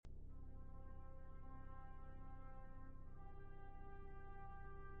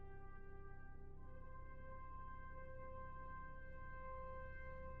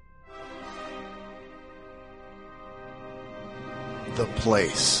The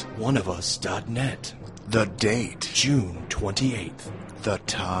place. oneofus.net. The date. June 28th. The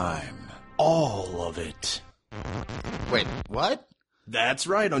time. All of it. Wait, what? That's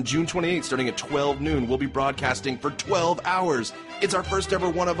right. On June 28th, starting at 12 noon, we'll be broadcasting for 12 hours. It's our first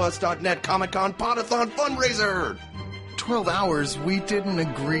ever oneofus.net Comic-Con Podathon fundraiser. 12 hours? We didn't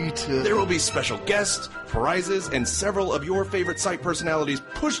agree to... There will be special guests, prizes, and several of your favorite site personalities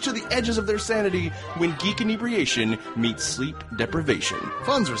pushed to the edges of their sanity when geek inebriation meets sleep deprivation.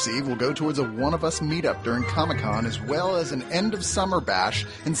 Funds received will go towards a One of Us meetup during Comic-Con, as well as an end-of-summer bash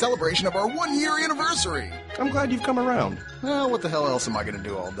in celebration of our 1-year anniversary. I'm glad you've come around. Well, what the hell else am I going to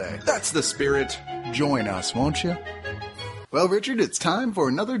do all day? That's the spirit. Join us, won't you? Well, Richard, it's time for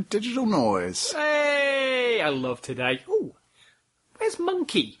another digital noise. Hey, I love today. Ooh, where's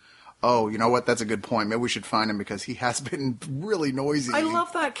Monkey? Oh, you know what? That's a good point. Maybe we should find him because he has been really noisy. I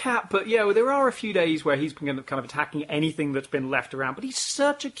love that cat, but yeah, well, there are a few days where he's been kind of attacking anything that's been left around, but he's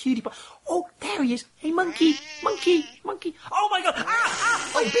such a cutie. Oh, there he is. Hey, Monkey, Monkey, Monkey. Oh my god!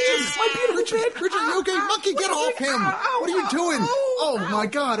 My beautiful beard! Richard, you okay? Monkey, get off him! What are you doing? Oh my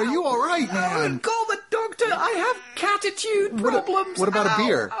god, are you alright, man? Call the doctor! I have catitude problems! What about a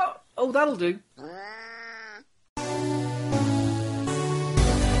beer? Oh, that'll do.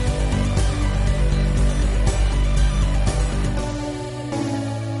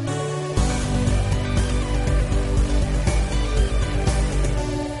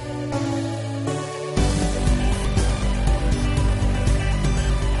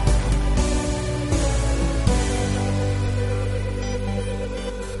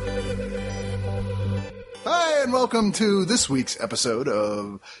 Hi, and welcome to this week's episode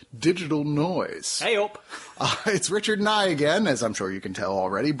of Digital Noise. Hey up! It's Richard and I again, as I'm sure you can tell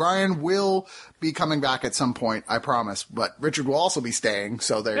already. Brian will be coming back at some point, I promise, but Richard will also be staying,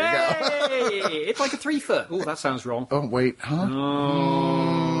 so there you go. Hey! It's like a three-foot. Oh, that sounds wrong. Oh, wait, huh?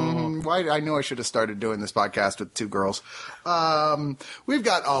 Why? I knew I should have started doing this podcast with two girls. We've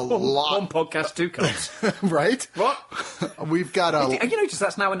got a lot. One podcast, two cups. Right? What? We've got a... You notice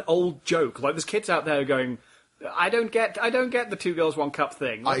that's now an old joke. Like, there's kids out there going, I don't get the two girls, one cup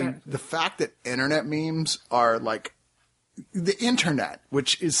thing. The fact that internet memes are like the internet,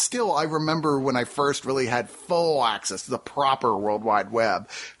 which is still, I remember when I first really had full access to the proper World Wide Web,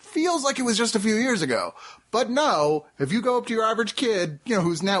 feels like it was just a few years ago. But no, if you go up to your average kid, you know,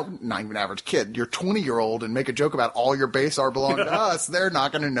 who's now not even average kid, your 20-year-old, and make a joke about all your base are belong to us, they're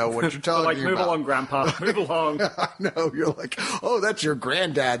not going to know what you're talking like, about. Move along, Grandpa. Move along. I know. You're like, oh, that's your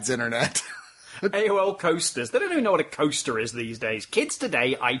granddad's internet. AOL coasters. They don't even know what a coaster is these days. Kids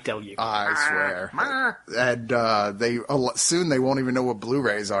today, I tell you. I swear. And soon they won't even know what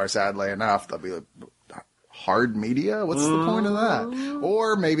Blu-rays are, sadly enough. They'll be like, hard media? What's the point of that?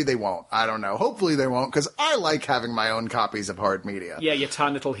 Or maybe they won't. I don't know. Hopefully they won't, because I like having my own copies of hard media. Yeah, you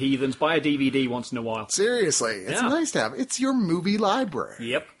tiny little heathens. Buy a DVD once in a while. Seriously. It's nice to have. It's your movie library.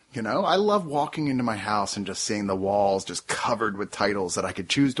 Yep. You know, I love walking into my house and just seeing the walls just covered with titles that I could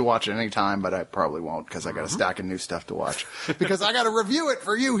choose to watch at any time, but I probably won't because I got a stack of new stuff to watch. Because I got to review it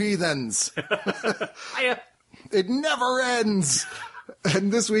for you heathens. It never ends.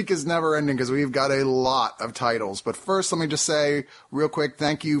 And this week is never ending because we've got a lot of titles. But first, let me just say real quick,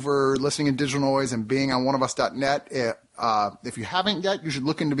 thank you for listening to Digital Noise and being on oneofus.net. If you haven't yet, you should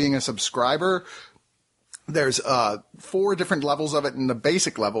look into being a subscriber. There's 4 different levels of it, and the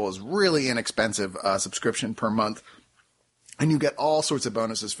basic level is really inexpensive subscription per month. And you get all sorts of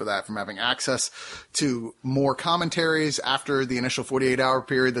bonuses for that, from having access to more commentaries after the initial 48-hour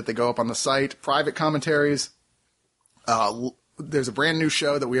period that they go up on the site, private commentaries. There's a brand new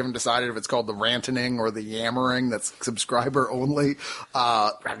show that we haven't decided if it's called the Rantaning or the Yammering, that's subscriber only.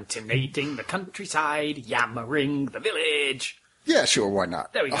 Rantinating the countryside, yammering the village. Yeah, sure, why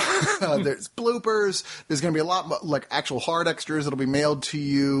not? There we go. There's bloopers. There's going to be a lot more, like, actual hard extras that'll be mailed to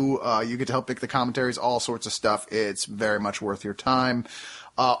you. You get to help pick the commentaries, all sorts of stuff. It's very much worth your time.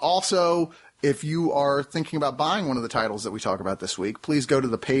 Also, if you are thinking about buying one of the titles that we talk about this week, please go to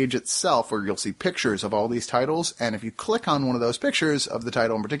the page itself where you'll see pictures of all these titles. And if you click on one of those pictures of the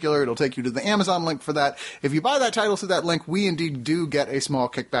title in particular, it'll take you to the Amazon link for that. If you buy that title through that link, we indeed do get a small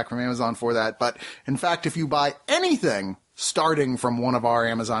kickback from Amazon for that. But in fact, if you buy anything starting from one of our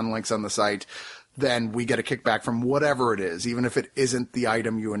Amazon links on the site, then we get a kickback from whatever it is, even if it isn't the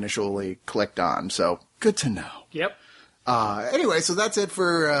item you initially clicked on. So good to know. Yep. Anyway, so that's it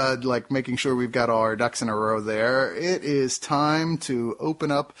for, making sure we've got all our ducks in a row there. It is time to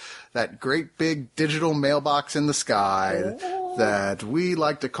open up that great big digital mailbox in the sky that we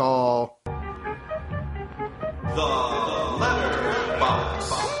like to call The Letter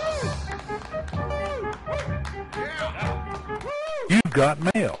Box.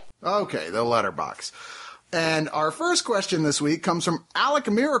 got mail. Okay, the letterbox. And our first question this week comes from Alec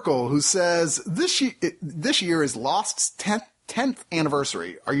Miracle, who says, this year is Lost's 10th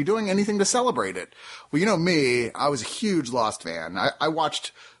anniversary. Are you doing anything to celebrate it? Well, you know me, I was a huge Lost fan. I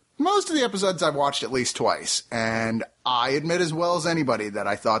watched most of the episodes. I've watched at least twice, and I admit as well as anybody that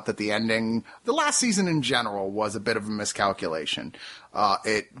I thought that the ending, the last season in general, was a bit of a miscalculation.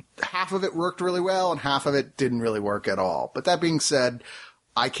 Half of it worked really well, and half of it didn't really work at all. But that being said,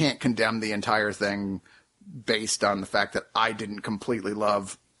 I can't condemn the entire thing based on the fact that I didn't completely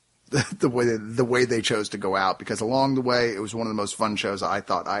love the way they chose to go out, because along the way, it was one of the most fun shows I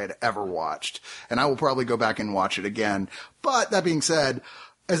thought I had ever watched. And I will probably go back and watch it again. But that being said,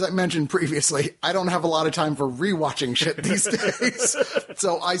 as I mentioned previously, I don't have a lot of time for rewatching shit these days.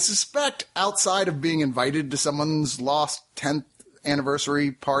 So I suspect outside of being invited to someone's Lost 10th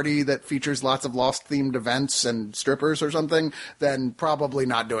anniversary party that features lots of Lost themed events and strippers or something, then probably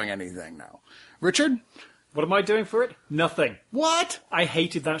not doing anything now. Richard? What am I doing for it? Nothing. What? I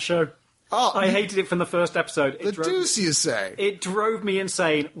hated that show. Oh, I hated it from the first episode. The deuce, you say? It drove me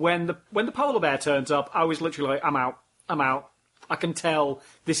insane. When the polar bear turns up, I was literally like, I'm out. I can tell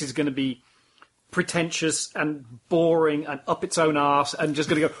this is going to be pretentious and boring and up its own arse and just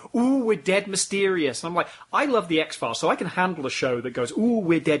going to go, ooh, we're dead mysterious. And I'm like, I love the X-Files, so I can handle a show that goes, ooh,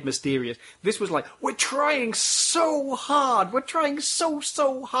 we're dead mysterious. This was like, we're trying so hard. We're trying so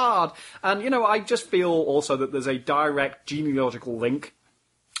hard. And, you know, I just feel also that there's a direct genealogical link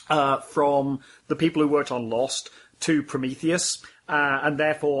from the people who worked on Lost to Prometheus. And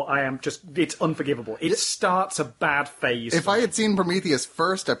therefore, it's unforgivable. It starts a bad phase. If I had seen Prometheus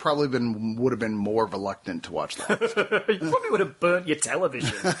first, I probably would have been more reluctant to watch that. You probably would have burnt your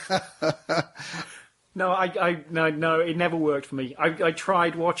television. No, it never worked for me. I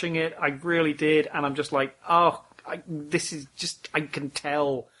tried watching it, I really did, and I'm just like, this is just, I can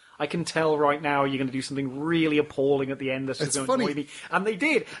tell right now you're going to do something really appalling at the end that's just going to annoy me. And they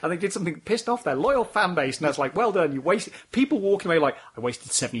did. And they did something that pissed off their loyal fan base. And that's like, well done. You wasted... People walking away like, I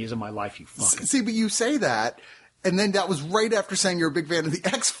wasted 7 years of my life, you fucking... See, but you say that, and then that was right after saying you're a big fan of the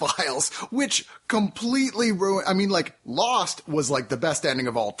X-Files, which completely ruined... I mean, like, Lost was like the best ending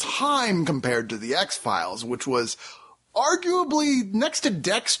of all time compared to the X-Files, which was... arguably, next to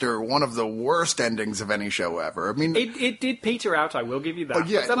Dexter, one of the worst endings of any show ever. I mean... It did peter out, I will give you that. Oh,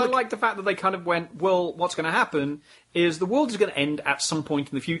 yeah, but then I like the fact that they kind of went, well, what's going to happen is the world is going to end at some point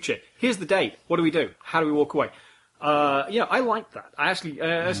in the future. Here's the date. What do we do? How do we walk away? I like that. I actually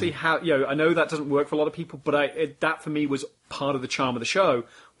I know that doesn't work for a lot of people, but that for me was part of the charm of the show,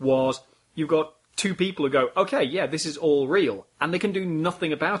 was you've got two people who go, okay, yeah, this is all real. And they can do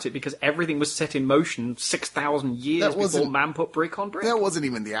nothing about it because everything was set in motion 6,000 years before man put brick on brick. That wasn't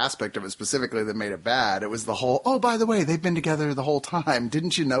even the aspect of it specifically that made it bad. It was the whole, oh, by the way, they've been together the whole time.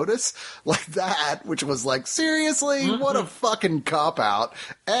 Didn't you notice? Like that, which was like, seriously? What a fucking cop-out.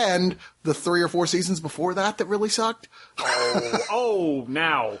 And the 3 or 4 seasons before that really sucked.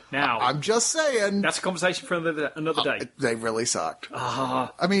 Now. I'm just saying. That's a conversation for another day. They really sucked.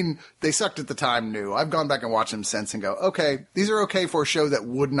 I mean, they sucked at the time, new. I've gone back and watched them since and go, okay, these are okay for a show that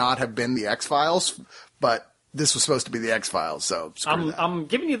would not have been the X-Files, but this was supposed to be the X-Files, so screw that. I'm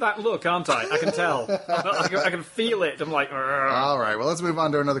giving you that look, aren't I? I can tell. I can feel it. I'm like, "Argh." All right, well, let's move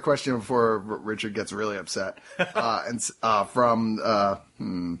on to another question before Richard gets really upset. From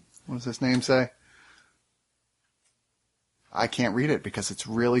what does his name say? I can't read it because it's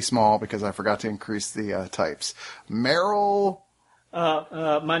really small because I forgot to increase the types. Meryl...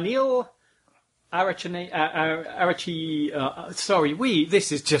 Manil Arachi...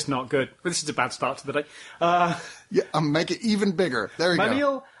 this is just not good. This is a bad start to the day. Yeah, I'll make it even bigger. There you go.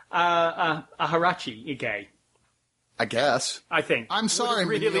 Manil Aharachi Igay. I guess. I think. I'm sorry,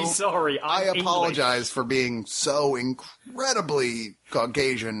 really Manil. sorry. I apologize for being so incredibly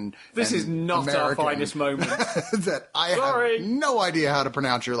Caucasian. This is not American our finest moment. That I have no idea how to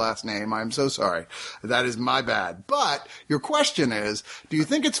pronounce your last name. I'm so sorry. That is my bad. But your question is, do you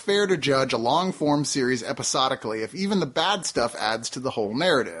think it's fair to judge a long-form series episodically if even the bad stuff adds to the whole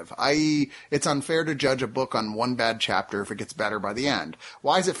narrative? I.e., it's unfair to judge a book on one bad chapter if it gets better by the end.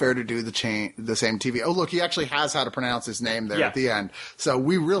 Why is it fair to do the same TV? Oh, look, he actually has how to pronounce his name there at the end. So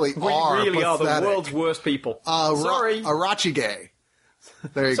we really are the world's worst people. Sorry. Arachige.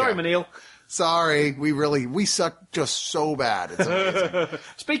 There you Sorry, go. Manil. Sorry, we suck just so bad. It's amazing.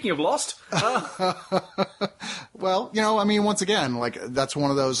 Speaking of Lost. Well, I mean, once again, like, that's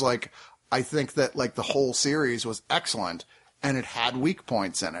one of those, like, I think that, like, the whole series was excellent. and it had weak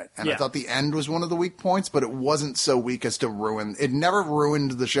points in it. And I Yeah. thought the end was one of the weak points, but it wasn't so weak as to ruin. It never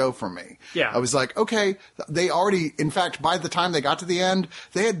ruined the show for me. Yeah. I was like, okay, they already, in fact, by the time they got to the end,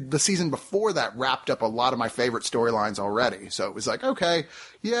 they had the season before that wrapped up a lot of my favorite storylines already. So it was like, okay,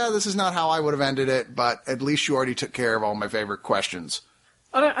 yeah, this is not how I would have ended it, but at least you already took care of all my favorite questions.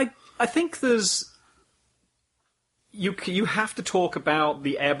 I think there's... You have to talk about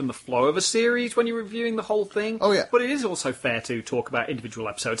the ebb and the flow of a series when you're reviewing the whole thing. Oh, yeah. But it is also fair to talk about individual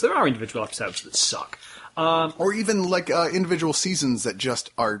episodes. There are individual episodes that suck. Or even like individual seasons that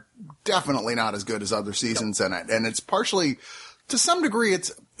just are definitely not as good as other seasons in it. And it's partially, to some degree,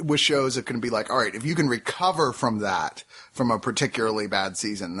 it's with shows that can be like, all right, if you can recover from that, from a particularly bad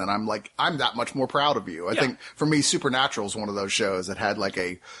season, then I'm that much more proud of you. I think for me, Supernatural is one of those shows that had like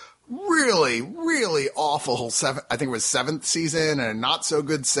a really, really awful seventh season and a not so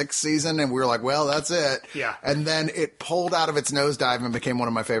good sixth season, and we were like, well, that's it. Yeah. And then it pulled out of its nosedive and became one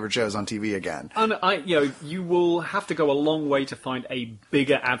of my favorite shows on TV again. And you will have to go a long way to find a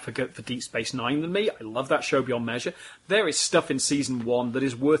bigger advocate for Deep Space Nine than me. I love that show beyond measure. There is stuff in season 1 that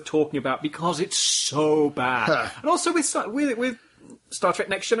is worth talking about because it's so bad. And also with Star Trek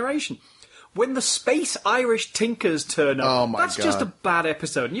Next Generation. When the Space Irish Tinkers turn up, Oh my that's God. just a bad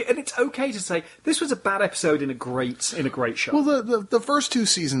episode. And it's okay to say, this was a bad episode in a great show. Well, the first 2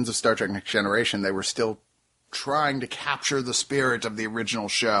 seasons of Star Trek Next Generation, they were still trying to capture the spirit of the original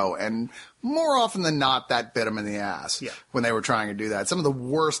show, and more often than not, that bit them in the ass when they were trying to do that. Some of the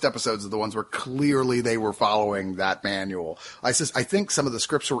worst episodes are the ones where clearly they were following that manual. I think some of the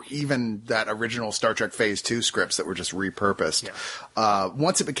scripts were even that original Star Trek Phase 2 scripts that were just repurposed.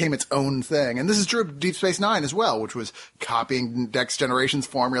 Once it became its own thing, and this is true of Deep Space Nine as well, which was copying Next Generation's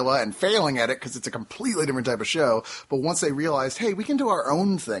formula and failing at it because it's a completely different type of show. But once they realized, hey, we can do our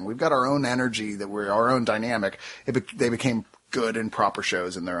own thing. We've got our own energy, that we're our own dynamic. They became good and proper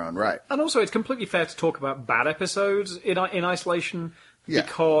shows in their own right. And also, it's completely fair to talk about bad episodes in isolation, Yeah.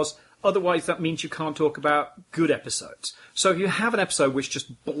 because otherwise that means you can't talk about good episodes. So if you have an episode which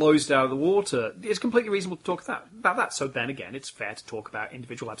just blows it out of the water, it's completely reasonable to talk about that. So then again, it's fair to talk about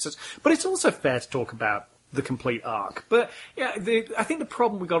individual episodes, but it's also fair to talk about the complete arc. But yeah, I think the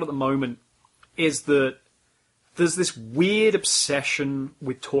problem we got at the moment is that there's this weird obsession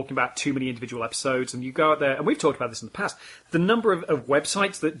with talking about too many individual episodes, and you go out there, and we've talked about this in the past, the number of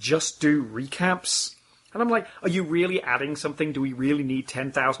websites that just do recaps. And I'm like, are you really adding something? Do we really need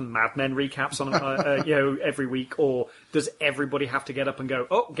 10,000 Mad Men recaps on every week? Or does everybody have to get up and go,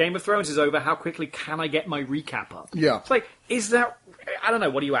 oh, Game of Thrones is over, how quickly can I get my recap up? Yeah. It's like, is that... I don't know,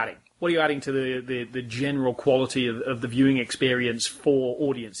 what are you adding? What are you adding to the general quality of the viewing experience for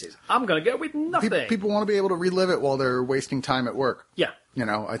audiences? I'm going to go with nothing. People want to be able to relive it while they're wasting time at work. Yeah. You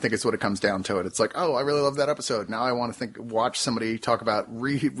know, I think it's what it comes down to. It's like, oh, I really love that episode. Now I want to watch somebody talk about,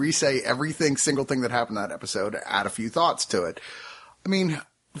 re-say single thing that happened in that episode, add a few thoughts to it. I mean,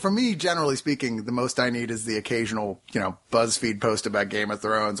 for me, generally speaking, the most I need is the occasional, BuzzFeed post about Game of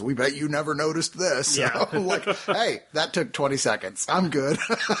Thrones. We bet you never noticed this. Yeah. Like, hey, that took 20 seconds. I'm good.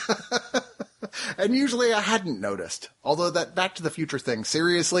 And usually I hadn't noticed. Although that Back to the Future thing,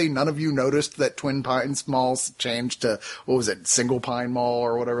 seriously, none of you noticed that Twin Pines Mall changed to, what was it, Single Pine Mall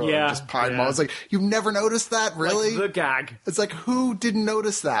or whatever? Yeah, Or just Pine yeah. Mall. It's like, you've never noticed that? Really? Like the gag. It's like, who didn't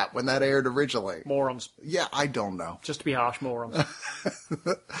notice that when that aired originally? Morons. Yeah, I don't know. Just to be harsh, morons.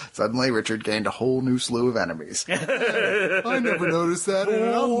 Suddenly, Richard gained a whole new slew of enemies. I never noticed that. And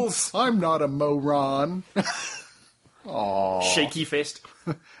I'm not a moron. Shaky fist.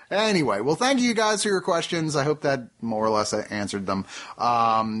 Anyway, well, thank you guys for your questions. I hope that more or less answered them.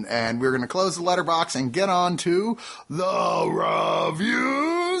 And we're going to close the letterbox and get on to the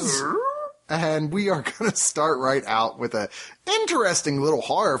reviews. And we are going to start right out with a interesting little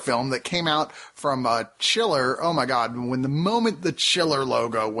horror film that came out from Chiller. Oh my God. When the moment the Chiller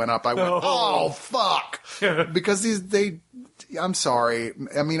logo went up, I went, oh fuck. Because I'm sorry.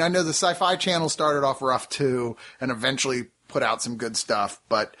 I mean, I know the Sci-Fi Channel started off rough too and eventually put out some good stuff,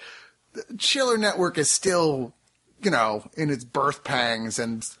 but the Chiller Network is still, in its birth pangs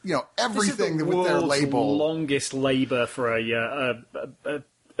and, everything This is the with their world's label. longest labor for a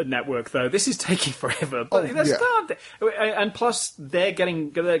network, though. This is taking forever, but Oh, that's yeah. not. And plus, they're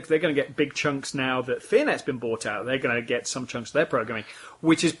going to get big chunks now that FearNet's been bought out. They're going to get some chunks of their programming,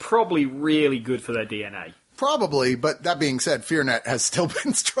 which is probably really good for their DNA. Probably, but that being said, FearNet has still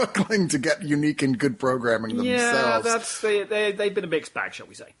been struggling to get unique and good programming themselves. Yeah, they've been a mixed bag, shall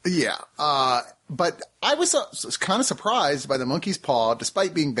we say. Yeah, but I was kind of surprised by The Monkey's Paw,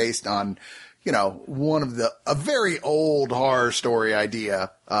 despite being based on, a very old horror story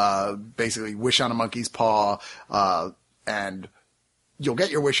idea, basically Wish on a Monkey's Paw, and you'll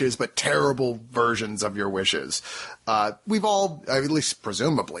get your wishes, but terrible versions of your wishes. We've all, at least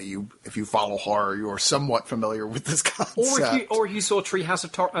presumably, if you follow horror, you're somewhat familiar with this concept. Or if you saw Treehouse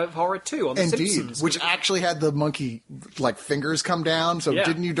of Horror 2 on The Simpsons. Which actually had the monkey, like, fingers come down. So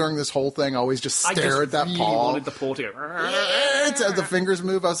didn't you, during this whole thing, always just stare at that really paw? wanted the paw to go. As the fingers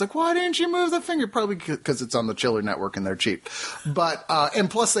move, I was like, why didn't you move the finger? Probably because it's on the Chiller Network and they're cheap. But, and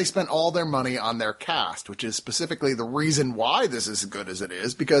plus they spent all their money on their cast, which is specifically the reason why this is as good as it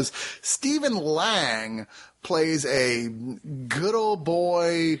is, because Stephen Lang plays a good old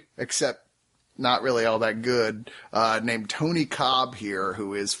boy, except not really all that good, named Tony Cobb here,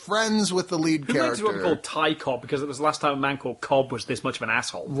 who is friends with the lead character. Who makes what called Ty Cobb, because it was the last time a man called Cobb was this much of an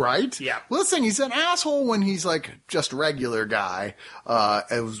asshole. Right? Yeah. Listen, he's an asshole when he's like just regular guy.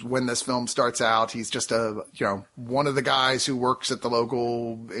 It was when this film starts out, he's just one of the guys who works at the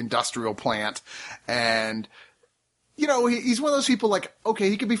local industrial plant, and he's one of those people like, okay,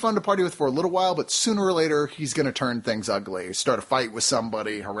 he could be fun to party with for a little while, but sooner or later, he's going to turn things ugly, start a fight with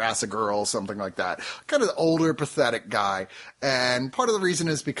somebody, harass a girl, something like that. Kind of the older, pathetic guy. And part of the reason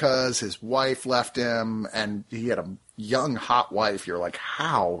is because his wife left him, and he had a young, hot wife. You're like,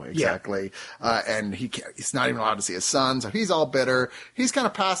 how exactly? Yeah. And he's not even allowed to see his son, so he's all bitter. He's kind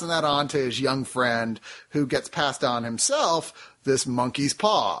of passing that on to his young friend, who gets passed on himself this monkey's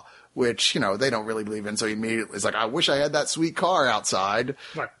paw, which, they don't really believe in. So he immediately is like, I wish I had that sweet car outside.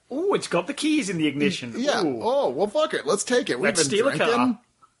 Like, oh, it's got the keys in the ignition. Yeah. Ooh. Oh, well, fuck it. Let's take it. Let's steal drinking. A car.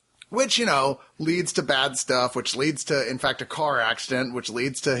 Which, leads to bad stuff, which leads to, in fact, a car accident, which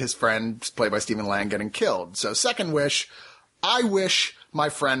leads to his friend, played by Stephen Lang, getting killed. So second wish, I wish my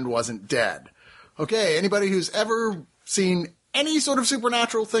friend wasn't dead. Okay, anybody who's ever seen any sort of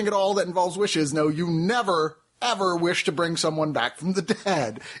supernatural thing at all that involves wishes, know you never ever wish to bring someone back from the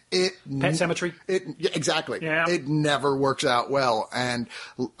dead. Pet Sematary? Exactly. Yeah. It never works out well. And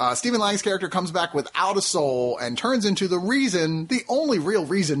Stephen Lang's character comes back without a soul and turns into the only real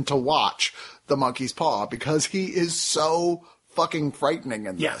reason to watch The Monkey's Paw, because he is so fucking frightening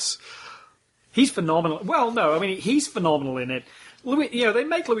in this. He's phenomenal. Well, no, I mean, he's phenomenal in it. They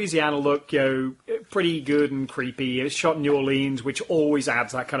make Louisiana look, pretty good and creepy. It's shot in New Orleans, which always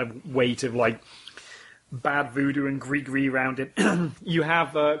adds that kind of weight of, like, bad voodoo and gris-gris around it. You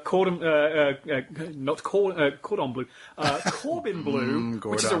have Corbin Bleu,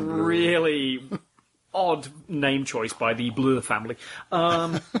 which is a really odd name choice by the Bleu family,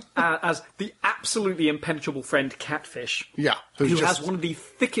 as the absolutely impenetrable friend Catfish. Yeah. Who has one of the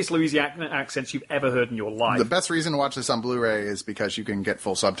thickest Louisiana accents you've ever heard in your life. The best reason to watch this on Blu-ray is because you can get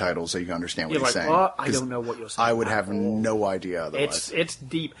full subtitles so you can understand what he's saying. I don't know what you're saying. I would have no idea otherwise. It's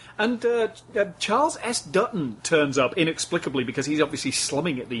deep. And Charles S. Dutton turns up inexplicably, because he's obviously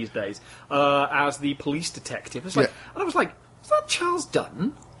slumming it these days, as the police detective. And I was like, is that Charles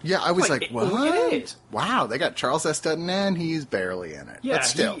Dutton? Yeah, I was like, what? It is. Wow, they got Charles S. Dutton and he's barely in it. Yeah, but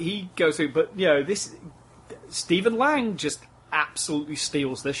still. He goes through, but, this Stephen Lang just absolutely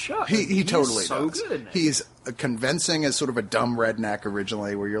steals this shot. He totally so does. Good in it. He's convincing as sort of a dumb redneck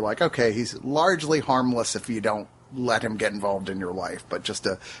originally, where you're like, okay, he's largely harmless if you don't let him get involved in your life, but just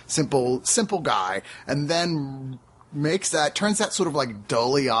a simple guy, and then turns that sort of like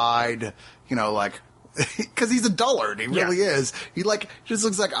dully-eyed, because he's a dullard, he really is. He just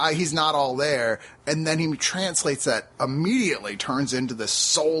looks like he's not all there, and then he translates that immediately, turns into this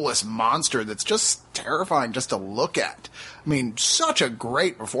soulless monster that's just terrifying just to look at. I mean, such a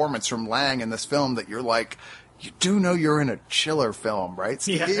great performance from Lang in this film that you're like, you do know you're in a Chiller film, right,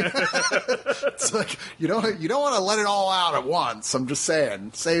 Steve? Yeah. It's like, you don't want to let it all out at once. I'm just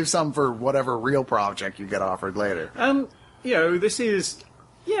saying, save some for whatever real project you get offered later. This is,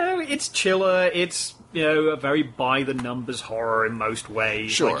 it's Chiller, it's, a very by-the-numbers horror in most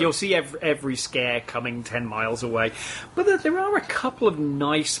ways. Sure. Like, you'll see every scare coming 10 miles away. But there are a couple of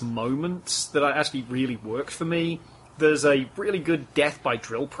nice moments that actually really worked for me. There's a really good death by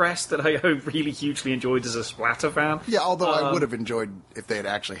drill press that I really hugely enjoyed as a splatter fan. Yeah, although I would have enjoyed if they had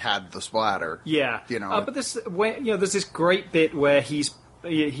actually had the splatter. Yeah. But there's this great bit where he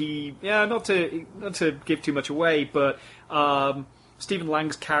not to give too much away, but Stephen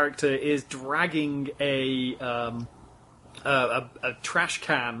Lang's character is dragging a trash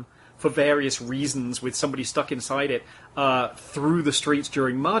can for various reasons with somebody stuck inside it through the streets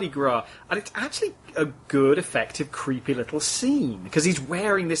during Mardi Gras. And it's actually a good, effective, creepy little scene, because he's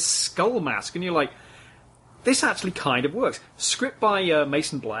wearing this skull mask, and you're like, this actually kind of works. Script by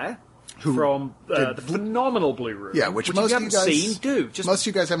Mason Blair. from the phenomenal Blue Room. Yeah, which if most you of haven't you guys seen, do. Most of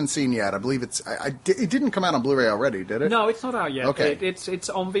you guys haven't seen yet. I believe it didn't come out on Blu-ray already, did it? No, it's not out yet. Okay. It's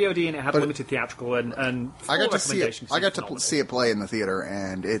on VOD and it had limited theatrical and I got to see it. recommendations. I got to see it play in the theater,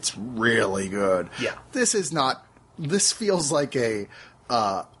 and it's really good. Yeah. This is not. This feels like a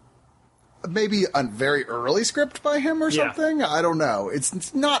maybe a very early script by him or Yeah. something. I don't know.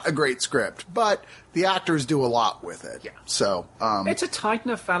 It's not a great script, but the actors do a lot with it. Yeah. So it's a tight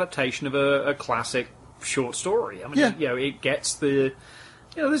enough adaptation of a classic short story. I mean, Yeah. it gets the.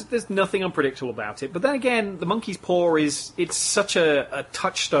 There's nothing unpredictable about it. But then again, The Monkey's Paw it's such a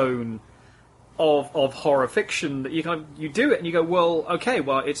touchstone of horror fiction that you do it and you go, well, okay,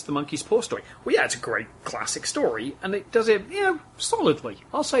 well, it's the Monkey's Paw story. Well, yeah, it's a great classic story, and it does it, solidly.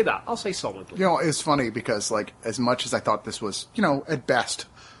 I'll say that. I'll say solidly. it's funny because, like, as much as I thought this was, at best,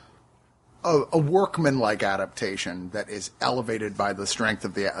 a workman-like adaptation that is elevated by the strength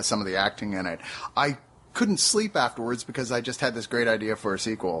of some of the acting in it, I couldn't sleep afterwards because I just had this great idea for a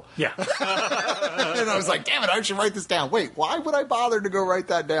sequel. Yeah. And I was like, damn it, I should write this down. Wait, why would I bother to go write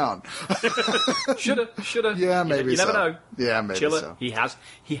that down? Shoulda. Yeah, maybe You never so. know. Yeah, maybe Chiller. so. He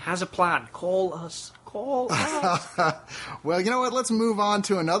has a plan. Call us. Well, you know what? Let's move on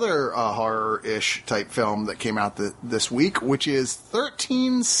to another horror-ish type film that came out this week, which is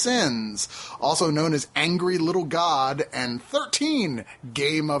 13 Sins, also known as Angry Little God, and 13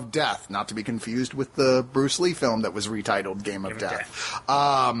 Game of Death, not to be confused with the Bruce Lee film that was retitled Game of Death.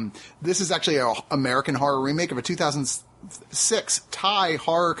 This is actually an American horror remake of a 2006 Thai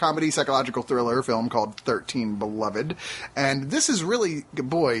horror comedy psychological thriller film called 13 Beloved. And this is really,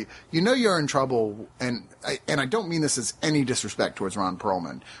 boy, you're in trouble, and I don't mean this as any disrespect towards Ron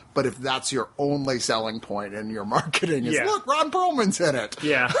Perlman, but if that's your only selling point in your marketing is, look, Ron Perlman's in it.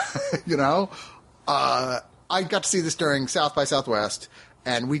 Yeah. I got to see this during South by Southwest,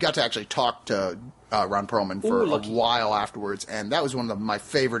 and we got to actually talk to Ron Perlman for a while afterwards, and that was one of my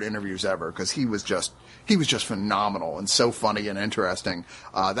favorite interviews ever because he was just phenomenal and so funny and interesting.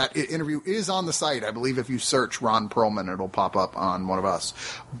 That interview is on the site. I believe if you search Ron Perlman, it'll pop up on one of us.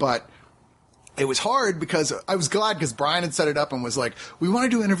 But it was hard because I was glad because Brian had set it up and was like, we want to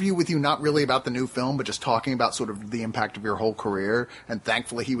do an interview with you not really about the new film, but just talking about sort of the impact of your whole career. And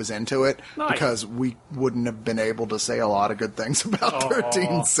thankfully he was into it because we wouldn't have been able to say a lot of good things about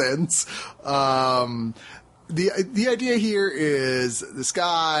 13 Sins. The idea here is this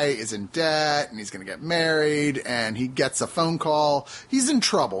guy is in debt and he's going to get married and he gets a phone call. He's in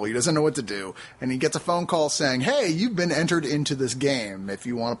trouble. He doesn't know what to do. And he gets a phone call saying, hey, you've been entered into this game. If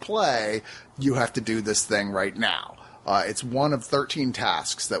you want to play, you have to do this thing right now. It's one of 13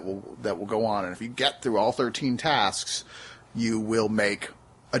 tasks that will go on. And if you get through all 13 tasks, you will make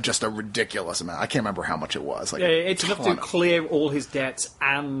just a ridiculous amount. I can't remember how much it was. It's enough to clear all his debts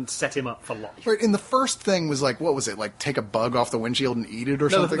and set him up for life. Right, and the first thing was like, what was it? Like take a bug off the windshield and eat it or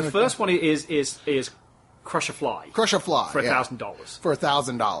something? The first one is crush a fly. Crush a fly. For $1,000. For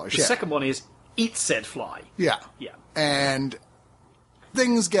 $1,000, The second one is eat said fly. Yeah. Yeah. And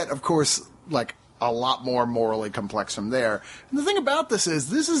things get, of course, like a lot more morally complex from there. And the thing about this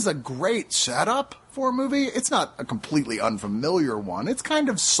is a great setup for a movie. It's not a completely unfamiliar one. It's kind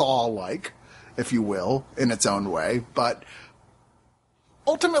of Saw-like, if you will, in its own way. But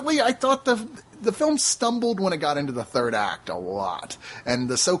ultimately, I thought the film stumbled when it got into the third act a lot. And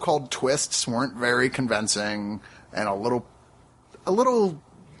the so-called twists weren't very convincing and a little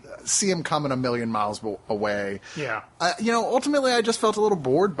see him coming a million miles away. Yeah. Ultimately, I just felt a little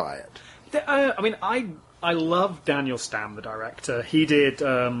bored by it. I love Daniel Stam, the director. He did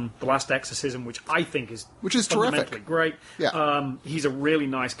The Last Exorcism, which I think is fundamentally terrific. Great. Yeah. He's a really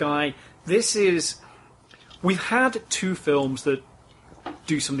nice guy. We've had two films that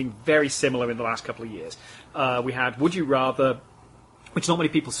do something very similar in the last couple of years. We had Would You Rather, which not many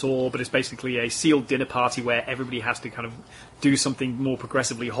people saw, but it's basically a sealed dinner party where everybody has to kind of do something more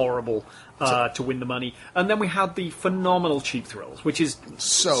progressively horrible to win the money. And then we had the phenomenal Cheap Thrills, which is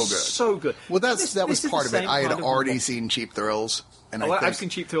so good. So good. Well, that was part of it. I had already seen Cheap Thrills. And I've seen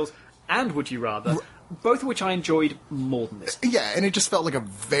Cheap Thrills and Would You Rather, both of which I enjoyed more than this. Yeah, and it just felt like a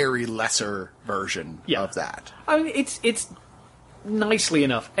very lesser version of that. I mean, it's nicely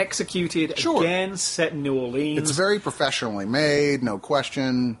enough executed. Sure. Again, set in New Orleans. It's very professionally made, no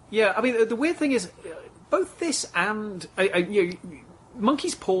question. Yeah, I mean, the weird thing is, both this and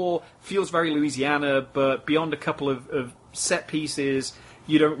Monkey's Paw feels very Louisiana, but beyond a couple of set pieces,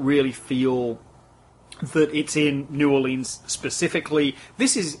 you don't really feel that it's in New Orleans specifically.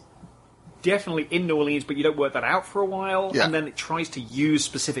 This is definitely in New Orleans, but you don't work that out for a while, and then it tries to use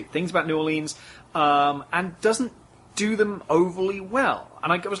specific things about New Orleans, and doesn't do them overly well.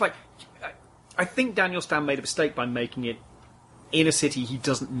 And I was like, I think Daniel Stan made a mistake by making it in a city he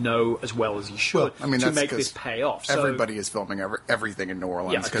doesn't know as well as he should to that's make 'cause this pay off. So, everybody is filming everything in New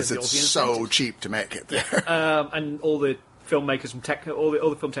Orleans because 'cause it's the so incentives. cheap to make it there. and all the filmmakers from all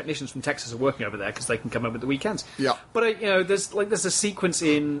the film technicians from Texas are working over there because they can come over at the weekends. Yeah. But there's a sequence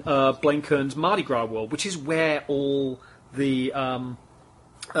in Blaine Kern's Mardi Gras world, which is where all the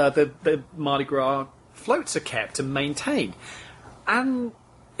Mardi Gras floats are kept and maintained, and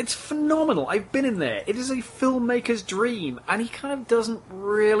it's phenomenal. I've been in there. It is a filmmaker's dream, and he kind of doesn't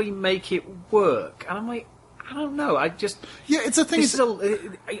really make it work. And I'm like, I don't know. It's a thing.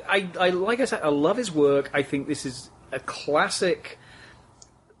 Like I said, I love his work. I think this is a classic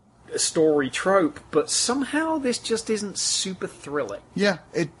story trope, but somehow this just isn't super thrilling. Yeah,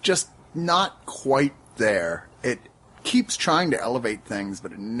 it just not quite there. It keeps trying to elevate things,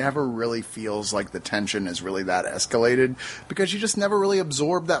 but it never really feels like the tension is really that escalated because you just never really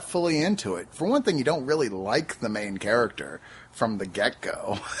absorb that fully into it. For one thing, you don't really like the main character from the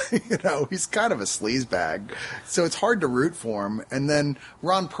get-go. He's kind of a sleazebag, so it's hard to root for him. And then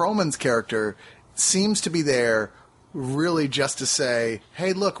Ron Perlman's character seems to be there really just to say,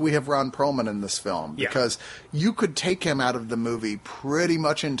 hey, look, we have Ron Perlman in this film. Yeah. Because you could take him out of the movie pretty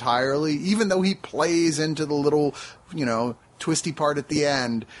much entirely, even though he plays into the little, twisty part at the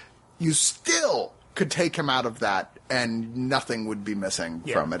end, you still could take him out of that and nothing would be missing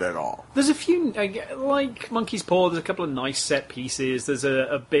from it at all. There's a few, like Monkey's Paw, there's a couple of nice set pieces. There's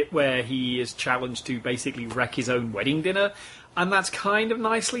a bit where he is challenged to basically wreck his own wedding dinner, and that's kind of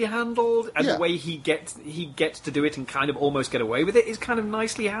nicely handled. And the way he gets to do it and kind of almost get away with it is kind of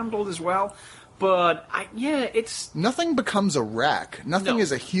nicely handled as well. But, it's... Nothing becomes a wreck. Nothing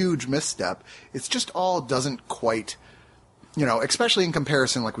is a huge misstep. It's just all doesn't quite... especially in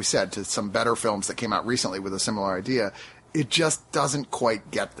comparison, like we said, to some better films that came out recently with a similar idea, it just doesn't quite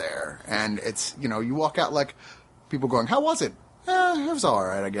get there. And it's, you walk out like people going, how was it? It was all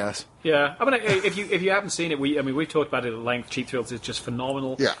right, I guess. Yeah, I mean, if you haven't seen it, we've talked about it at length. Cheap Thrills is just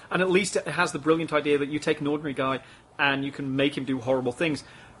phenomenal. Yeah. And at least it has the brilliant idea that you take an ordinary guy and you can make him do horrible things.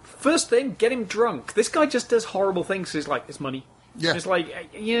 First thing, get him drunk. This guy just does horrible things. He's like, it's money. Yeah. It's like,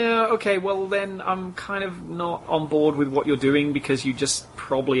 okay, well then I'm kind of not on board with what you're doing because you just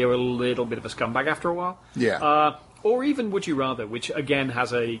probably are a little bit of a scumbag after a while. Yeah. Or even Would You Rather, which again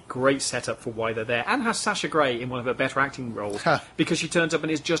has a great setup for why they're there, and has Sasha Grey in one of her better acting roles because she turns up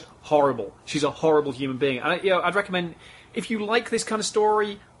and is just horrible. She's a horrible human being. And, I'd recommend, if you like this kind of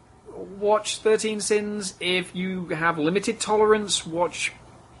story, watch 13 Sins. If you have limited tolerance, watch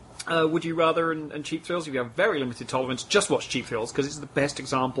Would You Rather and Cheap Thrills. If you have very limited tolerance, just watch Cheap Thrills because it's the best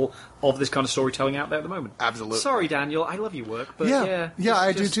example of this kind of storytelling out there at the moment. Absolutely. Sorry, Daniel, I love your work, but yeah,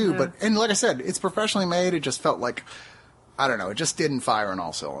 I do too. But like I said, it's professionally made. It just felt like, I don't know, it just didn't fire on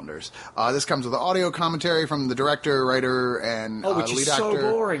all cylinders. This comes with an audio commentary from the director, writer, and which lead is actor.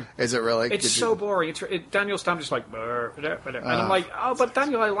 so boring. Is it really? It's so boring. Daniel Stam just like, and I'm like, but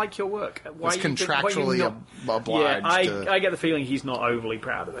Daniel, I like your work. Why It's are you contractually obliged. I get the feeling he's not overly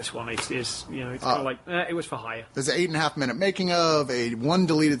proud of this one. It's kind of like, it was for hire. There's an 8.5 minute making of, one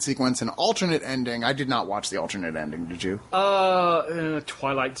deleted sequence, an alternate ending. I did not watch the alternate ending. Did you?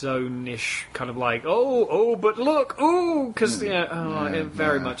 Twilight Zone-ish, kind of like, but look, because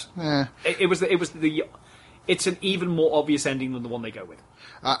very much. It's an even more obvious ending than the one they go with.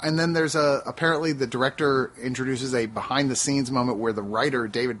 And then there's apparently the director introduces a behind the scenes moment where the writer,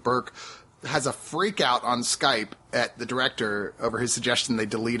 David Burke, has a freak out on Skype at the director over his suggestion they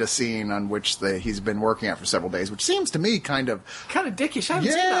delete a scene on which he's been working at for several days, which seems to me kind of dickish. I haven't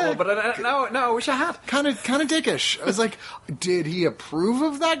seen that one, but I wish I had. Kind of dickish. I was like, did he approve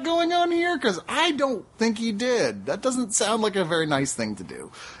of that going on here? Because I don't think he did. That doesn't sound like a very nice thing to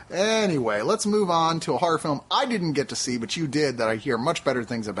do. Anyway, let's move on to a horror film I didn't get to see, but you did, that I hear much better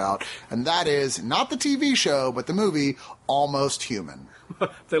things about, and that is not the TV show, but the movie Almost Human.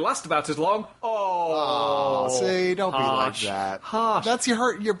 They last about as long. See, don't be like that. Harsh. That's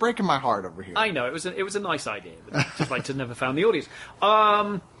you're breaking my heart over here. I know it was a nice idea, but just like to never found the audience.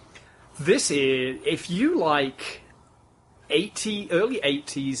 This is, if you like early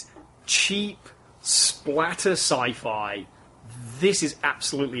 80s cheap splatter sci-fi, this is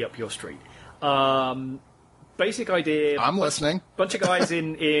absolutely up your street. Basic idea. I'm listening. Bunch of guys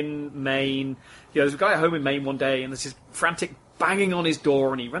in Maine. There's a guy at home in Maine one day, and there's this frantic banging on his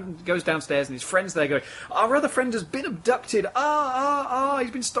door, and he goes downstairs, and his friend's there going, our other friend has been abducted.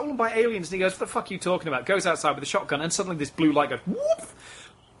 He's been stolen by aliens. And he goes, what the fuck are you talking about? Goes outside with a shotgun, and suddenly this blue light goes, whoop,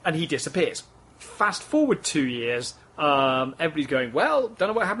 and he disappears. Fast forward 2 years, Everybody's going, well, don't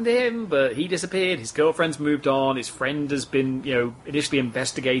know what happened to him, but he disappeared. His girlfriend's moved on. His friend has been, initially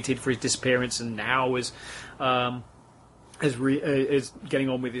investigated for his disappearance, and now is getting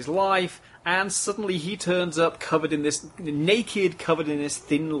on with his life. And suddenly he turns up covered in this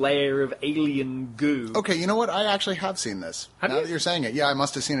thin layer of alien goo. Okay, you know what? I actually have seen this. Have now you? that you're saying it, yeah, I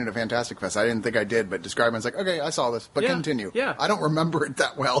must have seen it at Fantastic Fest. I didn't think I did, but describing it's like, okay, I saw this, but Yeah, continue. yeah. I don't remember it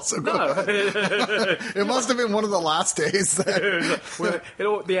that well, so go No. ahead. It must have been one of the last days.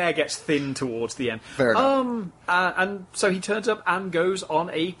 The air gets thin towards the end. Fair enough. And so he turns up and goes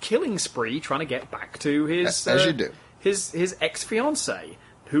on a killing spree, trying to get back to his As you do. his ex-fiancée,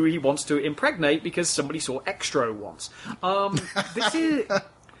 who he wants to impregnate because somebody saw Extro once.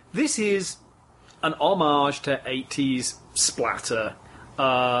 This is an homage to 80s splatter.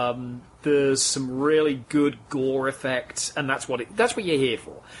 There's some really good gore effects, and that's what you're here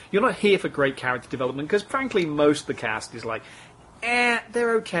for. You're not here for great character development, because frankly, most of the cast is like,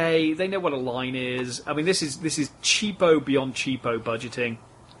 they're okay. They know what a line is. I mean, this is cheapo beyond cheapo budgeting.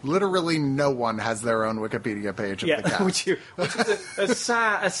 Literally no one has their own Wikipedia page of the cast. which is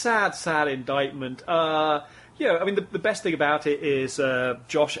a sad indictment. I mean, the best thing about it is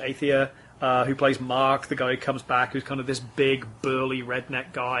Josh Athia, who plays Mark, the guy who comes back, who's kind of this big, burly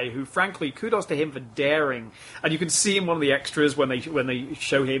redneck guy, who, frankly, kudos to him for daring. And you can see in one of the extras when they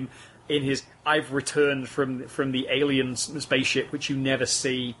show him in his "I've returned from the alien spaceship," which you never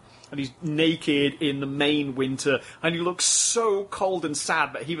see. And he's naked in the Maine winter, and he looks so cold and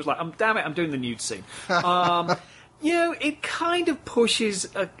sad, but he was like, damn it, I'm doing the nude scene. It kind of pushes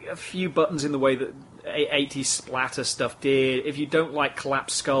a few buttons in the way that 80s splatter stuff did. If you don't like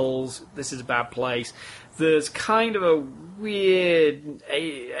collapsed skulls, this is a bad place. There's kind of a weird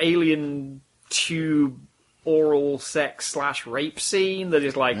alien tube oral sex / rape scene that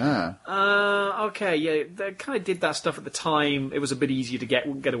is like, okay, yeah, they kind of did that stuff at the time. It was a bit easier to get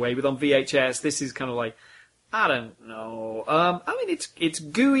away with on VHS. This is kind of like, I don't know. I mean, it's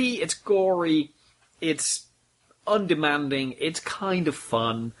gooey, it's gory, it's undemanding, it's kind of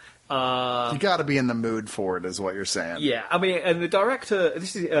fun. You got to be in the mood for it, is what you're saying. Yeah, I mean, and the director,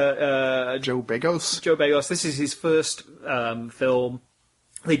 this is Joe Begos. Joe Begos. This is his first film.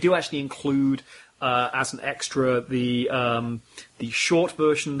 They do actually include, as an extra, the short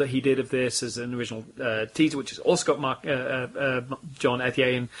version that he did of this as an original teaser, which has also got John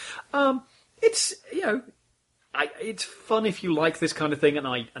Athia in. It's it's fun if you like this kind of thing, and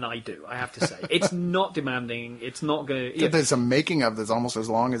I do. I have to say, it's not demanding. It's not going to. There's a making of that's almost as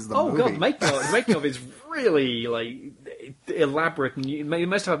long as the movie. Oh god, the making of is really like elaborate, and you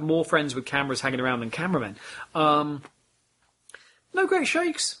must have more friends with cameras hanging around than cameramen. No great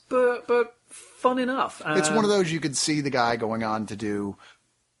shakes, but fun enough. It's one of those you could see the guy going on to do,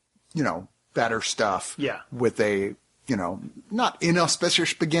 better stuff. Yeah. With a, not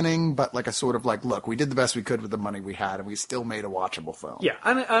inauspicious beginning, but like a sort of like, look, we did the best we could with the money we had, and we still made a watchable film. Yeah,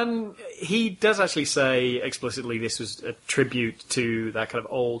 and he does actually say explicitly this was a tribute to that kind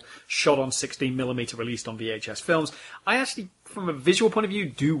of old shot on 16mm released on VHS films. I actually, from a visual point of view,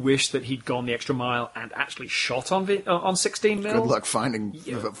 do wish that he'd gone the extra mile and actually shot on 16mm. Good luck finding,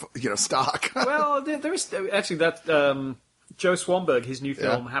 stock. Well, there is actually that. Joe Swanberg, his new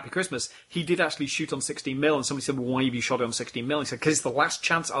film, Happy Christmas, he did actually shoot on 16mm, and somebody said, well, why have you shot it on 16mm? He said, because it's the last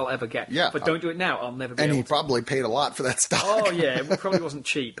chance I'll ever get. Yeah. If I don't do it now, I'll never be And able he to. probably paid a lot for that stock. Oh, yeah, it probably wasn't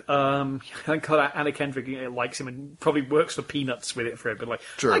cheap. Thank God Anna Kendrick likes him and probably works for peanuts with it for it, but like,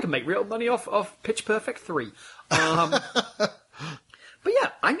 True. I can make real money off Pitch Perfect 3. But yeah,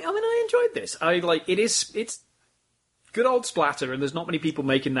 I mean, I enjoyed this. It's good old splatter, and there's not many people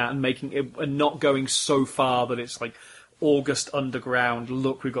making that and making it and not going so far that it's like August Underground.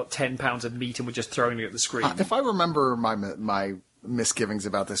 Look, we've got 10 pounds of meat and we're just throwing it at the screen. If I remember, my misgivings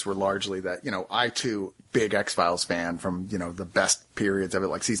about this were largely that, I too, big X-Files fan from, the best periods of it,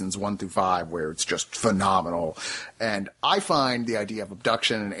 like seasons 1 through 5, where it's just phenomenal. And I find the idea of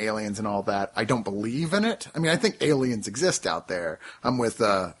abduction and aliens and all that, I don't believe in it. I mean, I think aliens exist out there. I'm with,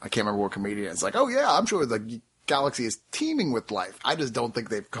 I can't remember what comedian. It's like, oh yeah, I'm sure the galaxy is teeming with life. I just don't think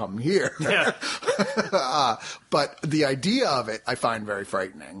they've come here. Yeah. But the idea of it, I find very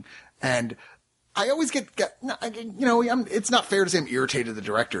frightening. And I always it's not fair to say I'm irritated at the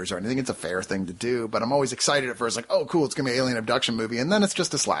directors or anything. It's a fair thing to do, but I'm always excited at first, like, oh, cool, it's going to be an alien abduction movie. And then it's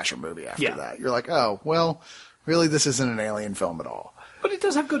just a slasher movie after that. You're like, oh, well, really, this isn't an alien film at all. But it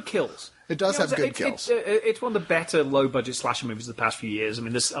does have good kills. It does have good kills. It's one of the better low-budget slasher movies of the past few years. I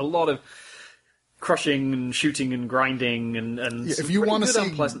mean, there's a lot of crushing and shooting and grinding and if you want to see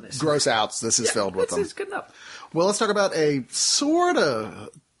unpleasantness. Gross outs, this is filled with them. It's good enough. Well, let's talk about a sort of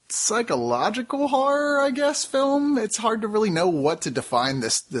psychological horror, I guess, film. It's hard to really know what to define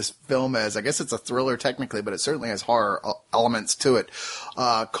this film as. I guess it's a thriller technically, but it certainly has horror elements to it,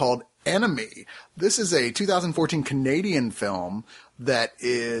 called Enemy. This is a 2014 Canadian film that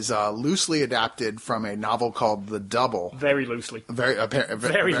is loosely adapted from a novel called The Double. Very loosely. Very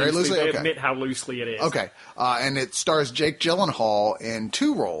loosely. They Okay. admit how loosely it is. Okay. And it stars Jake Gyllenhaal in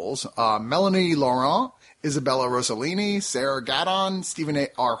two roles. Melanie Laurent, Isabella Rossellini, Sarah Gadon, Stephen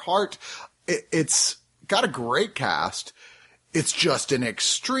R. Hart. It's got a great cast. It's just an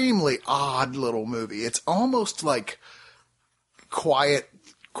extremely odd little movie. It's almost like Quiet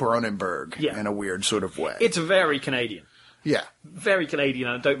Cronenberg in a weird sort of way. It's very Canadian. Yeah. Very Canadian.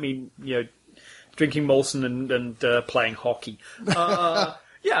 I don't mean, drinking Molson and playing hockey. I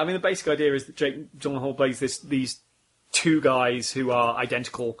mean, the basic idea is that Jake Gyllenhaal plays these two guys who are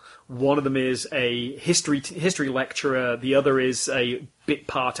identical. One of them is a history lecturer. The other is a bit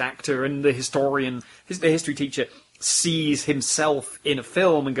part actor. And the history teacher, sees himself in a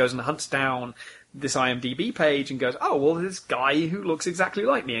film and goes and hunts down this IMDb page and goes, oh, well, this guy who looks exactly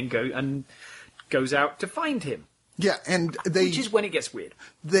like me, and goes out to find him. Yeah, and which is when it gets weird.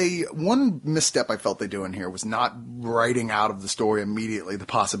 One misstep I felt they do in here was not writing out of the story immediately the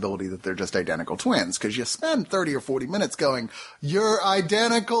possibility that they're just identical twins, because you spend 30 or 40 minutes going, you're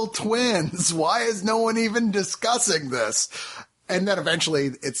identical twins. Why is no one even discussing this? And then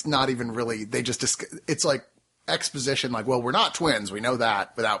eventually it's not even really, it's like exposition, like, well, we're not twins. We know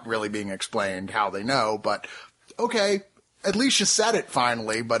that, without really being explained how they know. But okay, at least you said it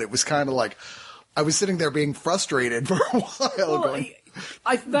finally, but it was kind of like, I was sitting there being frustrated for a while. Well,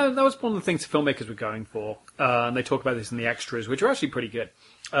 that was one of the things the filmmakers were going for, and they talk about this in the extras, which are actually pretty good,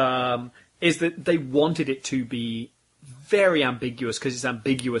 is that they wanted it to be very ambiguous, because it's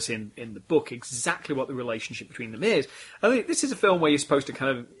ambiguous in the book, exactly what the relationship between them is. I think this is a film where you're supposed to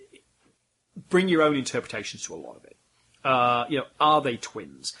kind of bring your own interpretations to a lot of it. Are they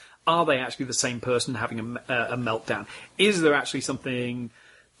twins? Are they actually the same person having a meltdown? Is there actually something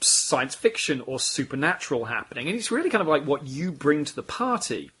science fiction or supernatural happening? And it's really kind of like what you bring to the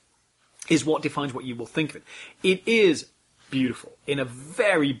party is what defines what you will think of it. It is beautiful in a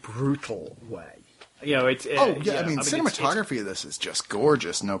very brutal way. Cinematography of this is just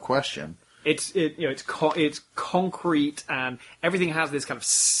gorgeous, no question. It's concrete, and everything has this kind of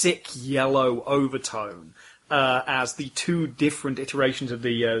sick yellow overtone. As the two different iterations of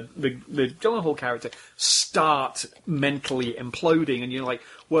the Gyllenhaal character start mentally imploding, and you're like,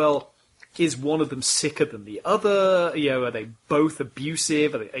 well, is one of them sicker than the other? Are they both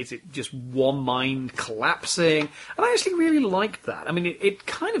abusive? Is it just one mind collapsing? And I actually really liked that. I mean, it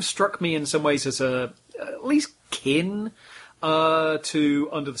kind of struck me in some ways as at least kin to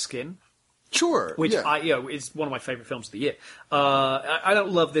Under the Skin. Sure. Which is one of my favourite films of the year. I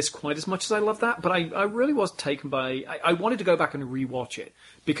don't love this quite as much as I love that, but I really was taken by. I wanted to go back and rewatch it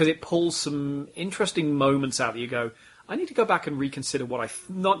because it pulls some interesting moments out that you go, I need to go back and reconsider what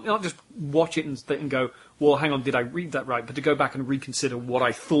not just watch it and go, well, hang on, did I read that right? But to go back and reconsider what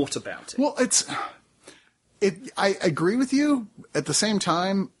I thought about it. Well, I agree with you. At the same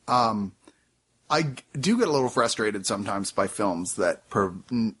time, I do get a little frustrated sometimes by films that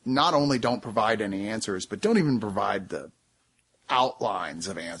not only don't provide any answers, but don't even provide the outlines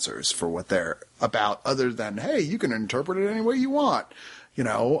of answers for what they're about, other than, hey, you can interpret it any way you want.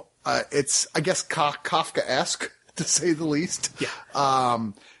 It's, I guess, Kafka-esque, to say the least. Yeah.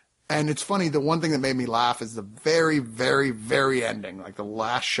 And it's funny, the one thing that made me laugh is the very, very, very ending. Like, the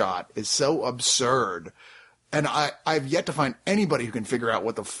last shot is so absurd. And I've yet to find anybody who can figure out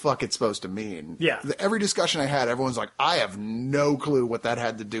what the fuck it's supposed to mean. Yeah. Every discussion I had, everyone's like, I have no clue what that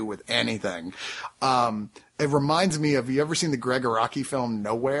had to do with anything. It reminds me of, you ever seen the Greg Araki film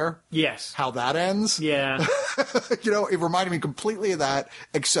Nowhere? Yes. How that ends? Yeah. It reminded me completely of that,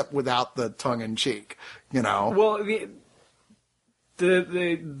 except without the tongue-in-cheek, Well, there's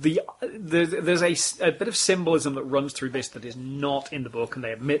a bit of symbolism that runs through this that is not in the book, and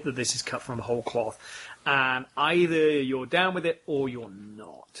they admit that this is cut from whole cloth. And either you're down with it or you're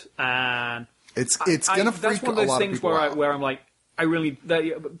not. And it's going to freak a lot of people out. That's one of those things where I'm like,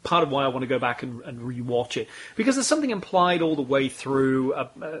 part of why I want to go back and rewatch it, because there's something implied all the way through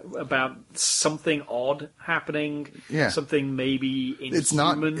about something odd happening. Yeah. Something maybe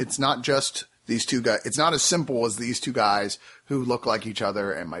inhuman. It's not just these two guys. It's not as simple as these two guys who look like each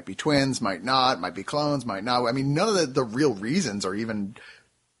other and might be twins, might not, might be clones, might not. I mean, none of the real reasons are even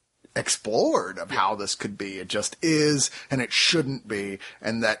explored of how this could be. It just is, and it shouldn't be,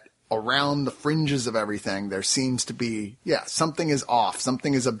 and that around the fringes of everything, there seems to be, something is off,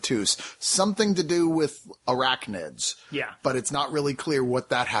 something is obtuse, something to do with arachnids. Yeah. But it's not really clear what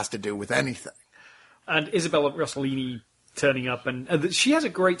that has to do with anything. And Isabella Rossellini turning up, and she has a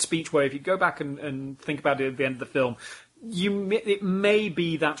great speech where if you go back and think about it at the end of the film, it may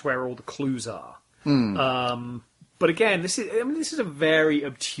be that's where all the clues are. But again, this is a very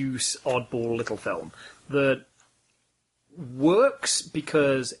obtuse, oddball little film that works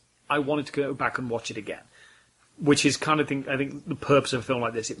because I wanted to go back and watch it again, which is kind of thing. I think the purpose of a film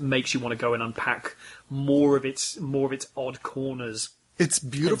like this, it makes you want to go and unpack more of its odd corners. It's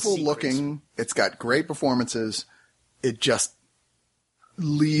beautiful looking. It's got great performances. It just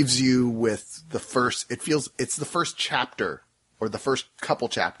leaves you with it's the first chapter or the first couple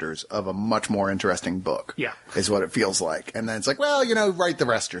chapters of a much more interesting book. Yeah. Is what it feels like. And then it's like, well, write the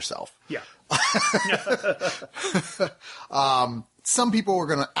rest yourself. Yeah. Some people are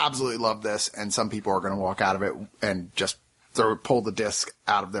going to absolutely love this, and some people are going to walk out of it and just pull the disc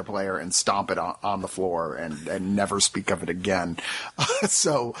out of their player and stomp it on the floor and never speak of it again.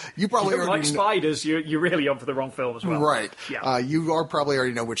 So you probably already like spiders, you're really on for the wrong film as well. Right. Yeah. You are probably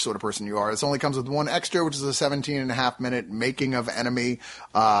already know which sort of person you are. This only comes with one extra, which is a 17.5-minute making of Enemy.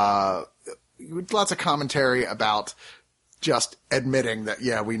 Lots of commentary about just admitting that,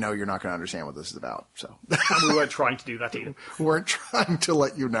 we know you're not going to understand what this is about. So And we weren't trying to do that either. We weren't trying to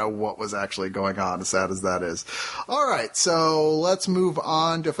let you know what was actually going on, as sad as that is. All right, so let's move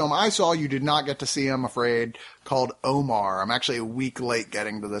on to a film I saw. You did not get to see, I'm afraid, called Omar. I'm actually a week late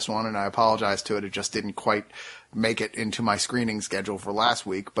getting to this one, and I apologize to it. It just didn't quite make it into my screening schedule for last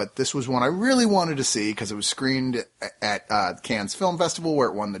week, but this was one I really wanted to see because it was screened at Cannes Film Festival, where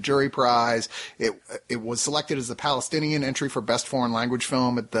it won the jury prize. It was selected as the Palestinian entry for Best Foreign Language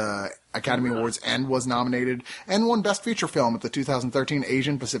Film at the Academy Awards and was nominated and won Best Feature Film at the 2013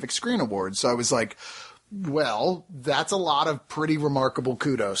 Asian Pacific Screen Awards. So I was like, well, that's a lot of pretty remarkable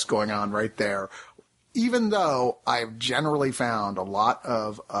kudos going on right there. Even though I've generally found a lot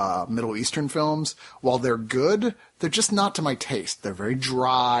of Middle Eastern films, while they're good, they're just not to my taste. They're very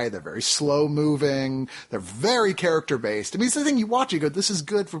dry, they're very slow-moving, they're very character-based. I mean, it's the thing you watch, you go, this is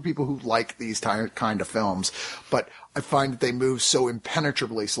good for people who like these kind of films, but I find that they move so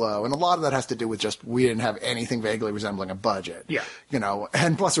impenetrably slow, and a lot of that has to do with just we didn't have anything vaguely resembling a budget. Yeah.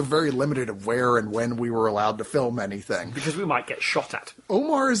 And plus we're very limited of where and when we were allowed to film anything. Because we might get shot at.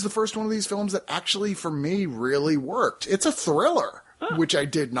 Omar is the first one of these films that actually, for me, really worked. It's a thriller, which I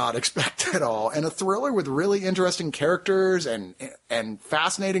did not expect at all, and a thriller with really interesting characters and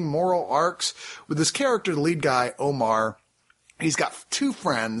fascinating moral arcs. With this character, the lead guy, Omar, he's got two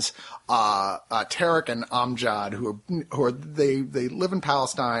friends, Tarek and Amjad, they live in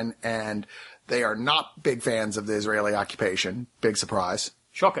Palestine, and they are not big fans of the Israeli occupation. Big surprise.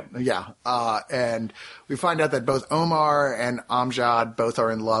 Shocking. Yeah. And we find out that both Omar and Amjad both are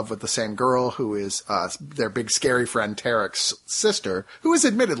in love with the same girl who is their big scary friend Tarek's sister, who is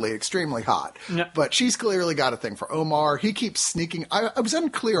admittedly extremely hot. Yeah. But she's clearly got a thing for Omar. He keeps sneaking. I was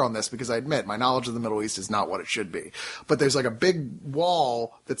unclear on this because I admit my knowledge of the Middle East is not what it should be. But there's like a big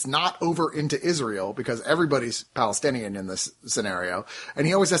wall that's not over into Israel because everybody's Palestinian in this scenario. And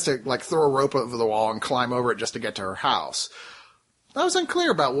he always has to like throw a rope over the wall and climb over it just to get to her house. I was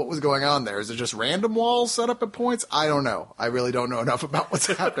unclear about what was going on there. Is it just random walls set up at points? I don't know. I really don't know enough about what's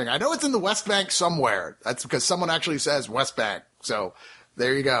happening. I know it's in the West Bank somewhere. That's because someone actually says West Bank. So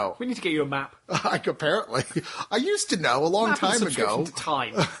there you go. We need to get you a map. Apparently. I used to know a long time ago. To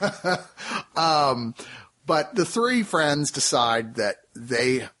time. But the three friends decide that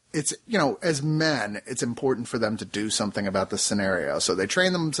it's, as men, it's important for them to do something about this scenario. So they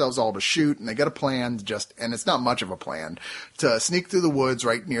train themselves all to shoot, and they get a plan and it's not much of a plan, to sneak through the woods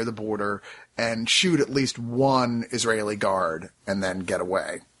right near the border and shoot at least one Israeli guard and then get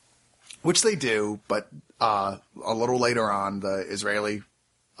away. Which they do, but a little later on, the Israeli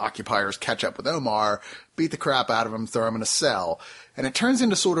occupiers catch up with Omar, beat the crap out of him, throw him in a cell. And it turns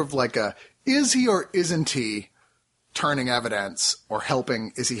into sort of like is he or isn't he turning evidence or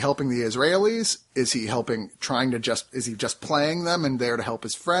helping? Is he helping the Israelis? Is he is he just playing them and there to help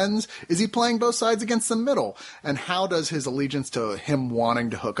his friends? Is he playing both sides against the middle? And how does his allegiance to him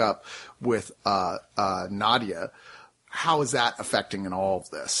wanting to hook up with, Nadia, how is that affecting in all of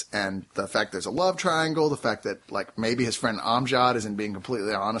this? And the fact there's a love triangle, the fact that like maybe his friend Amjad isn't being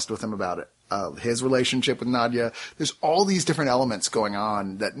completely honest with him about it. His relationship with Nadia. There's all these different elements going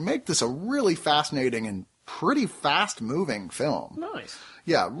on that make this a really fascinating and pretty fast-moving film. Nice.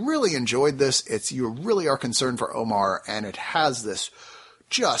 Yeah, really enjoyed this. You really are concerned for Omar, and it has this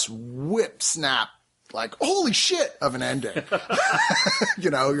just whip-snap like, holy shit of an ending.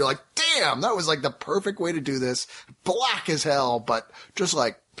 You're like, damn, that was like the perfect way to do this. Black as hell, but just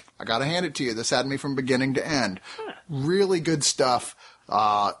like, I gotta hand it to you. This had me from beginning to end. Really good stuff.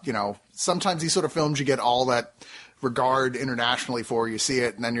 Sometimes these sort of films you get all that regard internationally for. You see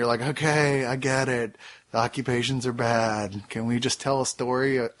it and then you're like, okay, I get it. The occupations are bad. Can we just tell a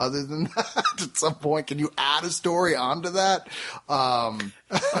story other than that at some point? Can you add a story onto that?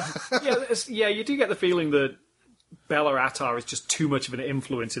 Yeah, you do get the feeling that Bella Attar is just too much of an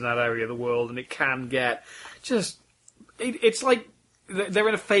influence in that area of the world, and it can get just... It's like they're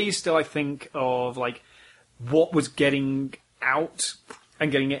in a phase still, I think, of like what was getting out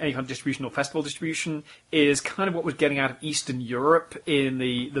and getting any kind of distribution or festival distribution is kind of what was getting out of Eastern Europe in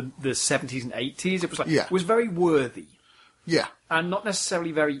the 70s and 80s. It was like it was very worthy. Yeah. And not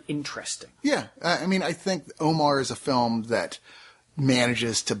necessarily very interesting. Yeah. I mean, I think Omar is a film that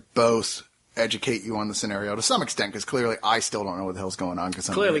manages to both educate you on the scenario to some extent, because clearly I still don't know what the hell's going on because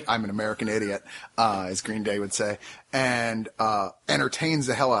I'm an American idiot, as Green Day would say, and entertains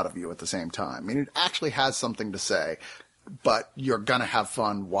the hell out of you at the same time. I mean, it actually has something to say, but you're going to have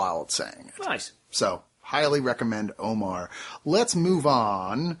fun while it's saying it. Nice. So, highly recommend Omar. Let's move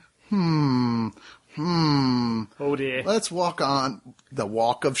on. Oh dear. Let's walk on the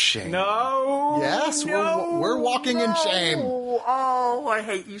walk of shame. No. Yes, we're walking in shame. Oh, I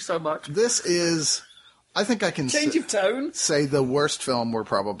hate you so much. This is, I think I can Change of tone. say the worst film we're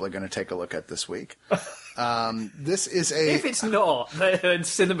probably going to take a look at this week. This is If it's not, then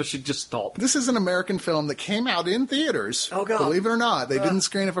cinema should just stop. This is an American film that came out in theaters. Oh, God. Believe it or not. They didn't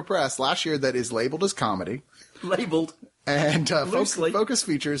screen it for press last year that is labeled as comedy. Labeled. And Loosely. Focus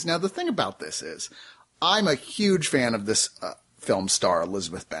Features. Now, the thing about this is, I'm a huge fan of this film star,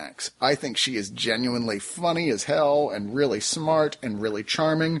 Elizabeth Banks. I think she is genuinely funny as hell and really smart and really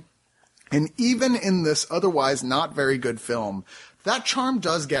charming. And even in this otherwise not very good film, that charm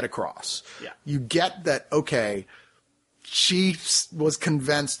does get across. Yeah. You get that, okay, she was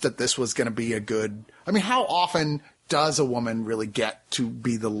convinced that this was going to be a good... I mean, how often does a woman really get to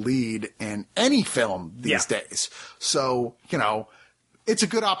be the lead in any film these days? So, it's a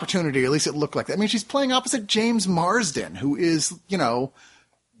good opportunity. At least it looked like that. I mean, she's playing opposite James Marsden, who is,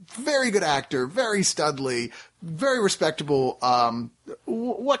 very good actor, very studly, very respectable.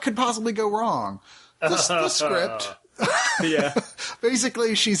 What could possibly go wrong? The script. Yeah.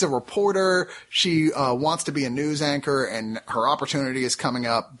 Basically, she's a reporter. She wants to be a news anchor, and her opportunity is coming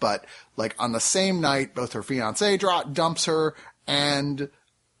up. But like on the same night, both her fiance dumps her, and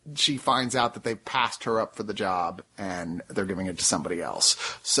she finds out that they've passed her up for the job and they're giving it to somebody else.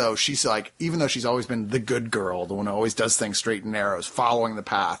 So she's like, even though she's always been the good girl, the one who always does things straight and narrow, following the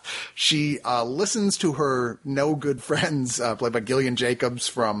path, she listens to her no good friends, played by Gillian Jacobs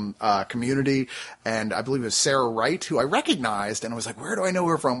from Community, and I believe it was Sarah Wright, who I recognized, and I was like, where do I know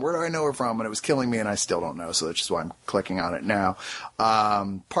her from? Where do I know her from? And it was killing me, and I still don't know, so that's just why I'm clicking on it now.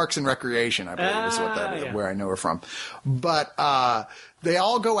 Parks and Recreation, I believe, is what that is, where I know her from. But they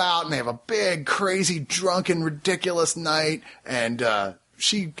all go out and they have a big, crazy, drunken, ridiculous night, and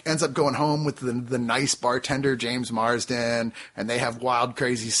she ends up going home with the nice bartender, James Marsden, and they have wild,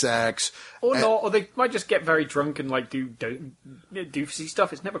 crazy sex. Or not, or they might just get very drunk and like do doofy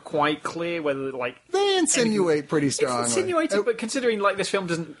stuff. It's never quite clear whether like they insinuate pretty strongly. It's insinuated, but considering like this film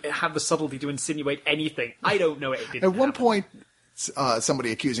doesn't have the subtlety to insinuate anything, I don't know it didn't At one happen. point,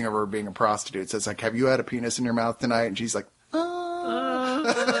 somebody accusing her of being a prostitute says like, "Have you had a penis in your mouth tonight?" And she's like,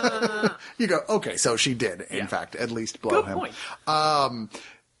 You go, okay, so she did, in fact, at least blow him. Good point.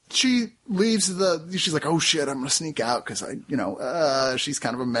 She leaves she's like, oh shit, I'm going to sneak out because she's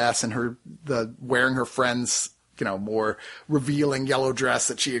kind of a mess, and wearing her friend's, more revealing yellow dress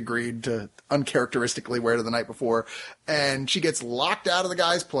that she agreed to uncharacteristically wear to the night before. And she gets locked out of the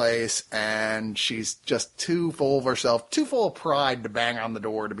guy's place, and she's just too full of herself, too full of pride to bang on the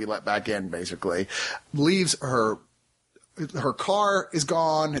door to be let back in, basically. Leaves her car is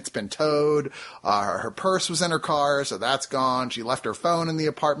gone. It's been towed. Her purse was in her car, so that's gone. She left her phone in the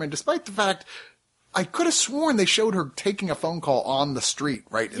apartment, despite the fact I could have sworn they showed her taking a phone call on the street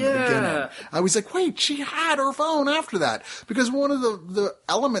right in the beginning. I was like, wait, she had her phone after that. Because one of the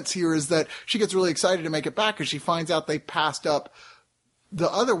elements here is that she gets really excited to make it back because she finds out they passed up the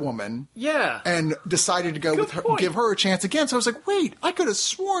other woman, and decided to go with her, give her a chance again. So I was like, wait, I could have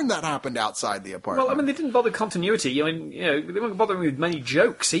sworn that happened outside the apartment. Well, I mean, they didn't bother continuity. I mean, they weren't bothering with many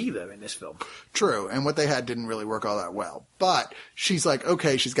jokes either in this film. True, and what they had didn't really work all that well. But she's like,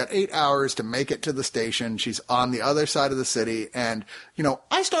 okay, she's got 8 hours to make it to the station. She's on the other side of the city, and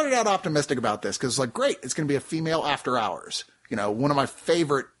I started out optimistic about this because it's like, great, it's going to be a female After Hours. One of my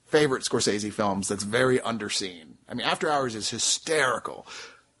favorite favorite Scorsese films that's very underseen. I mean, After Hours is hysterical.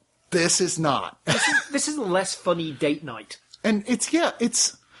 This is not. This is a less funny date night. And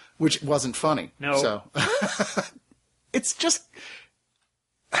which wasn't funny. No. So, it's just,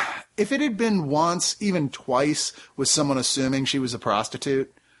 if it had been once, even twice, with someone assuming she was a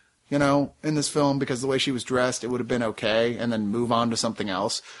prostitute, in this film, because the way she was dressed, it would have been okay, and then move on to something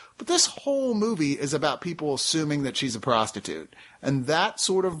else. But this whole movie is about people assuming that she's a prostitute. And that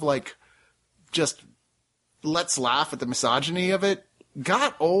sort of, just let's laugh at the misogyny of it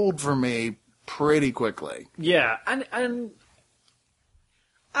got old for me pretty quickly. Yeah, and I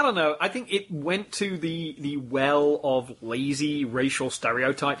don't know. I think it went to the well of lazy racial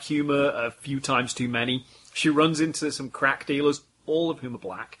stereotype humor a few times too many. She runs into some crack dealers, all of whom are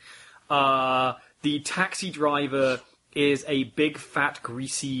black. The taxi driver is a big, fat,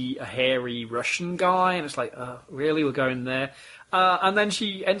 greasy, hairy Russian guy, and it's like, really, we're going there. And then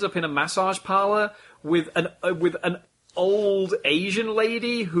she ends up in a massage parlor with an old Asian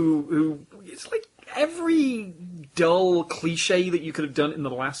lady who it's like every dull cliche that you could have done in the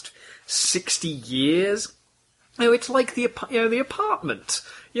last 60 years. It's like the apartment,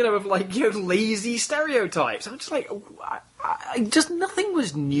 of lazy stereotypes. I'm just like, just nothing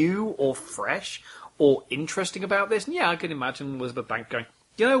was new or fresh or interesting about this. And yeah, I can imagine Elizabeth Banks going,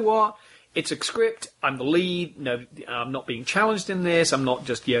 you know what? It's a script. I'm the lead. No, I'm not being challenged in this. I'm not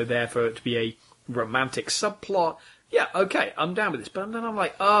just, there for it to be a romantic subplot. Yeah, okay, I'm down with this. But then I'm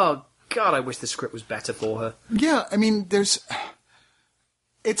like, oh, God, I wish the script was better for her. Yeah, I mean, it's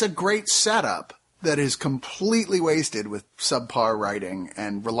a great setup that is completely wasted with subpar writing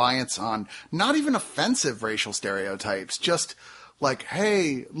and reliance on not even offensive racial stereotypes, just like,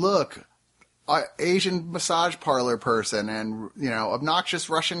 hey, look, Asian massage parlor person and, obnoxious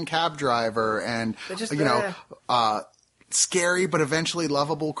Russian cab driver and, scary but eventually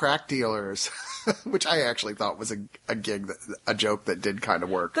lovable crack dealers, which I actually thought was a joke that did kind of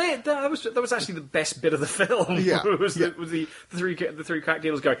work. That was actually the best bit of the film. Yeah, was the three crack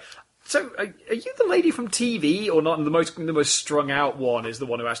dealers going, so are you the lady from TV or not? And the most strung out one is the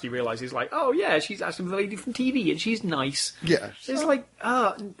one who actually realizes, like, oh yeah, she's actually the lady from TV and she's nice. Yeah, it's like,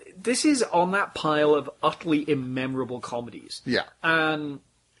 this is on that pile of utterly immemorable comedies. Yeah, and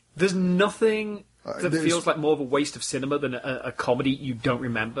there's nothing that feels like more of a waste of cinema than a comedy you don't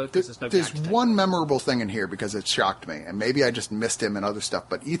remember because there's no. There's one memorable thing in here because it shocked me, and maybe I just missed him and other stuff.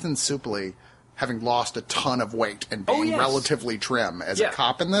 But Ethan Suplee, having lost a ton of weight and being relatively trim as a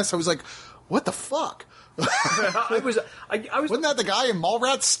cop in this, I was like, "What the fuck?" I was. Wasn't that the guy in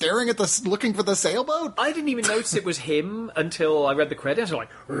Mallrats staring at looking for the sailboat? I didn't even notice it was him until I read the credits. I was like,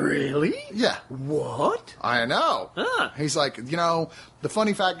 really? Yeah. What? I know. He's like, the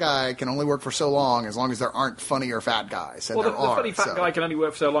funny fat guy can only work for so long as there aren't funnier fat guys. And well, the funny fat guy can only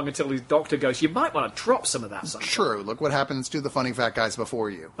work for so long until his doctor goes, you might want to drop some of that something. True. Look what happens to the funny fat guys before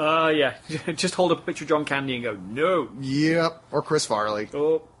you. Yeah. Just hold up a picture of John Candy and go, no. Yep. Or Chris Farley.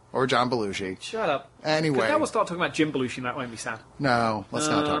 Oh. Or John Belushi. Shut up. Anyway. Now we'll start talking about Jim Belushi and that won't be sad. No, let's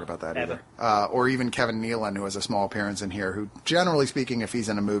not talk about that either. Or even Kevin Nealon, who has a small appearance in here, who, generally speaking, if he's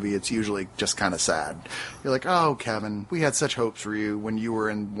in a movie, it's usually just kind of sad. You're like, oh, Kevin, we had such hopes for you when you were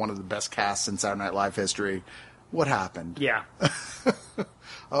in one of the best casts in Saturday Night Live history. What happened? Yeah.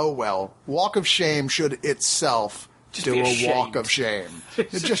 Oh, well. Walk of Shame should itself just do a walk of shame.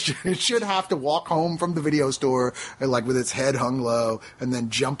 It should have to walk home from the video store and with its head hung low and then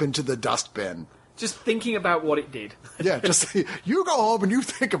jump into the dustbin. Just thinking about what it did. Yeah, just you go home and you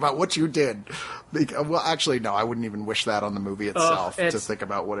think about what you did. Well, actually, no, I wouldn't even wish that on the movie itself to think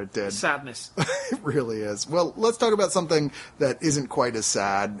about what it did. Sadness. It really is. Well, let's talk about something that isn't quite as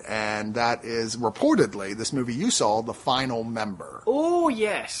sad, and that is reportedly this movie you saw, The Final Member. Oh,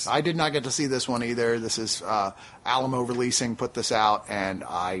 yes. I did not get to see this one either. This is Alamo Releasing put this out, and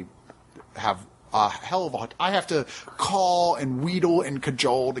I have I have to call and wheedle and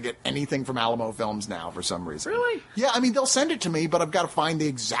cajole to get anything from Alamo Films now for some reason. Really? Yeah, I mean, they'll send it to me, but I've got to find the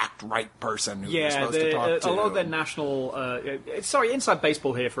exact right person who you're supposed to talk to. A lot of their national... inside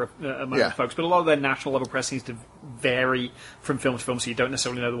baseball here for a moment, folks, but a lot of their national level press seems to vary from film to film, so you don't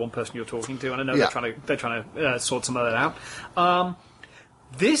necessarily know the one person you're talking to, and I know they're trying to sort some of that out.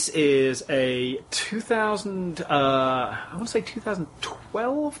 This is a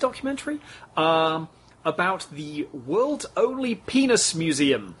 2012 documentary about the world's only penis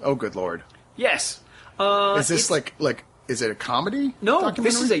museum. Oh, good lord! Yes. Is this is it a comedy? No,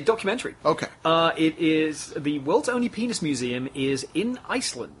 this is a documentary. Okay. It is the world's only penis museum is in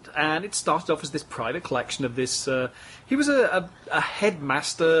Iceland, and it started off as this private collection of this. He was a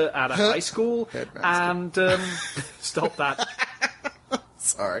headmaster at a high school, and stop that.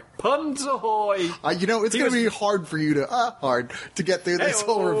 Sorry. Puns ahoy! You know, it's He going to was- be hard to get through this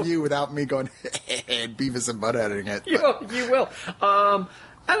whole Hey-oh. review without me going, and Beavis and Buttheading it. You will.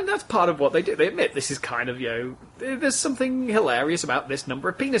 And that's part of what they do. They admit this is kind of, there's something hilarious about this number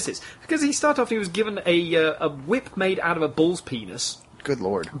of penises. Because he started off, he was given a whip made out of a bull's penis Good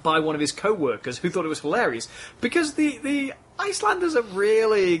Lord. by one of his co-workers who thought it was hilarious. Because the Icelanders are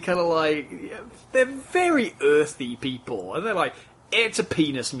really kind of like, they're very earthy people. And they're like, it's a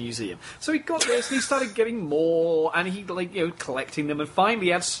penis museum. So he got this, and he started getting more, and he collecting them, and finally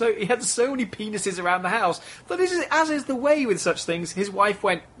he had so many penises around the house that as is the way with such things, his wife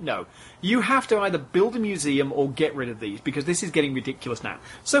went, no, you have to either build a museum or get rid of these because this is getting ridiculous now.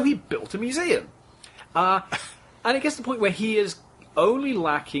 So he built a museum, and it gets to the point where he is only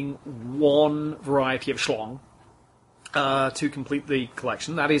lacking one variety of schlong to complete the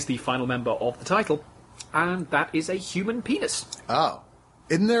collection. That is the final member of the title. And that is a human penis. Oh.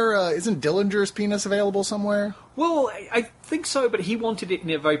 Isn't Dillinger's penis available somewhere? Well, I think so, but he wanted it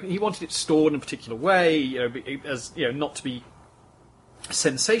he wanted it stored in a particular way, as not to be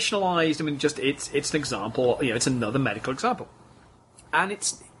sensationalized. I mean, just it's an example. It's another medical example, but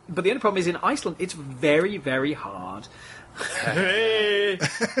the only problem is in Iceland, it's very, very hard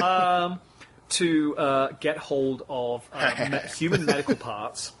to get hold of human medical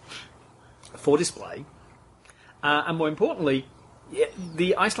parts for display. And more importantly,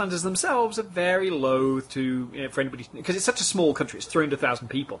 the Icelanders themselves are very loath to, for anybody, because it's such a small country, it's 300,000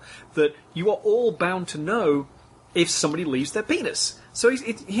 people, that you are all bound to know if somebody leaves their penis. So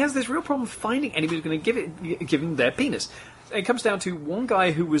he has this real problem finding anybody who's going to give him their penis. It comes down to one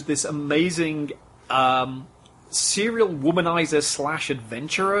guy who was this amazing serial womanizer /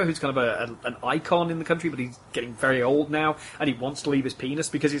 adventurer who's kind of an icon in the country, but he's getting very old now, and he wants to leave his penis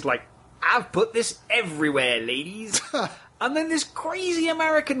because he's like, I've put this everywhere, ladies. And then this crazy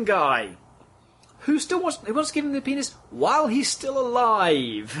American guy who wants to give him the penis while he's still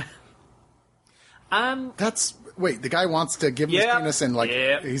alive. Wait, the guy wants to give him his penis and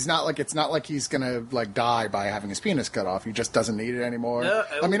it's not like he's gonna die by having his penis cut off. He just doesn't need it anymore.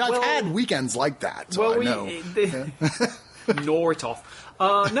 I've had weekends like that, so I know. Gnaw it off.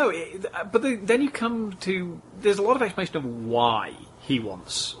 Then you come to, there's a lot of explanation of why he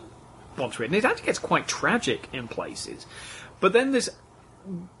wants it, and it actually gets quite tragic in places. But then there's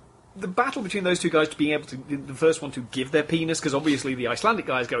the battle between those two guys to being able to, the first one to give their penis, because obviously the Icelandic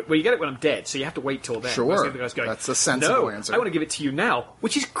guys go, well, you get it when I'm dead, so you have to wait till then. Sure. Whereas the other guys go, that's a sensible no, answer. I want to give it to you now,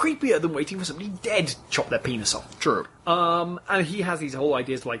 which is creepier than waiting for somebody dead to chop their penis off. True. And he has these whole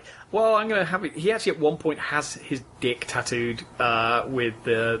ideas like, well, I'm going to have it. He actually at one point has his dick tattooed with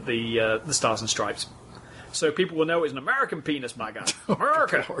the Stars and Stripes, so people will know it's an American penis, my guy.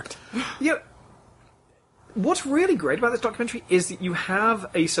 America. Yeah. What's really great about this documentary is that you have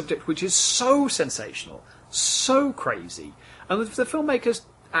a subject which is so sensational, so crazy, and the filmmakers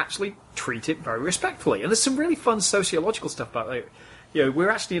actually treat it very respectfully. And there's some really fun sociological stuff about it. We're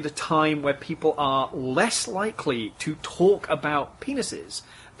actually at a time where people are less likely to talk about penises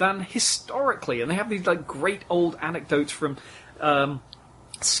than historically, and they have these great old anecdotes from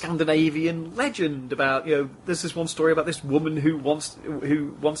Scandinavian legend about, there's this one story about this woman who wants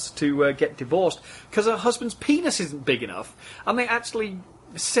to get divorced because her husband's penis isn't big enough, and they actually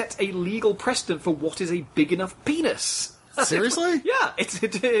set a legal precedent for what is a big enough penis. Seriously? Yeah, it's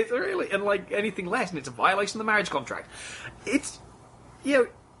really, and anything less, and it's a violation of the marriage contract. It's,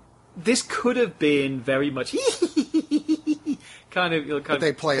 this could have been very much kind of. But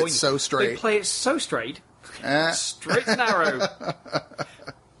they play it so straight. They play it so straight. Straight and narrow.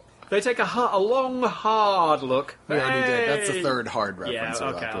 They take a long, hard look. We already did. That's the third hard reference. Yeah,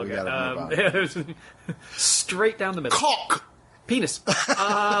 okay. We gotta move on. Straight down the middle. Cock! Penis.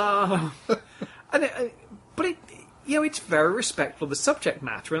 It's very respectful of the subject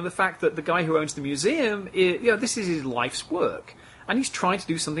matter and the fact that the guy who owns the museum, this is his life's work. And he's trying to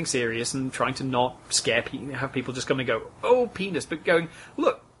do something serious and trying to not scare people, have people just come and go, oh, penis, but going,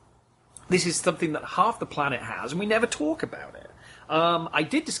 look, this is something that half the planet has, and we never talk about it. I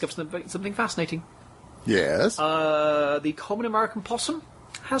did discover something fascinating. Yes? The common American possum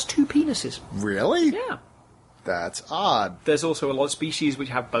has 2 penises. Really? Yeah. That's odd. There's also a lot of species which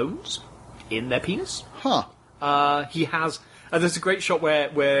have bones in their penis. Huh. He has... there's a great shot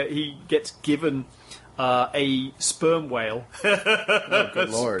where he gets given a sperm whale. Oh,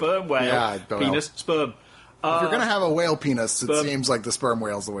 good Lord. Sperm whale. Penis. Sperm. If you're going to have a whale penis, it seems like the sperm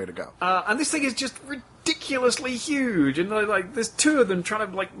whale's the way to go. And this thing is just ridiculously huge, and there's 2 of them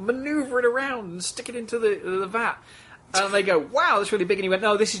trying to maneuver it around and stick it into the vat. And they go, "Wow, that's really big." And he went,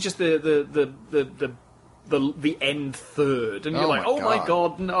 "No, this is just the the end third, and you're Oh like, my oh my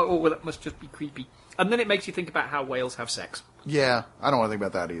God. god, no, well, that must just be creepy. And then it makes you think about how whales have sex. Yeah, I don't want to think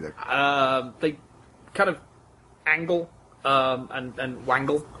about that either. They kind of angle and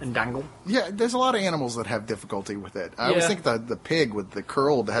wangle and dangle. Yeah, there's a lot of animals that have difficulty with it. I always Yeah. think the pig with the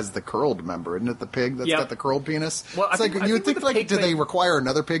curled has the curled member, isn't it? The pig that's Yep. got the curled penis. Well, I it's think- like I you think would think with the like, pig do they thing- require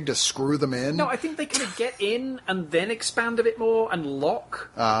another pig to screw them in? No, I think they kind of get in and then expand a bit more and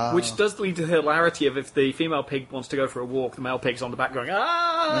lock, which does lead to the hilarity of if the female pig wants to go for a walk, the male pig's on the back going,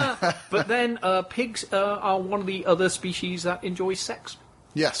 ah! But then pigs are one of the other species that enjoys sex.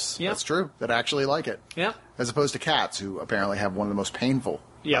 Yes, Yeah. that's true. That actually like it. Yeah. As opposed to cats, who apparently have one of the most painful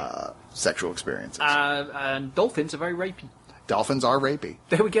Yeah. sexual experiences. And dolphins are very rapey. Dolphins are rapey.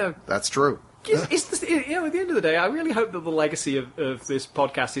 There we go. That's true. It's this, at the end of the day, I really hope that the legacy of this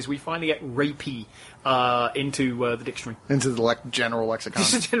podcast is we finally get rapey into the dictionary. Into the general lexicon.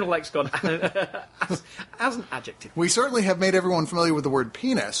 Just a general lexicon as an adjective. We certainly have made everyone familiar with the word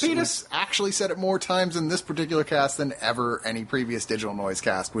penis. Penis. We've actually said it more times in this particular cast than ever any previous Digital Noise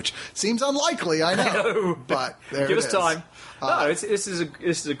cast, which seems unlikely, I know. But there Give it us is. time. No, this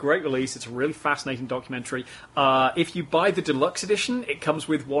is a great release. It's a really fascinating documentary. If you buy the deluxe edition, it comes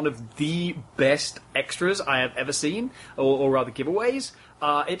with one of the best extras I have ever seen, or rather giveaways.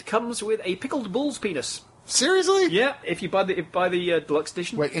 It comes with a pickled bull's penis. Seriously? Yeah, if you buy the deluxe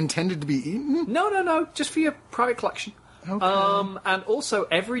edition. Wait, intended to be eaten? No, just for your private collection. Okay. And also,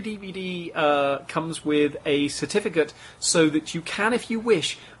 every DVD comes with a certificate so that you can, if you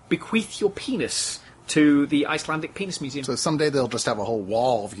wish, bequeath your penis to the Icelandic Penis Museum. So someday they'll just have a whole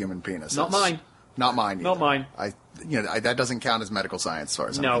wall of human penises. Not mine. Not mine either. Not mine. That doesn't count as medical science as far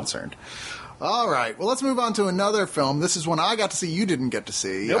as I'm No. concerned. All right. Well, let's move on to another film. This is one I got to see, you didn't get to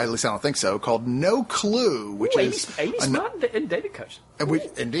see. Nope. At least I don't think so. Called No Clue, which Ooh, is... Amy Smart and David Coach.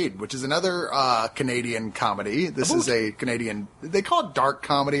 Indeed, which is another Canadian comedy. This Oh, is a Canadian... They call it dark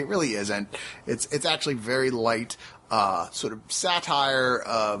comedy. It really isn't. It's actually very light, sort of satire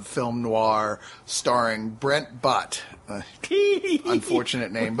of film noir, starring Brent Butt.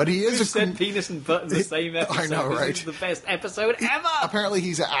 Unfortunate name, but he is Who a... said penis and butt in the same episode? I know, right? This is the best episode ever. Apparently,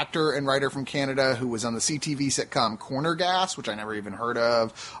 he's an actor and writer from Canada who was on the CTV sitcom Corner Gas, which I never even heard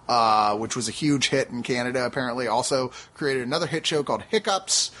of, which was a huge hit in Canada, apparently. Also created another hit show called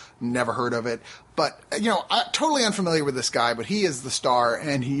Hiccups. Never heard of it. But, I'm totally unfamiliar with this guy, but he is the star,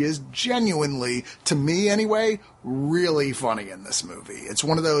 and he is genuinely, to me anyway, really funny in this movie. It's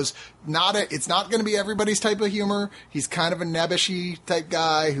one of those, it's not going to be everybody's type of humor. He's kind of a nebbishy type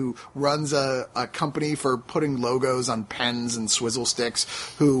guy who runs a company for putting logos on pens and swizzle sticks,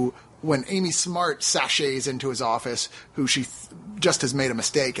 who, when Amy Smart sachets into his office, who she just has made a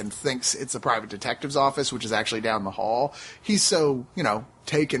mistake and thinks it's the private detective's office, which is actually down the hall, he's so,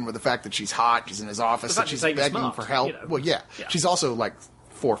 taken with the fact that she's hot, she's in his office, The and fact she's that Amy begging Smart, for help. Well, yeah. Yeah. She's also like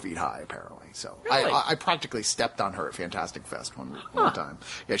 4 feet high, apparently. So Really? I practically stepped on her at Fantastic Fest one time.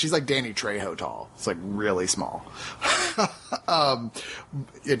 Yeah, she's like Danny Trejo tall. It's like really small.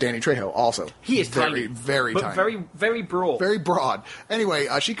 Yeah, Danny Trejo also. He is very, tiny, very but tiny. very, very broad. Very broad. Anyway,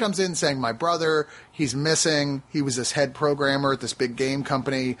 she comes in saying, my brother, he's missing. He was this head programmer at this big game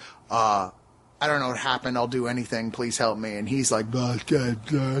company. I don't know what happened. I'll do anything. Please help me. And he's like, okay.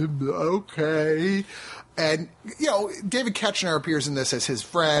 And, David Koechner appears in this as his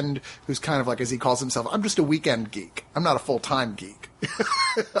friend, who's kind of like, as he calls himself, I'm just a weekend geek. I'm not a full-time geek.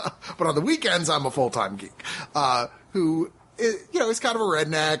 But on the weekends, I'm a full-time geek. Who, is kind of a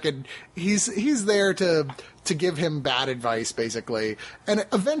redneck, and he's there to give him bad advice, basically. And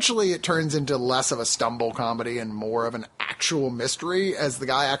eventually it turns into less of a stumble comedy and more of an actual mystery as the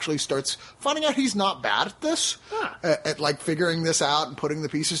guy actually starts finding out he's not bad at this, at like figuring this out and putting the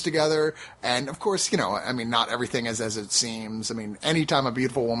pieces together. And of course, not everything is as it seems. I mean, anytime a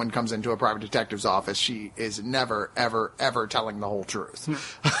beautiful woman comes into a private detective's office, she is never, ever, ever telling the whole truth.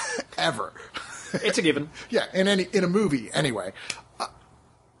 Ever. It's a given. Yeah, in a movie, anyway.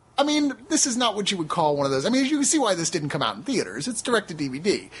 This is not what you would call one of those. You can see why this didn't come out in theaters. It's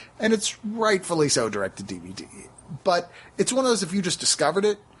direct-to-DVD, and it's rightfully so direct-to-DVD. But it's one of those, if you just discovered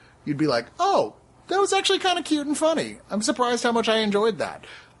it, you'd be like, oh, that was actually kind of cute and funny. I'm surprised how much I enjoyed that.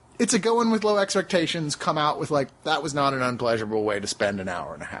 It's a go in with low expectations, come out with that was not an unpleasurable way to spend an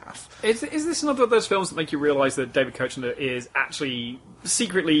hour and a half. Is this another of those films that make you realise that David Koechner is actually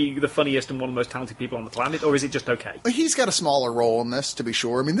secretly the funniest and one of the most talented people on the planet, or is it just okay? He's got a smaller role in this, to be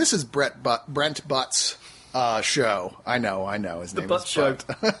sure. This is Brent Butt's show. I know. His name Butt is Show.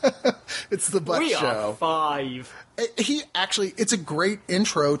 Butt. It's the Butt We Show. are 5. It's a great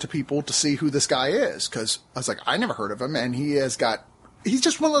intro to people to see who this guy is, because I was like, I never heard of him, and he's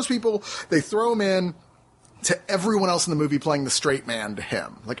just one of those people, they throw him in, to everyone else in the movie playing the straight man to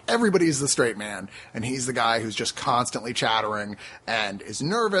him. Like, everybody's the straight man, and he's the guy who's just constantly chattering and is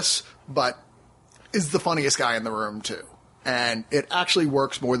nervous, but is the funniest guy in the room, too. And it actually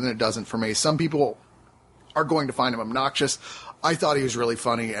works more than it doesn't for me. Some people are going to find him obnoxious. I thought he was really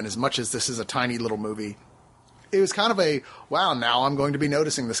funny, and as much as this is a tiny little movie, it was kind of a, wow, now I'm going to be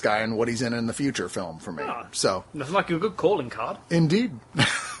noticing this guy and what he's in the future film for me. So Nothing like a good calling card. Indeed.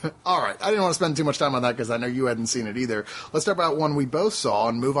 All right. I didn't want to spend too much time on that because I know you hadn't seen it either. Let's talk about one we both saw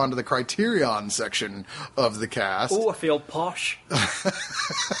and move on to the Criterion section of the cast. Oh, I feel posh.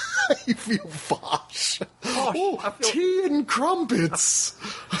 You feel posh. Posh. Oh, I feel... tea and crumpets.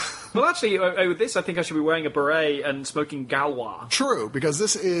 Well, actually, with this, I think I should be wearing a beret and smoking Galois. True, because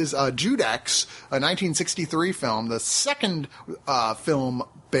this is Judex, a 1963 film. The second film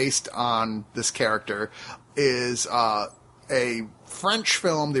based on this character is a French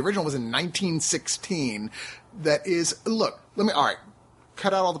film. The original was in 1916. That is, look, all right,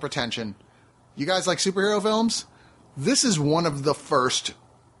 cut out all the pretension. You guys like superhero films? This is one of the first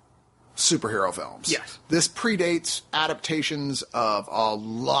superhero films. Yes. This predates adaptations of a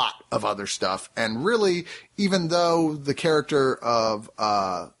lot of other stuff. And really, even though the character of,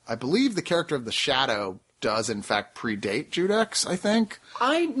 I believe the character of the Shadow does in fact predate Judex, I think.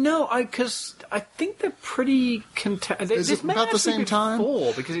 Because I think they're pretty Is it about the same time?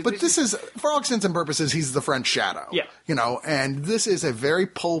 But this is, for all intents and purposes, he's the French Shadow. Yeah. You know, and this is a very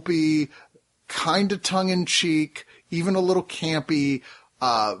pulpy, kind of tongue-in-cheek, even a little campy,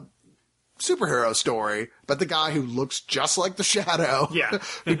 superhero story, but the guy who looks just like the Shadow,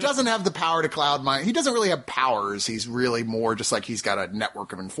 who doesn't have the power to cloud mind. He doesn't really have powers. He's really more just like he's got a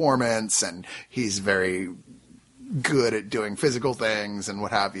network of informants, and he's very good at doing physical things and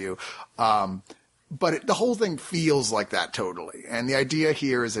what have you. But the whole thing feels like that totally. And the idea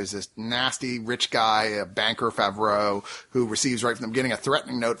here is there's this nasty rich guy, a banker Favreau, who receives right from the beginning a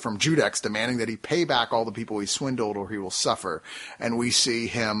threatening note from Judex demanding that he pay back all the people he swindled or he will suffer. And we see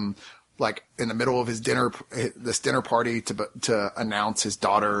him like in the middle of his dinner party to announce his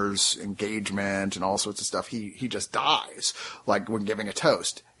daughter's engagement and all sorts of stuff. He just dies, like when giving a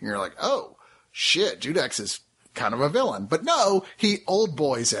toast. And you're like, oh shit, Judex is kind of a villain. But no, he old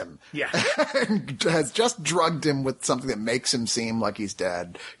boys him. Yeah. And has just drugged him with something that makes him seem like he's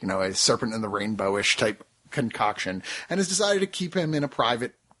dead. You know, a serpent in the rainbow-ish type concoction. And has decided to keep him in a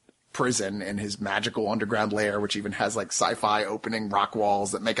private prison in his magical underground lair, which even has like sci-fi opening rock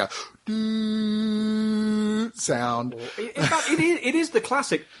walls that make a sound. In fact, it is the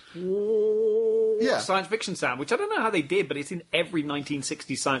classic science fiction sound, which I don't know how they did, but it's in every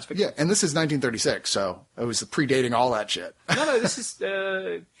 1960s science fiction. Yeah, and this is 1936, so it was predating all that shit. No, this is...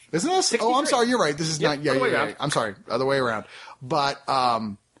 Isn't this? 63. Oh, I'm sorry, you're right. This is not... Yeah. I'm sorry, other way around. But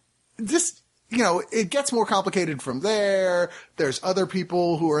this... You know, it gets more complicated from there. There's other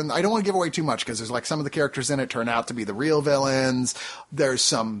people who are I don't want to give away too much because there's like some of the characters in it turn out to be the real villains. There's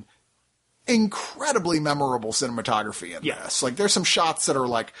some incredibly memorable cinematography in this. Like there's some shots that are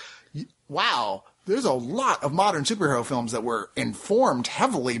like, wow, there's a lot of modern superhero films that were informed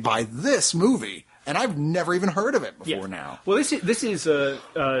heavily by this movie. And I've never even heard of it before now. Well, this is the,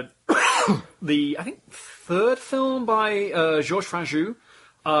 I think, third film by Georges Franju.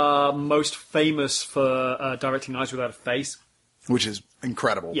 Most famous for directing Eyes Without a Face, which is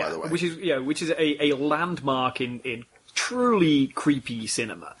incredible, by the way. Which is a landmark in truly creepy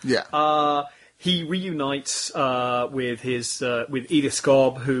cinema. Yeah. He reunites with Edith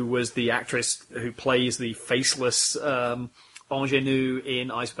Scobb, who was the actress who plays the faceless ingenue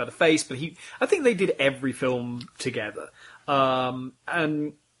in Eyes Without a Face. But I think they did every film together,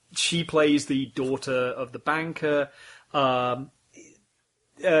 and she plays the daughter of the banker.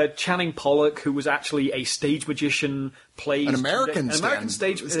 Channing Pollock, who was actually a stage magician, plays an American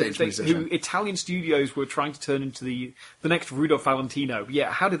stage musician, who Italian studios were trying to turn into the next Rudolph Valentino.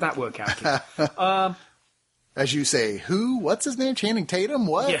 Yeah, how did that work out? As you say, who? What's his name? Channing Tatum?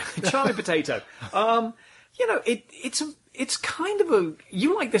 What? Yeah, Charlie Potato. You know, it's kind of a...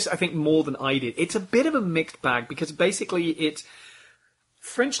 You like this, I think, more than I did. It's a bit of a mixed bag because basically it's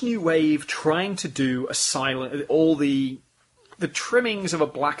French New Wave trying to do a silent... All the trimmings of a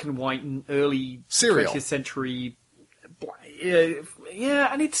black and white and early serial 20th century, and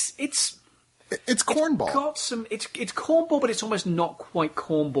it's cornball. Got some. It's cornball, but it's almost not quite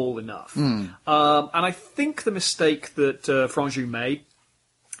cornball enough. And I think the mistake that Franju made,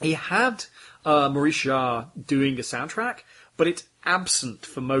 he had Maurice Jarre doing the soundtrack, but it's absent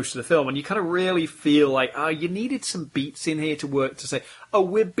for most of the film, and you kind of really feel like you needed some beats in here to work to say, oh,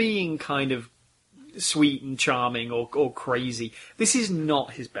 we're being kind of sweet and charming or crazy. This is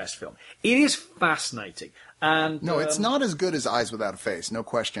not his best film. It is fascinating. And no, it's not as good as Eyes Without a Face, no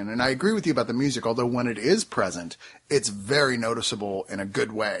question. And I agree with you about the music, although when it is present, it's very noticeable in a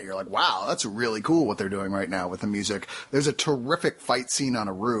good way. You're like, wow, that's really cool what they're doing right now with the music. There's a terrific fight scene on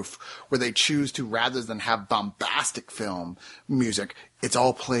a roof where they choose to, rather than have bombastic film music, it's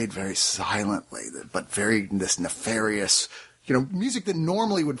all played very silently, but very this nefarious, music that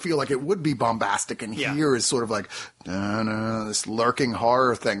normally would feel like it would be bombastic, and here is sort of like this lurking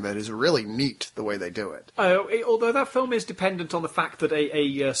horror thing that is really neat the way they do it. Although that film is dependent on the fact that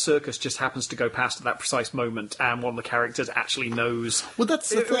a circus just happens to go past at that precise moment, and one of the characters actually knows. Well, that's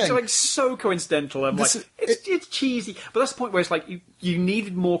the thing. It's like so coincidental. It's cheesy, but that's the point where it's like you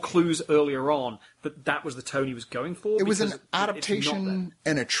needed more clues earlier on that was the tone he was going for. It was an adaptation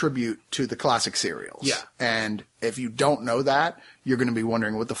and a tribute to the classic serials. Yeah. And if you don't know that, you're going to be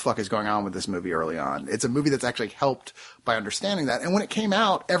wondering what the fuck is going on with this movie early on. It's a movie that's actually helped by understanding that. And when it came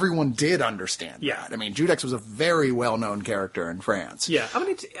out, everyone did understand that. I mean, Judex was a very well-known character in France. Yeah. I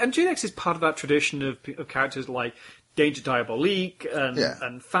mean, and Judex is part of that tradition of characters like Danger Diabolique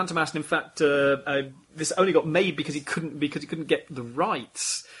and Fantomas. And in fact, this only got made because he couldn't get the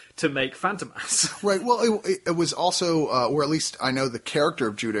rights to make Fantomas. Right. Well, it was also, or at least I know the character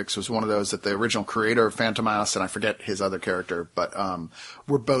of Judex was one of those that the original creator of Fantomas, and I forget his other character, but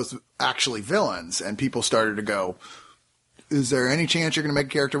were both actually villains, and people started to go, is there any chance you're going to make a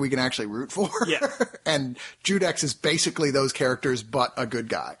character we can actually root for? Yeah. And Judex is basically those characters, but a good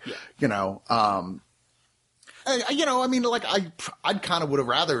guy. Yeah. I mean, like, I kind of would have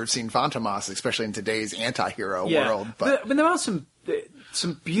rather seen Fantomas, especially in today's anti-hero world. But there are some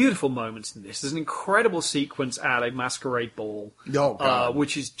beautiful moments in this. There's an incredible sequence at a masquerade ball,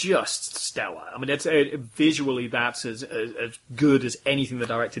 which is just stellar. I mean, it's visually that's as good as anything the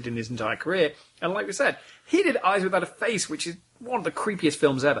director did in his entire career. And like we said, he did Eyes Without a Face, which is one of the creepiest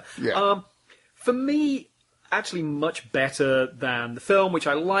films ever. Yeah. For me, actually much better than the film, which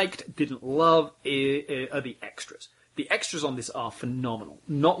I liked, didn't love, are the extras. The extras on this are phenomenal,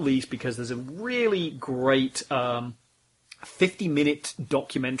 not least because there's a really great 50-minute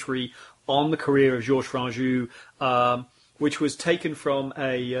documentary on the career of Georges Franju, which was taken from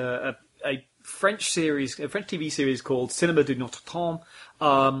a French series, a French TV series called Cinéma de Notre Temps,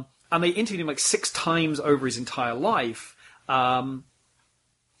 and they interviewed him like 6 times over his entire life. And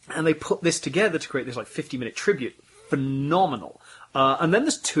they put this together to create this like 50-minute tribute. Phenomenal. And then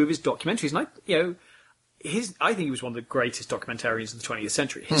there's 2 of his documentaries. And I think he was one of the greatest documentarians of the 20th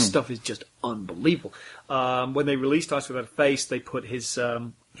century. His stuff is just unbelievable. When they released Eyes Without a Face, they put his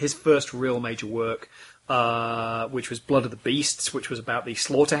first real major work, which was Blood of the Beasts, which was about the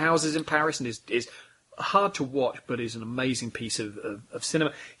slaughterhouses in Paris, and is hard to watch, but is an amazing piece of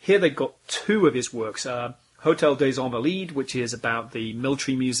cinema. Here they got 2 of his works. Hotel des Invalides, which is about the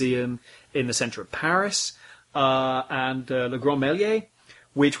military museum in the centre of Paris, and Le Grand Méliès,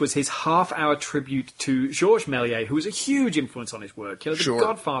 which was his half-hour tribute to Georges Méliès, who was a huge influence on his work, the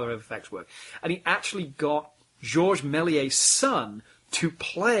godfather of effects work. And he actually got Georges Méliès' son to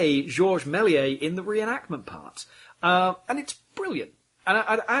play Georges Méliès in the reenactment parts. And it's brilliant. And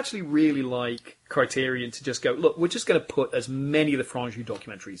I'd actually really like Criterion to just go, look, we're just going to put as many of the Franju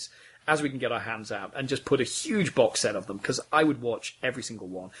documentaries as we can get our hands out, and just put a huge box set of them, because I would watch every single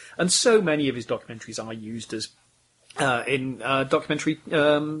one. And so many of his documentaries are used as in documentary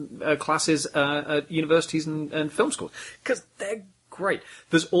classes at universities and film schools, because they're great.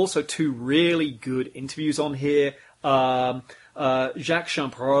 There's also 2 really good interviews on here. Jacques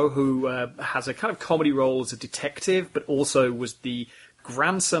Champrot, who has a kind of comedy role as a detective, but also was the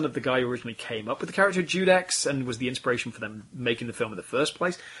grandson of the guy who originally came up with the character Judex and was the inspiration for them making the film in the first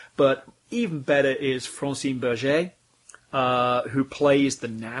place. But even better is Francine Berger, who plays the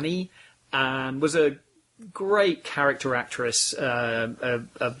nanny and was a great character actress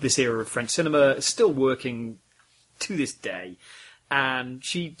of this era of French cinema, still working to this day. And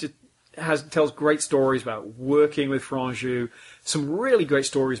she tells great stories about working with Franju, some really great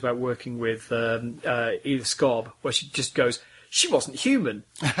stories about working with Edith Scobb, where she just goes, she wasn't human.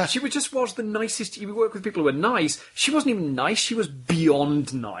 She just was the nicest. You would work with people who were nice. She wasn't even nice. She was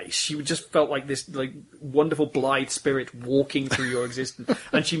beyond nice. She just felt like this wonderful blithe spirit walking through your existence.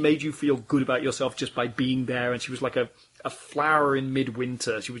 And she made you feel good about yourself just by being there. And she was like a flower in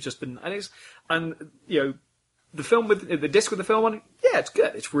midwinter. She was just the film with the disc with the film on it. Yeah, it's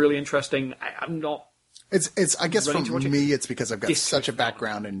good. It's really interesting. I'm not. It's. I guess for me, it's because I've got such a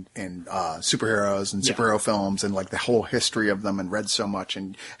background in superheroes and superhero films and like the whole history of them, and read so much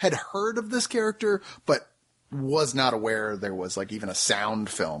and had heard of this character, but was not aware there was like even a sound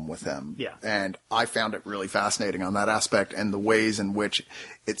film with him. Yeah. And I found it really fascinating on that aspect and the ways in which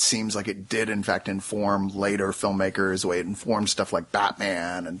it seems like it did in fact inform later filmmakers, the way it informed stuff like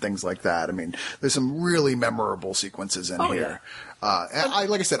Batman and things like that. I mean, there's some really memorable sequences in here. And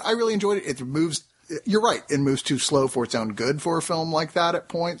like I said, I really enjoyed it. It moves, you're right, it moves too slow for its own good for a film like that at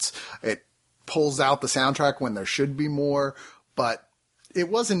points. It pulls out the soundtrack when there should be more, but it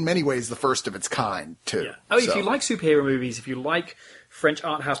was in many ways the first of its kind, too. Yeah. Oh, if you like superhero movies, if you like French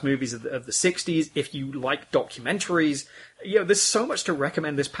art house movies of the 60s, if you like documentaries, there's so much to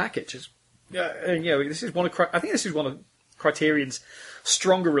recommend this package. This is I think this is one of Criterion's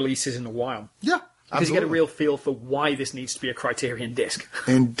stronger releases in a while. Yeah, because you get a real feel for why this needs to be a Criterion disc.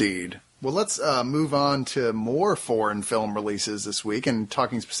 Indeed. Well, let's move on to more foreign film releases this week, and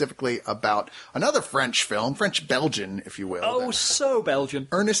talking specifically about another French film, French-Belgian, if you will. Oh, so Belgian.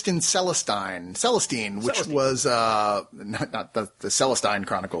 Ernest and Celestine, which was not the Celestine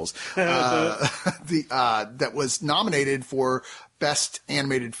Chronicles, that was nominated for Best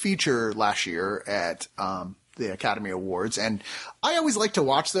Animated Feature last year at the Academy Awards, and I always like to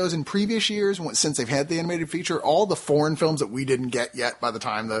watch those in previous years since they've had the animated feature. All the foreign films that we didn't get yet by the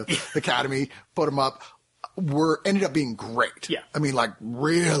time the Academy put them up ended up being great. Yeah. I mean, like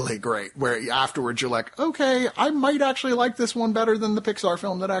really great, where afterwards you're like, okay, I might actually like this one better than the Pixar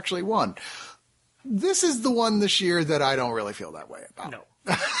film that actually won. This is the one this year that I don't really feel that way about.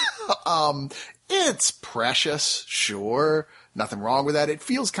 No. It's precious, sure. Nothing wrong with that. It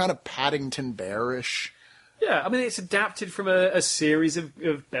feels kind of Paddington Bear-ish. Yeah, I mean, it's adapted from a series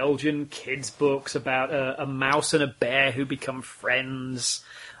of Belgian kids' books about a mouse and a bear who become friends.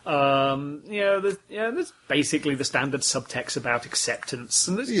 There's basically the standard subtext about acceptance.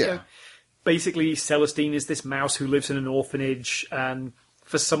 And basically, Celestine is this mouse who lives in an orphanage, and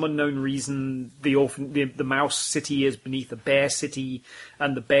for some unknown reason, the mouse city is beneath a bear city,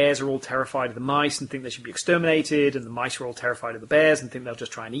 and the bears are all terrified of the mice and think they should be exterminated, and the mice are all terrified of the bears and think they'll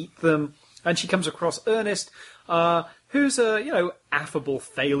just try and eat them. And she comes across Ernest, who's a, affable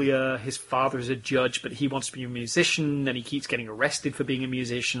failure. His father is a judge, but he wants to be a musician, and he keeps getting arrested for being a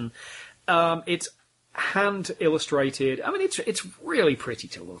musician. It's hand illustrated. I mean, it's really pretty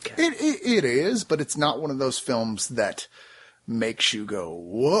to look at. It is, but it's not one of those films that makes you go,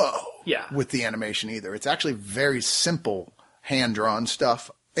 whoa, with the animation either. It's actually very simple hand-drawn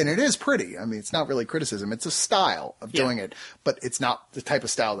stuff. And it is pretty. I mean, it's not really criticism. It's a style of doing it, but it's not the type of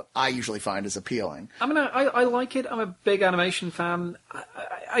style that I usually find is appealing. I mean, I like it. I'm a big animation fan.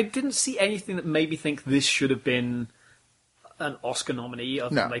 I didn't see anything that made me think this should have been an Oscar nominee,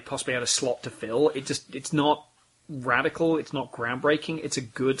 other than they possibly had a slot to fill. It's not radical. It's not groundbreaking. It's a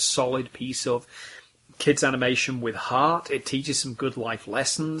good, solid piece of kids animation with heart. It teaches some good life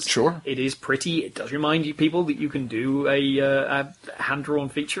lessons. Sure. It is pretty. It does remind you people that you can do a hand-drawn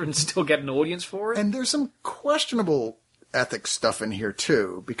feature and still get an audience for it. And there's some questionable ethics stuff in here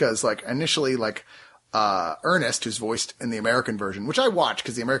too, because initially Ernest, who's voiced in the American version, which I watched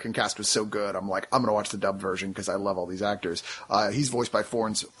because the American cast was so good, I'm like, I'm going to watch the dubbed version because I love all these actors. He's voiced by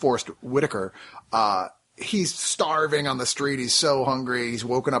Forrest Whitaker. He's starving on the street. He's so hungry. He's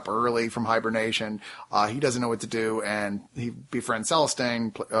woken up early from hibernation. He doesn't know what to do. And he befriends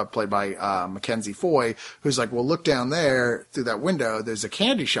Celestine, played by Mackenzie Foy, who's like, well, look down there through that window. There's a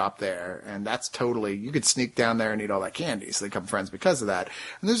candy shop there. And that's totally, you could sneak down there and eat all that candy. So they become friends because of that.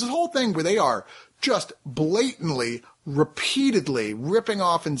 And there's this whole thing where they are just blatantly, repeatedly ripping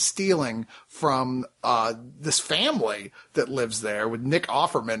off and stealing from this family that lives there, with Nick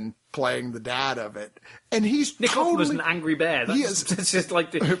Offerman playing the dad of it. And he's Nick Offerman's an angry bear. He is. It's just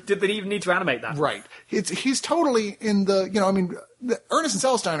like, did they even need to animate that? Right. He's totally in the, Ernest and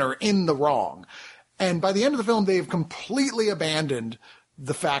Celestine are in the wrong. And by the end of the film, they've completely abandoned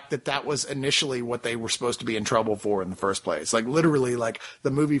the fact that was initially what they were supposed to be in trouble for in the first place. Literally,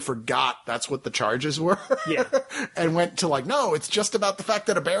 the movie forgot that's what the charges were. Yeah. And went to no, it's just about the fact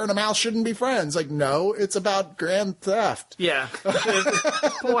that a bear and a mouse shouldn't be friends. No, it's about grand theft. Yeah.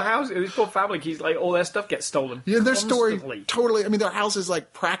 This poor family, all their stuff gets stolen. Yeah, their constantly. story totally, their house is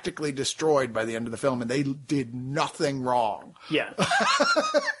practically destroyed by the end of the film, and they did nothing wrong. Yeah.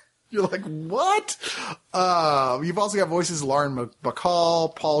 You're like, what? You've also got voices Lauren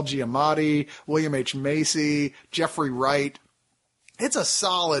Bacall, Paul Giamatti, William H. Macy, Jeffrey Wright. It's a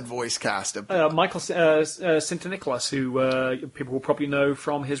solid voice cast. Michael Sinterniklaas, who people will probably know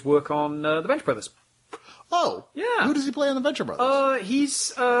from his work on The Venture Brothers. Oh. Yeah. Who does he play on The Venture Brothers?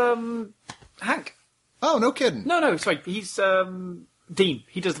 He's Hank. Oh, no kidding. No, sorry. He's Dean.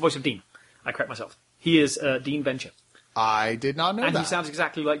 He does the voice of Dean. I correct myself. He is Dean Venture. I did not know And that. he sounds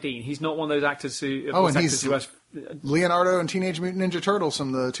exactly like Dean. He's not one of those actors who... and actors he's who has, Leonardo and Teenage Mutant Ninja Turtles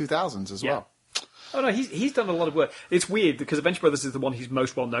from the 2000s as Yeah. well. Oh no, he's done a lot of work. It's weird because Adventure Brothers is the one he's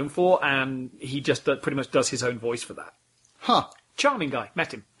most well known for, and he just pretty much does his own voice for that. Huh. Charming guy.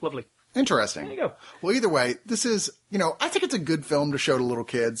 Met him. Lovely. Interesting. There you go. Well, either way, this is, I think it's a good film to show to little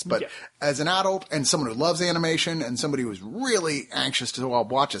kids, but Yeah. as an adult and someone who loves animation and somebody who's really anxious to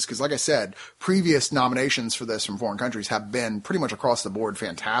watch this, because like I said, previous nominations for this from foreign countries have been pretty much across the board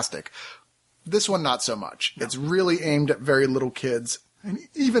fantastic. This one, not so much. No. It's really aimed at very little kids. And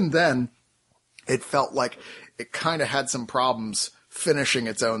even then, it felt like it kind of had some problems finishing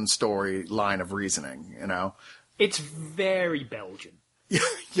its own storyline of reasoning, It's very Belgian.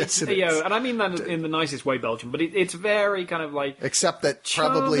 Yes, it is. And I mean that in the nicest way, Belgian, but it's very kind of like... Except that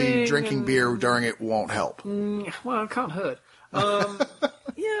probably charming drinking beer during it won't help. Well, it can't hurt.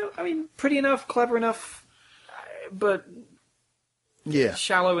 Pretty enough, clever enough, but yeah,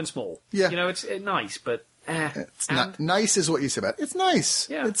 shallow and small. Yeah. It's nice, but... It's not nice is what you say about it. It's nice.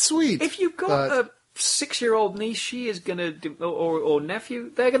 Yeah. It's sweet. If you've got a 6-year-old niece, she is going to... Or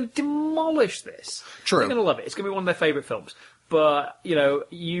nephew, they're going to demolish this. True. They're going to love it. It's going to be one of their favourite films. But,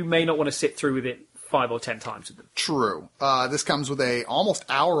 you may not want to sit through with it 5 or 10 times with them. True. This comes with a almost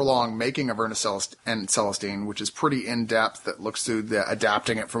hour-long making of Ernest and Celestine, which is pretty in-depth, that looks through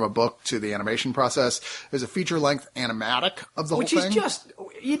adapting it from a book to the animation process. There's a feature-length animatic of the whole thing. Which is just...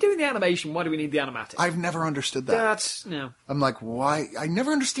 You're doing the animation, why do we need the animatic? I've never understood that. That's... No. I'm like, why? I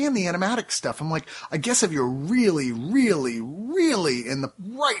never understand the animatic stuff. I'm like, I guess if you're really, really, really in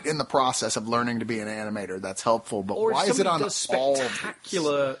the process of learning to be an animator, that's helpful. But Or why is it on does all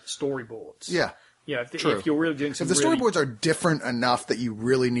spectacular storyboards? Yeah. Yeah, True. if you're really doing If some the really... storyboards are different enough that you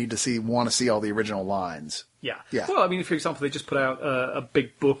really need to want to see all the original lines. Yeah. Yeah. Well, for example, they just put out a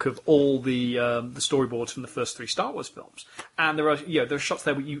big book of all the storyboards from the first 3 Star Wars films, and there are shots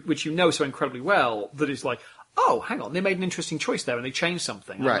there which you know so incredibly well that it's like, oh, hang on, they made an interesting choice there and they changed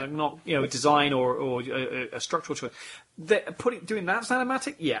something. Right. And not a design or a structural choice. Doing that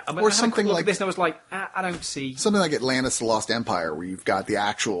cinematic, yeah. I mean, Or I had a quick something look like- at this and I was like, I don't see. Something like Atlantis: The Lost Empire, where you've got the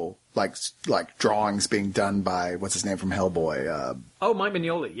actual like drawings being done by what's his name from Hellboy. Oh, Mike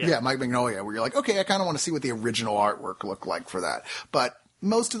Mignola, yeah. Yeah, Mike Mignola, where you're like, okay, I kind of want to see what the original artwork looked like for that. But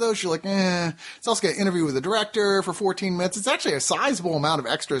most of those, you're like, It's also got an interview with the director for 14 minutes. It's actually a sizable amount of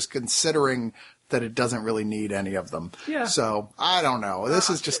extras considering that it doesn't really need any of them. Yeah. So, I don't know. This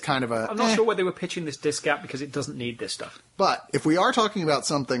is just kind of a... I'm not sure where they were pitching this disc at because it doesn't need this stuff. But if we are talking about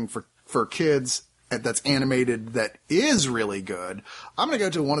something for kids that's animated that is really good, I'm going to go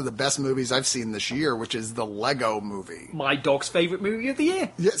to one of the best movies I've seen this year, which is the Lego Movie. My dog's favourite movie of the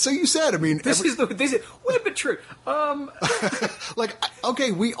year. Yeah, so you said, This is weird but true.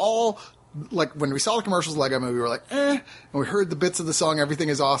 Okay, we all... Like, when we saw the commercials Lego Movie, we were like, and we heard the bits of the song, Everything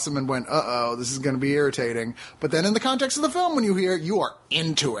is Awesome, and went, uh-oh, this is going to be irritating. But then in the context of the film, when you hear it, you are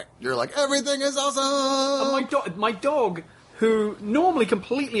into it. You're like, everything is awesome! My dog, who normally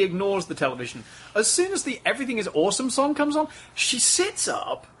completely ignores the television, as soon as the Everything is Awesome song comes on, she sits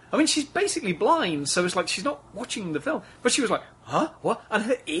up. I mean, she's basically blind, so it's like she's not watching the film. But she was like, huh? What? And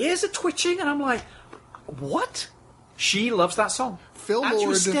her ears are twitching, and I'm like, what? She loves that song. Phil and she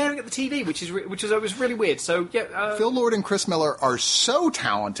was Lord- staring at the TV, which was really weird. So yeah, Phil Lord and Chris Miller are so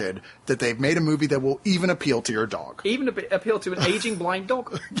talented that they've made a movie that will even appeal to your dog. even appeal to an aging blind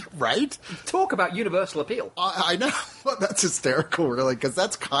dog. Right? Talk about universal appeal. I know. That's hysterical, really, because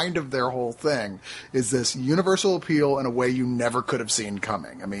that's kind of their whole thing, is this universal appeal in a way you never could have seen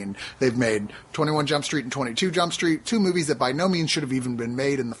coming. I mean, they've made 21 Jump Street and 22 Jump Street, 2 movies that by no means should have even been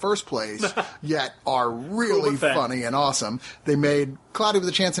made in the first place, yet are really funny and awesome. They made Cloudy with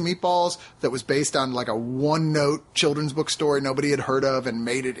a Chance of Meatballs that was based on like a one-note children's book story nobody had heard of and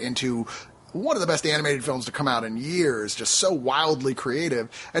made it into one of the best animated films to come out in years, just so wildly creative.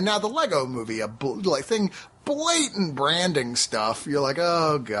 And now the Lego Movie, blatant branding stuff. You're like,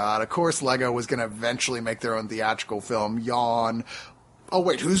 oh god, of course Lego was going to eventually make their own theatrical film. Yawn. Oh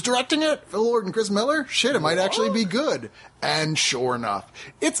wait, who's directing it? Phil Lord and Chris Miller? Shit, it might actually be good. And sure enough,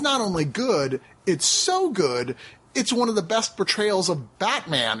 it's not only good, it's so good, it's one of the best portrayals of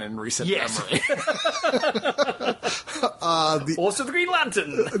Batman in recent memory. Also the Green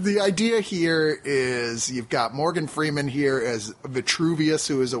Lantern. The idea here is you've got Morgan Freeman here as Vitruvius,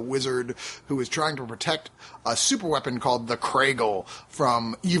 who is a wizard who is trying to protect a superweapon called the Kragel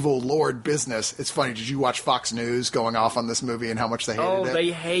from evil Lord Business. It's funny, did you watch Fox News going off on this movie and how much they hated it? Oh,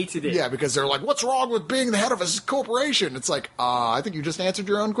 they hated it. Yeah, because they're like, what's wrong with being the head of a corporation? It's like, I think you just answered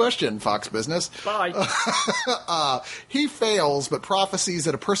your own question, Fox Business. Bye. He fails, but prophesies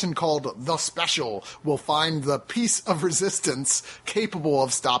that a person called The Special will find the piece of resistance capable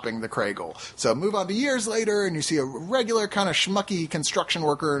of stopping the Kragel. So move on to years later, and you see a regular kind of schmucky construction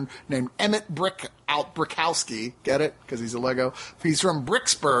worker named Emmett Brickowski. Get it? Because he's a Lego. He's from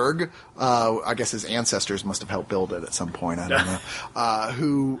Bricksburg. I guess his ancestors must have helped build it at some point. I don't know.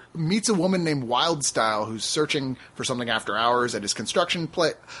 Who meets a woman named Wildstyle who's searching for something after hours at his construction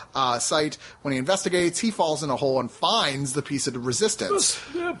site. When he investigates, he falls in a hole and finds the piece of resistance.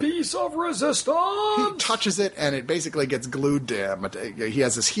 The piece of resistance! He touches it, and it basically gets glued to him. He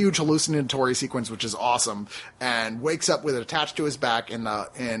has this huge hallucinatory sequence, which is awesome, and wakes up with it attached to his back in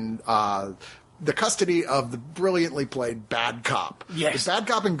the custody of the brilliantly played Bad Cop. Yes. The Bad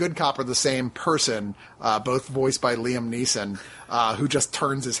Cop and Good Cop are the same person, both voiced by Liam Neeson, who just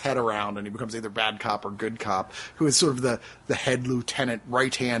turns his head around and he becomes either Bad Cop or Good Cop, who is sort of the head lieutenant,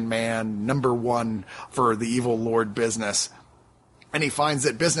 right-hand man, number one for the evil Lord Business. And he finds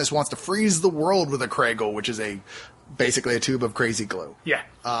that Business wants to freeze the world with a Kragel, which is basically a tube of crazy glue. Yeah.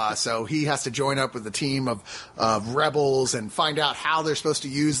 So he has to join up with a team of rebels and find out how they're supposed to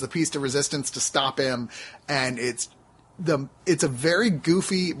use the piece of resistance to stop him. And it's a very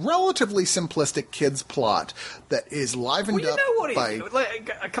goofy, relatively simplistic kids plot that is livened up by...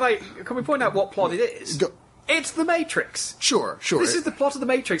 Can we point out what plot it is? It's The Matrix. Sure. This is the plot of The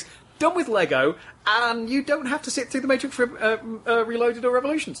Matrix, done with Lego, and you don't have to sit through The Matrix for Reloaded or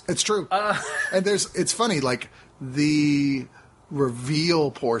Revolutions. It's true. And it's funny, like, the reveal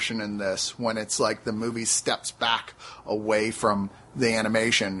portion in this, when it's like the movie steps back away from the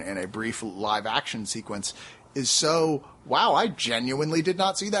animation in a brief live action sequence, is so, wow, I genuinely did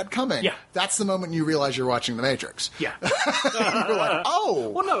not see that coming. Yeah. That's the moment you realize you're watching The Matrix. Yeah. You're like,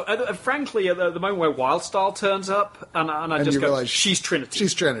 oh. Well, no, frankly, at the moment where Wildstyle turns up, and I just go, realize she's Trinity.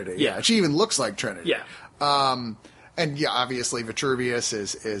 She's Trinity, yeah. She even looks like Trinity. Yeah. And yeah, obviously Vitruvius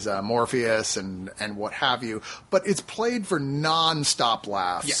is Morpheus and what have you, but it's played for non-stop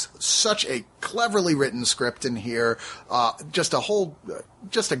laughs. Yeah. Such a cleverly written script in here. Just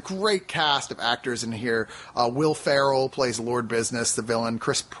a great cast of actors in here. Will Ferrell plays Lord Business, the villain.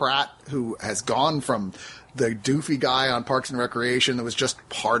 Chris Pratt, who has gone from the doofy guy on Parks and Recreation that was just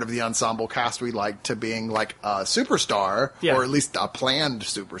part of the ensemble cast we liked to being like a superstar, or at least a planned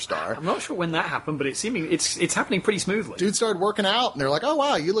superstar. I'm not sure when that happened, but it's happening pretty smoothly. Dude started working out, and they're like, oh,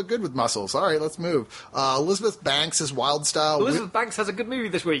 wow, you look good with muscles. All right, let's move. Elizabeth Banks is Wildstyle. Elizabeth Banks has a good movie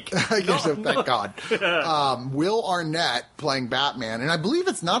this week. Thank God. Will Arnett playing Batman, and I believe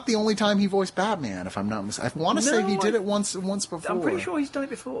it's not the only time he voiced Batman, if I'm not mistaken. I want to say he did it once before. I'm pretty sure he's done it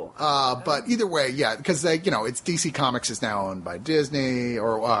before. But either way, yeah, because it's DC Comics is now owned by Disney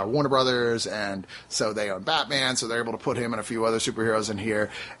or Warner Brothers, and so they own Batman, so they're able to put him and a few other superheroes in here.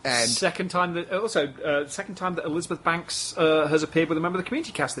 And second time that Elizabeth Banks has appeared with a member of the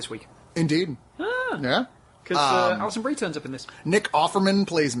Community cast this week. Indeed. Yeah. Because Alison Brie turns up in this. Nick Offerman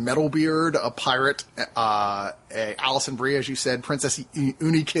plays Metalbeard, a pirate. Alison Brie, as you said, Princess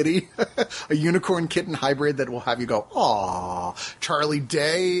Unikitty, a unicorn kitten hybrid that will have you go, aww. Charlie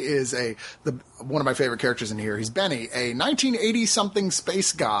Day is one of my favorite characters in here. He's Benny, a 1980-something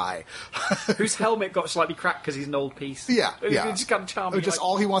space guy. Whose helmet got slightly cracked because he's an old piece. Yeah. It's just kind of charming. Just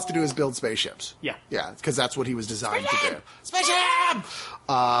all he wants to do is build spaceships. Yeah. Yeah, because that's what he was designed to do. Spaceship!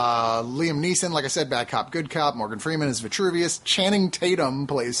 Liam Neeson, like I said, Bad Cop, Good Cop. Morgan Freeman is Vitruvius. Channing Tatum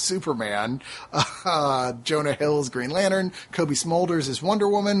plays Superman. Jonah Hill's Green Lantern. Kobe Smulders is Wonder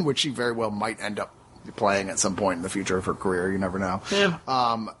Woman, which she very well might end up playing at some point in the future of her career. You never know. Yeah.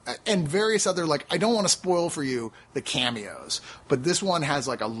 And various other, I don't want to spoil for you the cameos, but this one has,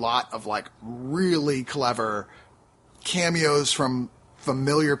 a lot of, really clever cameos from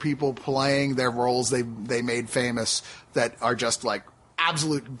familiar people playing their roles they made famous that are just,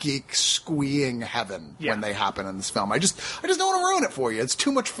 absolute geek squeeing heaven when they happen in this film. I just don't want to ruin it for you. It's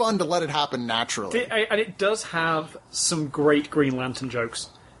too much fun to let it happen naturally. And it does have some great Green Lantern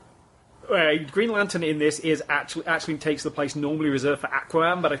jokes. Green Lantern in this is actually takes the place normally reserved for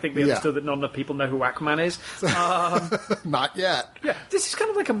Aquaman, but I think they understood that not enough people know who Aquaman is. Not yet. Yeah, this is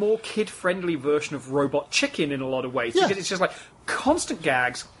kind of like a more kid-friendly version of Robot Chicken in a lot of ways, because it's just constant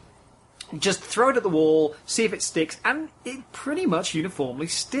gags. Just throw it at the wall, see if it sticks, and it pretty much uniformly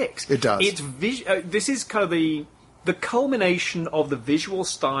sticks. It does. This is kind of the culmination of the visual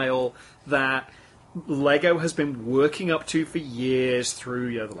style that Lego has been working up to for years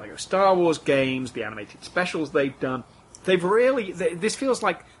through the Lego Star Wars games, the animated specials they've done. This feels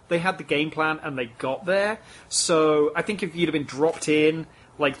like they had the game plan and they got there. So I think if you'd have been dropped in,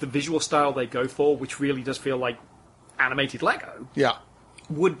 the visual style they go for, which really does feel like animated Lego. Yeah.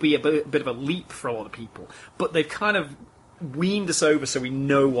 would be a bit of a leap for a lot of people. But they've kind of weaned us over so we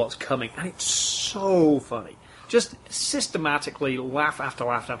know what's coming. And it's so funny. Just systematically laugh after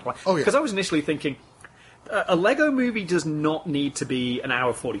laugh after laugh. Oh, yeah. Because I was initially thinking, a Lego movie does not need to be an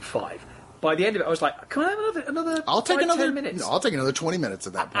hour 45. By the end of it, I was like, can I have another I'll take 10 minutes? No, I'll take another 20 minutes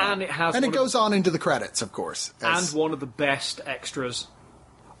at that point. And it has and it one of- goes on into the credits, of course. And one of the best extras.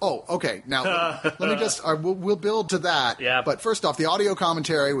 Oh, okay. Now, let me just... we'll build to that. Yeah. But first off, the audio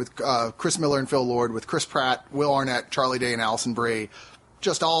commentary with Chris Miller and Phil Lord, with Chris Pratt, Will Arnett, Charlie Day, and Alison Brie.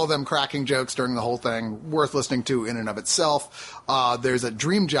 Just all of them cracking jokes during the whole thing. Worth listening to in and of itself. There's a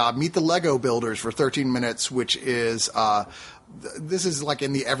dream job, Meet the Lego Builders, for 13 minutes, which is... this is like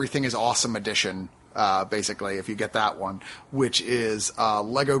in the Everything is Awesome edition. Basically, if you get that one, which is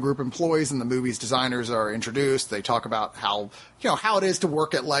Lego Group employees and the movie's designers are introduced. They talk about how it is to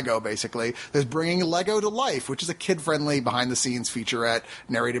work at Lego. Basically, there's Bringing Lego to Life, which is a kid-friendly behind-the-scenes featurette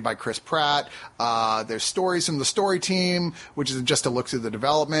narrated by Chris Pratt. There's Stories from the Story Team, which is just a look through the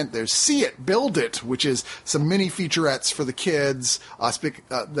development. There's See It, Build It, which is some mini featurettes for the kids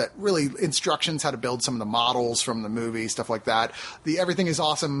that really instructions how to build some of the models from the movie, stuff like that. The Everything is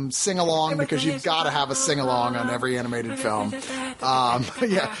Awesome sing-along, because you've got to have a sing-along on every animated film.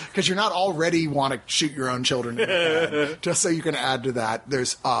 Yeah, because you're not already want to shoot your own children in the head, just so you can add to that.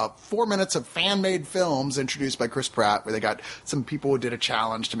 There's 4 minutes of fan-made films introduced by Chris Pratt, where they got some people who did a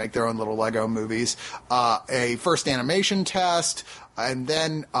challenge to make their own little Lego movies, a first animation test, and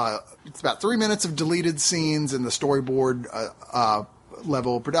then it's about 3 minutes of deleted scenes in the storyboard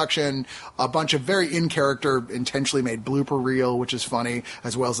level production, a bunch of very in-character, intentionally made blooper reel, which is funny,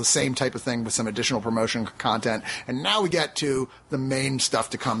 as well as the same type of thing with some additional promotion content. And now we get to the main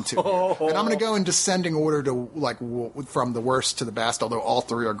stuff to come to. And I'm going to go in descending order to from the worst to the best, although all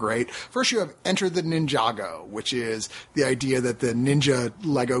three are great. First, you have Enter the Ninjago, which is the idea that the ninja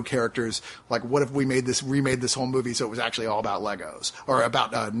Lego characters, what if we remade this whole movie so it was actually all about Legos, or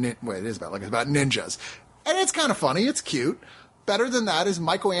about it is about Legos, it's about ninjas. And it's kind of funny, it's cute. Better than that is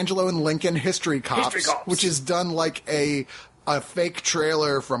Michelangelo and Lincoln History Cops, which is done like a fake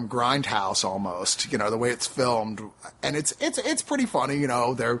trailer from Grindhouse almost, the way it's filmed. And it's pretty funny,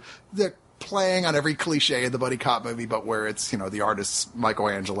 they're playing on every cliche of the buddy cop movie, but where it's, the artists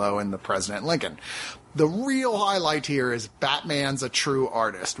Michelangelo and the President Lincoln. The real highlight here is Batman's a True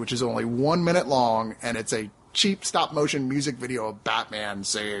Artist, which is only 1 minute long, and it's a cheap stop-motion music video of Batman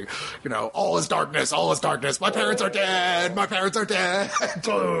saying, all is darkness, my parents are dead,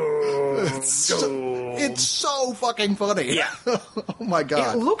 it's so fucking funny. Yeah. Oh my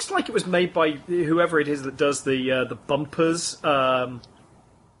god. It looks like it was made by whoever it is that does the bumpers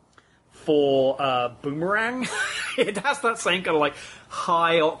for Boomerang. It has that same kind of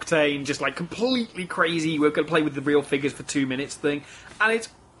high octane, just completely crazy, we're going to play with the real figures for 2 minutes thing, and it's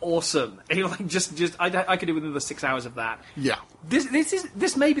awesome. I could do within the 6 hours of that. Yeah.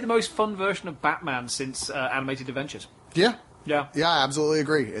 This may be the most fun version of Batman since Animated Adventures. Yeah. Yeah. Yeah, I absolutely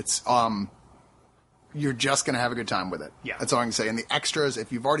agree. It's you're just going to have a good time with it. Yeah. That's all I can say. And the extras,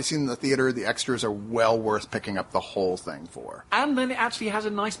 if you've already seen it in the theater, the extras are well worth picking up the whole thing for. And then it actually has a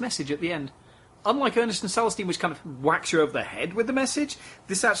nice message at the end. Unlike Ernest and Celestine, which kind of whacks you over the head with the message,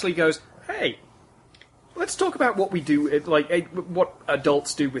 this actually goes, hey, let's talk about what we do, what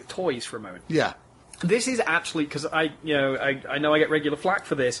adults do with toys for a moment. Yeah. This is actually, because I know I get regular flack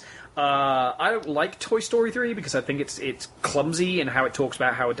for this. I don't like Toy Story 3 because I think it's clumsy in how it talks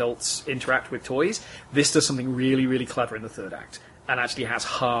about how adults interact with toys. This does something really, really clever in the third act, and actually has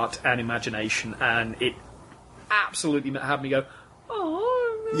heart and imagination, and it absolutely had me go,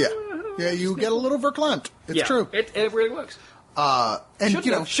 oh. Yeah, you get a little verklempt. It's true. It really works.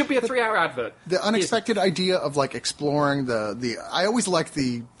 And should be a 3-hour advert. The unexpected idea of exploring the I always like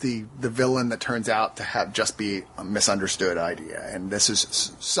the villain that turns out to have just be a misunderstood idea, and this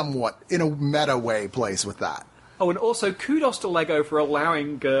is somewhat in a meta way plays with that. Oh, and also kudos to Lego for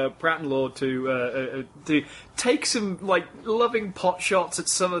allowing Pratt and Lord to take some loving pot shots at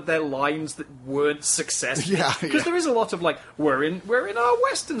some of their lines that weren't successful. Yeah, because there is a lot of we're in our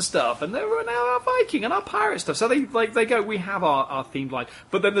Western stuff, and we're in our Viking and our pirate stuff. So they go, we have our themed line,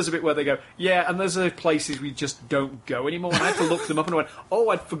 but then there's a bit where they go, yeah, and there's places we just don't go anymore. And I had to look them up and I went, oh,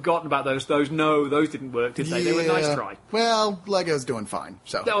 I'd forgotten about those. Those didn't work, did they? They were a nice try. Well, Lego's doing fine,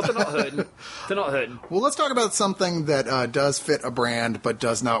 so no, they're not hurting. They're not hurting. Well, let's talk about something that does fit a brand but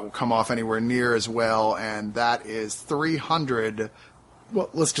does not come off anywhere near as well, and that is 300. Well,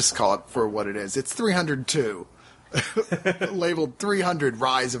 let's just call it for what it is. It's 302. Labeled 300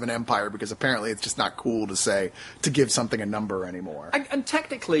 Rise of an Empire, because apparently it's just not cool to give something a number anymore. And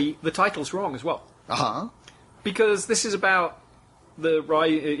technically, the title's wrong as well. Uh-huh. Because this is about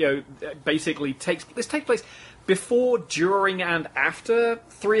basically takes place before, during, and after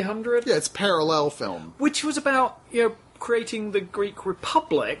 300. Yeah, it's parallel film. Which was about, creating the Greek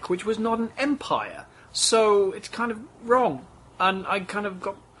Republic, which was not an empire. So it's kind of wrong. And I kind of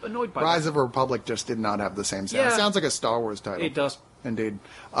got annoyed by Rise that. of a Republic just did not have the same sound. Yeah. It sounds like a Star Wars title. It does. Indeed.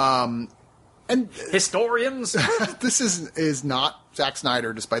 And Historians! this is not Zack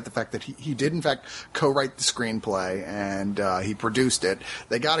Snyder, despite the fact that he did, in fact, co-write the screenplay, and he produced it.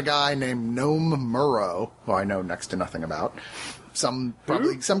 They got a guy named Noam Murrow, who I know next to nothing about. Some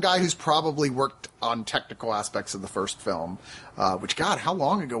guy who's probably worked on technical aspects of the first film. Which, God, how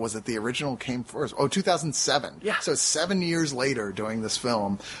long ago was it the original came first? 2007. Yeah. So 7 years later doing this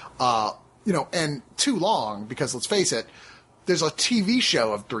film. And too long, because let's face it, there's a TV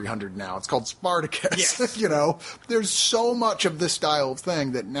show of 300 now. It's called Spartacus. Yes. There's so much of this style of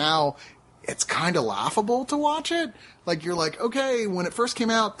thing that now it's kind of laughable to watch it. Like, you're like, okay, when it first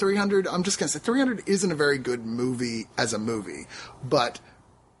came out, 300, I'm just going to say 300 isn't a very good movie as a movie. But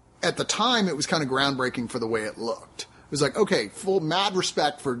at the time, it was kind of groundbreaking for the way it looked. It was like, okay, full mad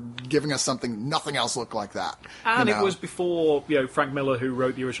respect for giving us something nothing else looked like that. And it was before, Frank Miller, who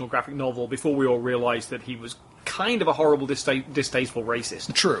wrote the original graphic novel, before we all realised that he was kind of a horrible, distasteful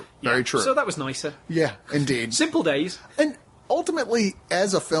racist. True. Very true. So that was nicer. Yeah, indeed. Simple days. And ultimately,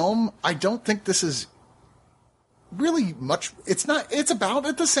 as a film, I don't think this is really much. It's about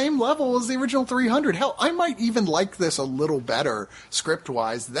at the same level as the original 300. Hell, I might even like this a little better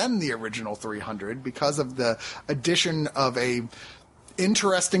script-wise than the original 300 because of the addition of a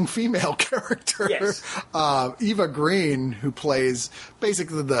interesting female character. Yes. Eva Green, who plays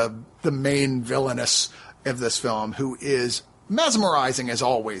basically the main villainess of this film, who is mesmerizing as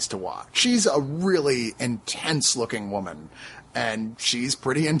always to watch. She's a really intense-looking woman. And she's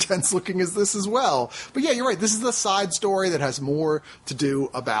pretty intense looking as this as well. But yeah, you're right. This is the side story that has more to do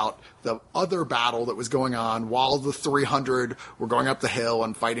about the other battle that was going on while the 300 were going up the hill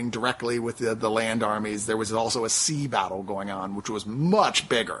and fighting directly with the land armies. There was also a sea battle going on, which was much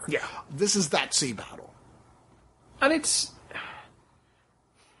bigger. Yeah. This is that sea battle. And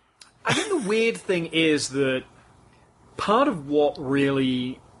I think the weird thing is that part of what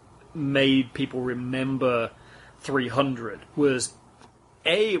really made people remember 300 was,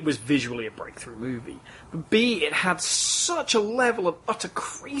 A, it was visually a breakthrough movie, but B, it had such a level of utter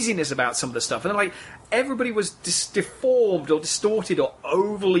craziness about some of the stuff, and like everybody was deformed or distorted or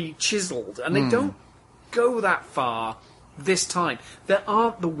overly chiseled, and they don't go that far this time. There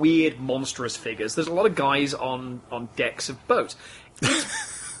aren't the weird monstrous figures. There's a lot of guys on decks of boats.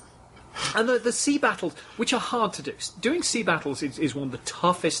 And the sea battles, which are hard to do. Doing sea battles is one of the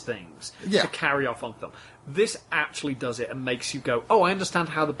toughest things to carry off on film. This actually does it and makes you go, oh, I understand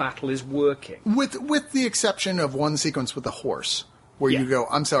how the battle is working. With the exception of one sequence with the horse, where you go,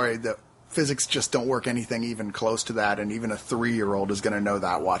 I'm sorry, the physics just don't work anything even close to that, and even a 3-year-old is going to know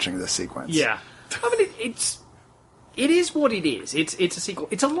that watching this sequence. Yeah. I mean, it is what it is. It's a sequel.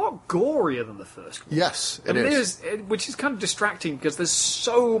 It's a lot gorier than the first one. Yes, it is. Which is kind of distracting because there's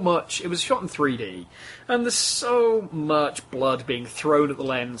so much. It was shot in 3D, and there's so much blood being thrown at the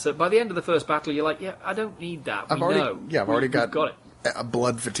lens that by the end of the first battle, you're like, yeah, I don't need that. I've already got it. A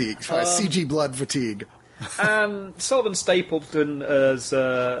blood fatigue, CG blood fatigue. Sullivan Stapleton as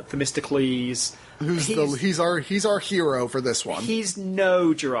Themistocles. He's our hero for this one. He's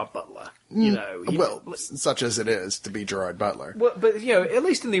no Gerard Butler. Such as it is to be Gerard Butler. Well, but at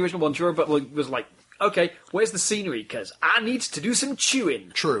least in the original one, Gerard Butler was like, okay, where's the scenery? Because I need to do some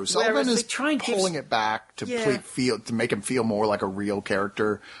chewing. True. Sullivan is pulling it back to make him feel more like a real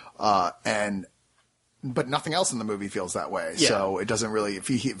character, but nothing else in the movie feels that way. Yeah. So it doesn't really. It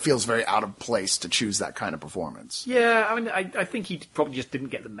feels very out of place to choose that kind of performance. Yeah, I mean, I think he probably just didn't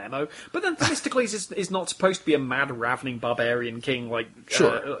get the memo. But then Themistocles is not supposed to be a mad, ravening barbarian king like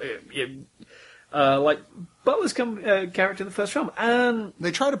like Butler's character in the first film. And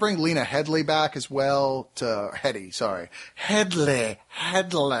they try to bring Lena Headey back as well. Headley. Sorry, Sorry,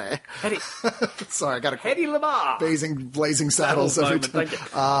 I got a Hedy Lamarr. Blazing Saddles every time. Thank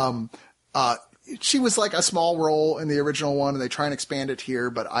you. She was like a small role in the original one, and they try and expand it here,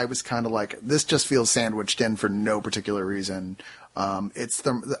 but I was kind of like, this just feels sandwiched in for no particular reason. It's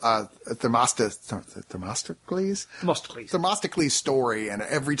Themistocles' story, and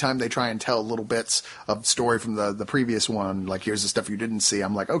every time they try and tell little bits of story from the previous one, like here's the stuff you didn't see,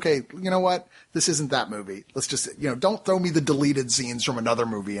 I'm like, okay, you know what? This isn't that movie. Let's just, don't throw me the deleted scenes from another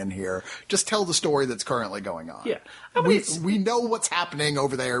movie in here. Just tell the story that's currently going on. Yeah. I mean, we know what's happening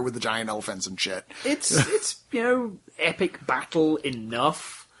over there with the giant elephants and shit. It's epic battle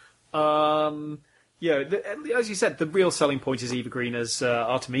enough. as you said, the real selling point is Eva Green as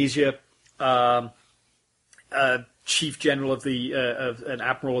Artemisia, chief general of an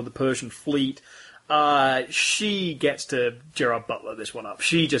admiral of the Persian fleet. She gets to Gerard Butler this one up.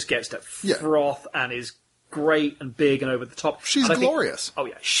 She just gets to froth and is great and big and over the top. She's glorious.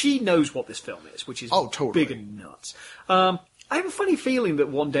 She knows what this film is, which is totally big and nuts. I have a funny feeling that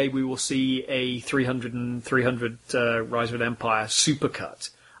one day we will see a 300 and 300 Rise of an Empire supercut.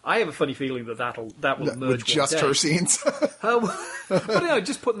 I have a funny feeling that will merge with just one day. her scenes. But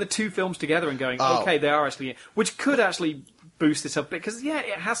just putting the two films together and going, okay, they are actually, which could actually boost this up a bit, because it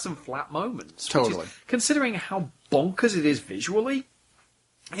has some flat moments. Totally. Considering how bonkers it is visually,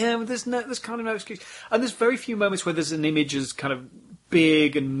 there's kind of no excuse. And there's very few moments where there's an image as kind of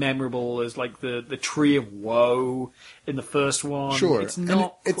big and memorable as like the Tree of Woe in the first one. Sure. It's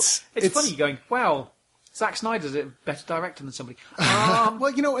not. It's funny going, wow, Zack Snyder's a better director than somebody.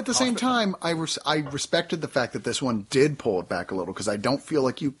 Well, at the same time, I respected the fact that this one did pull it back a little, because I don't feel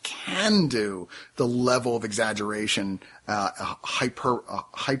like you can do the level of exaggeration,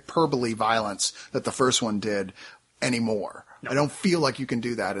 hyperbole violence that the first one did anymore. No. I don't feel like you can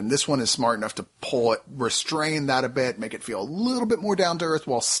do that. And this one is smart enough to restrain that a bit, make it feel a little bit more down to earth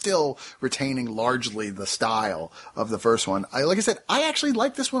while still retaining largely the style of the first one. Like I said, I actually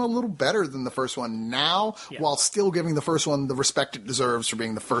like this one a little better than the first one now, while still giving the first one the respect it deserves for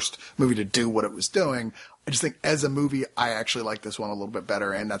being the first movie to do what it was doing. I just think as a movie, I actually like this one a little bit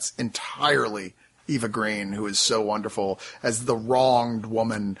better. And that's entirely Eva Green, who is so wonderful as the wronged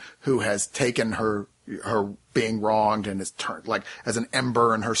woman who has taken her being wronged and is turned like as an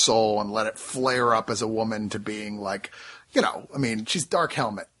ember in her soul and let it flare up as a woman to being like, she's Dark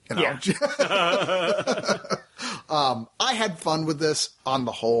Helmet. Yeah. I had fun with this on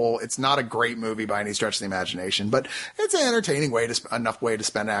the whole. It's not a great movie by any stretch of the imagination, but it's an entertaining enough way to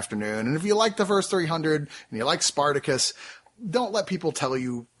spend an afternoon. And if you like the first 300 and you like Spartacus, don't let people tell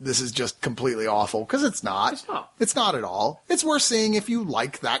you this is just completely awful, because it's not. It's not. It's not at all. It's worth seeing if you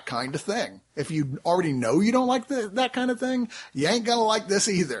like that kind of thing. If you already know you don't like that kind of thing, you ain't gonna like this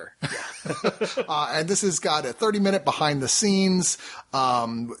either. And this has got a 30-minute behind the scenes,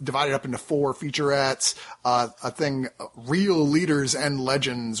 divided up into 4 featurettes, Real Leaders and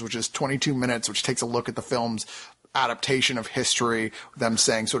Legends, which is 22 minutes, which takes a look at the film's adaptation of history, them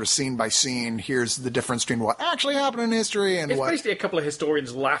saying sort of scene by scene, here's the difference between what actually happened in history and it's basically a couple of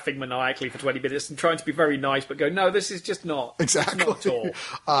historians laughing maniacally for 20 minutes and trying to be very nice, but go, no, this is just not. Exactly. Not at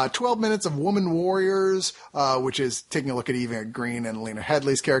all. 12 minutes of Woman Warriors, which is taking a look at Eva Green and Lena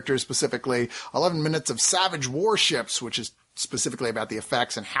Headey's characters specifically. 11 minutes of Savage Warships, which is specifically about the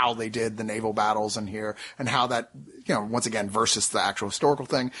effects and how they did the naval battles in here and how that, once again, versus the actual historical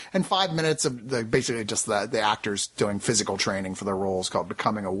thing. And 5 minutes of basically just the actors doing physical training for their roles called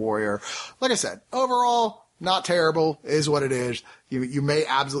Becoming a Warrior. Like I said, overall, not terrible, is what it is.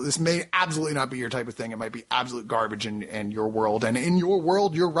 This may absolutely not be your type of thing. It might be absolute garbage in your world. And in your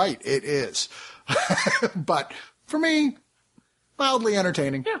world, you're right. It is. But for me, mildly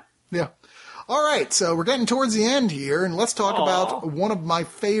entertaining. Yeah. All right, so we're getting towards the end here, and let's talk about one of my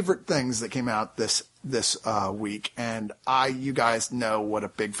favorite things that came out this week. And you guys know what a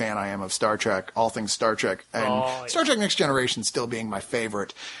big fan I am of Star Trek, all things Star Trek, and Star Trek Next Generation still being my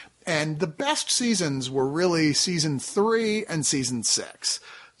favorite. And the best seasons were really season 3 and season 6.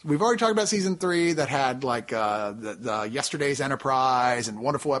 We've already talked about season 3 that had like the Yesterday's Enterprise and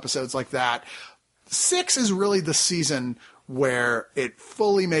wonderful episodes like that. 6 is really the season where it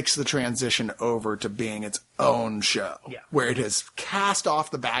fully makes the transition over to being its own show, where it has cast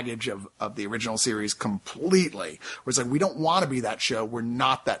off the baggage of the original series completely. Where it's like, we don't want to be that show. We're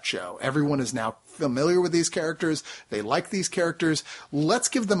not that show. Everyone is now familiar with these characters. They like these characters. Let's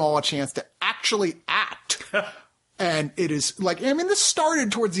give them all a chance to actually act. And it is this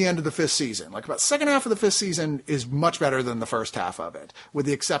started towards the end of the 5th season. Like about second half of the 5th season is much better than the first half of it, with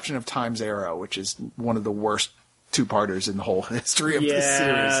the exception of Time's Arrow, which is one of the worst 2-parters in the whole history of this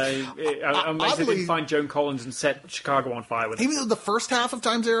series. I'm amazed they didn't find Joan Collins and set Chicago on fire with it. Even though the first half of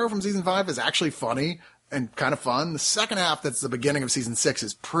Time's Arrow from season 5 is actually funny and kind of fun, the second half, that's the beginning of season 6,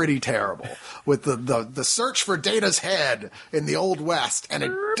 is pretty terrible, with the search for Data's head in the Old West, and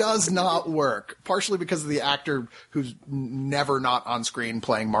it does not work, partially because of the actor who's never not on screen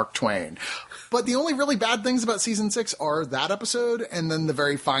playing Mark Twain. But the only really bad things about season 6 are that episode and then the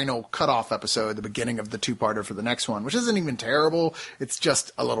very final cutoff episode, the beginning of the 2-parter for the next one, which isn't even terrible. It's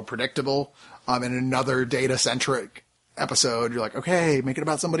just a little predictable. And another data-centric episode, you're like, okay, make it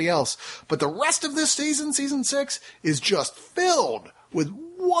about somebody else. But the rest of this season, season 6, is just filled with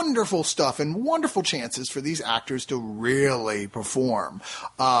wonderful stuff and wonderful chances for these actors to really perform.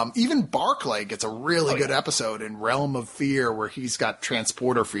 Even Barclay gets a really good episode in Realm of Fear, where he's got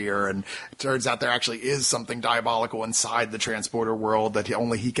transporter fear, and it turns out there actually is something diabolical inside the transporter world that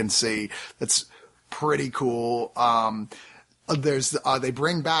only he can see. That's pretty cool. They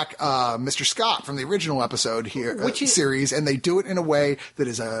bring back Mr. Scott from the original episode here, series, and they do it in a way that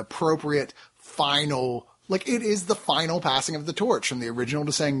is an appropriate final. Like, it is the final passing of the torch from the original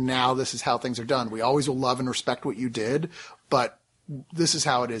to saying, now this is how things are done. We always will love and respect what you did, but this is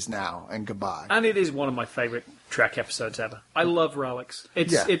how it is now, and goodbye. And it is one of my favourite Trek episodes ever. I love Relics.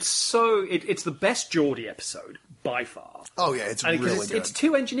 It's the best Geordie episode, by far. Oh, yeah, it's really good. It's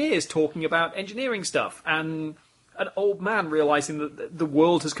two engineers talking about engineering stuff, and an old man realising that the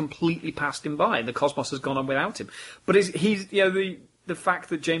world has completely passed him by, and the cosmos has gone on without him. But he's the fact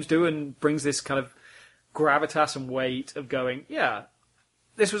that James Doohan brings this kind of gravitas and weight of going,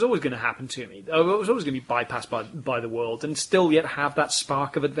 this was always going to happen to me. I was always going to be bypassed by the world, and still yet have that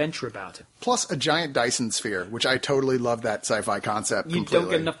spark of adventure about it. Plus a giant Dyson sphere, which I totally love that sci-fi concept. You don't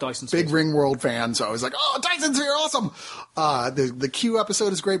get enough Dyson spheres. Big Ringworld fan, so I was like, oh, Dyson sphere, awesome! The Q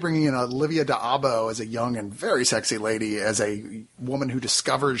episode is great, bringing in Olivia D'Abo as a young and very sexy lady, as a woman who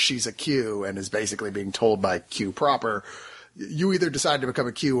discovers she's a Q and is basically being told by Q proper, you either decide to become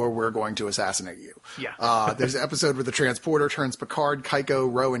a Q or we're going to assassinate you. Yeah. There's an episode where the transporter turns Picard, Keiko,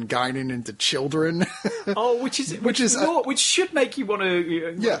 Ro, and Guinan into children. Which should make you want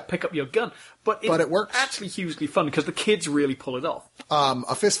to pick up your gun. But it works. Actually hugely fun because the kids really pull it off.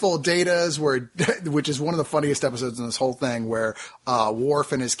 A Fistful of Datas, which is one of the funniest episodes in this whole thing, where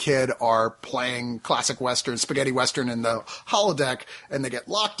Worf and his kid are playing classic Western, spaghetti Western in the holodeck, and they get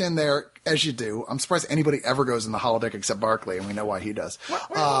locked in there, as you do. I'm surprised anybody ever goes in the holodeck except Barclay, and we know why he does.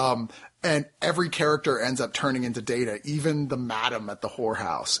 And every character ends up turning into Data, even the madam at the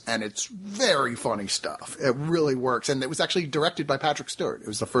whorehouse. And it's very funny stuff. It really works. And it was actually directed by Patrick Stewart. It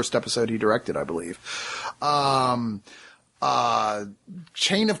was the first episode he directed, I believe.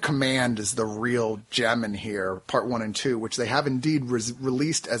 Chain of Command is the real gem in here, part 1 and 2, which they have indeed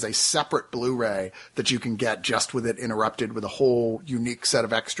released as a separate Blu-ray that you can get just with it interrupted with a whole unique set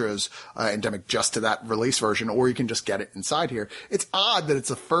of extras endemic just to that release version, or you can just get it inside here. It's odd that it's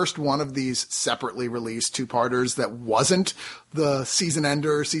the first one of these separately released two-parters that wasn't the season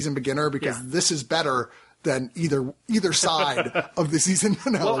ender, season beginner, because this is better than either side of the season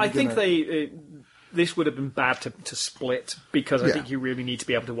finale. Well, I think this would have been bad to split, because I think you really need to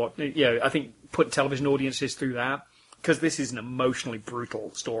be able to watch. I think put television audiences through that, because this is an emotionally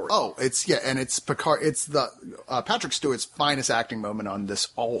brutal story. Oh, and it's Picard. It's the Patrick Stewart's finest acting moment on this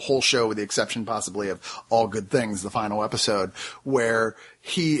whole show, with the exception possibly of All Good Things, the final episode, where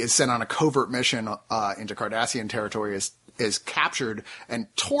he is sent on a covert mission into Cardassian territory is captured and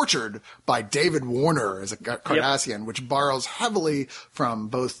tortured by David Warner as a Cardassian, which borrows heavily from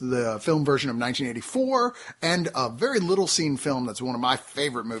both the film version of 1984 and a very little seen film that's one of my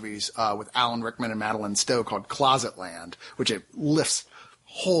favorite movies with Alan Rickman and Madeline Stowe called Closet Land, which it lifts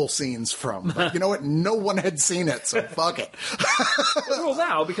whole scenes from. But you know what? No one had seen it, so fuck it. Well,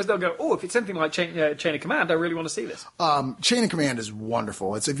 now, because they'll go, if it's anything like Chain of Command, I really want to see this. Chain of Command is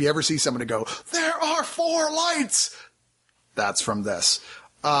wonderful. It's if you ever see somebody go, there are 4 lights! That's from this.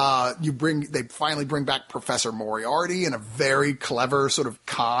 They finally bring back Professor Moriarty in a very clever sort of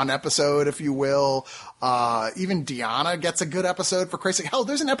con episode, if you will. Even Deanna gets a good episode, for Christ's sake. Hell,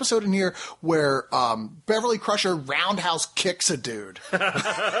 there's an episode in here where Beverly Crusher roundhouse kicks a dude.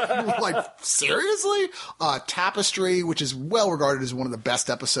 Like, seriously? Tapestry, which is well regarded as one of the best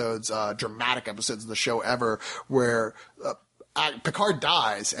episodes, dramatic episodes of the show ever, where Picard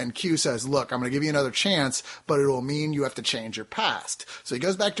dies, and Q says, look, I'm going to give you another chance, but it'll mean you have to change your past. So he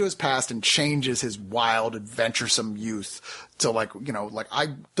goes back to his past and changes his wild, adventuresome youth to, I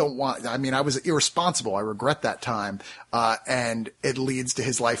was irresponsible. I regret that time. And it leads to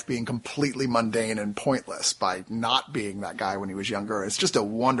his life being completely mundane and pointless by not being that guy when he was younger. It's just a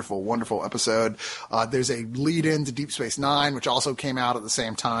wonderful, wonderful episode. There's a lead in to Deep Space Nine, which also came out at the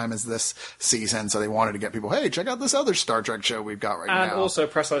same time as this season. So they wanted to get people, hey, check out this other Star Trek show we've got now. And also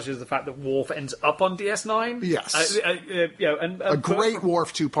pressages the fact that Worf ends up on DS9. Yes. A great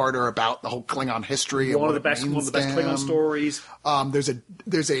Worf two-parter about the whole Klingon history. One of the best Klingon stories.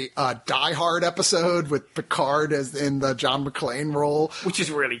 There's a Die Hard episode with Picard as in the John McClane role, which is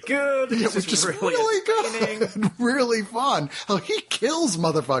really good. Yeah, which is really good, really fun. Oh, he kills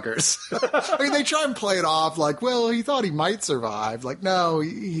motherfuckers. I mean, they try and play it off like, well, he thought he might survive. Like, no,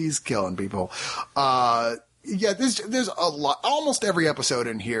 he's killing people. Yeah, there's a lot. Almost every episode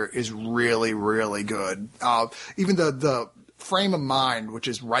in here is really, really good. Even the frame of mind, which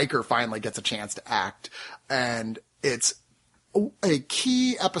is Riker finally gets a chance to act. And it's a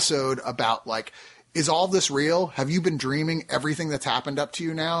key episode about, like, is all this real? Have you been dreaming everything that's happened up to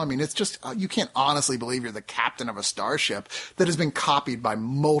you now? I mean, it's just, you can't honestly believe you're the captain of a starship that has been copied by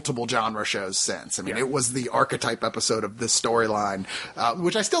multiple genre shows since. I mean, It was the archetype episode of this storyline,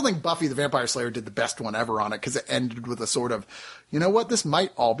 which I still think Buffy the Vampire Slayer did the best one ever on it, because it ended with a sort of, you know what, this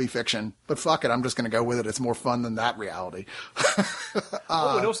might all be fiction, but fuck it, I'm just going to go with it. It's more fun than that reality.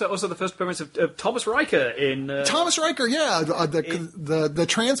 And also the first appearance of Thomas Riker in... Thomas Riker, the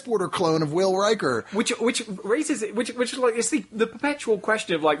transporter clone of Will Riker. Which raises which is like, it's the perpetual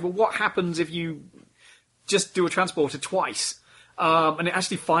question of, like, well, what happens if you just do a transporter twice? And it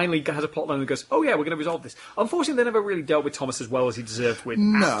actually finally has a plotline that goes, oh yeah, we're going to resolve this. Unfortunately, they never really dealt with Thomas as well as he deserved with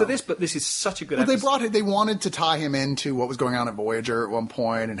after this, but this is such a good episode. They wanted to tie him into what was going on at Voyager at one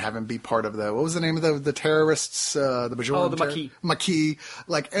point and have him be part of what was the name of the terrorists, the Bajoran? The Maquis. Maquis.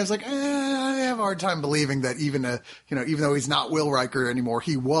 Like, I was like, I have a hard time believing that even though he's not Will Riker anymore,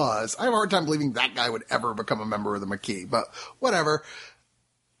 he was. I have a hard time believing that guy would ever become a member of the Maquis, but whatever.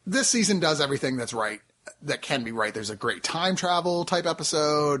 This season does everything that's right. That can be right. There's a great time travel type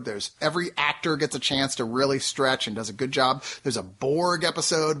episode. Every actor gets a chance to really stretch and does a good job. There's a Borg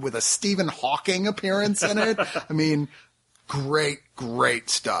episode with a Stephen Hawking appearance in it. I mean, great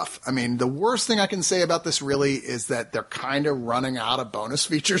stuff. I mean, the worst thing I can say about this really is that they're kind of running out of bonus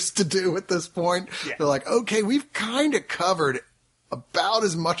features to do at this point. Yeah. They're like, okay, we've kind of covered about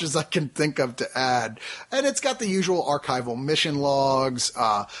as much as I can think of to add. And it's got the usual archival mission logs,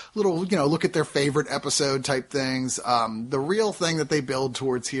 little, look at their favorite episode type things. The real thing that they build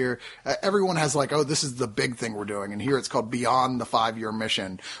towards here, everyone has like, oh, this is the big thing we're doing. And here it's called Beyond the 5-Year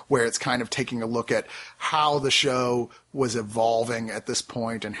Mission, where it's kind of taking a look at how the show was evolving at this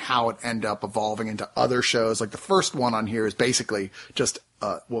point and how it ended up evolving into other shows. Like the first one on here is basically just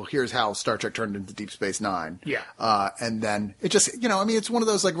here's how Star Trek turned into Deep Space Nine. Yeah. And then it just, it's one of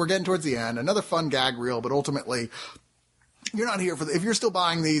those, like, we're getting towards the end, another fun gag reel, but ultimately, you're not here if you're still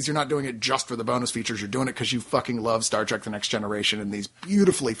buying these, you're not doing it just for the bonus features. You're doing it because you fucking love Star Trek The Next Generation and these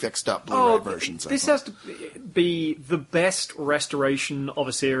beautifully fixed up Blu-ray versions. This has to be the best restoration of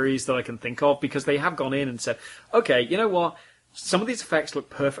a series that I can think of, because they have gone in and said, okay, you know what? Some of these effects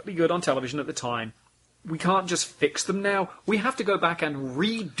look perfectly good on television at the time. We can't just fix them now. We have to go back and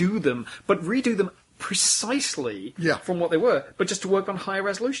redo them, but redo them precisely from what they were, but just to work on higher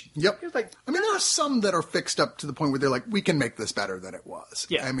resolution. Yep. There are some that are fixed up to the point where they're like, we can make this better than it was.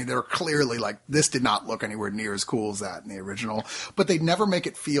 Yeah. I mean, they're clearly like, this did not look anywhere near as cool as that in the original, but they never make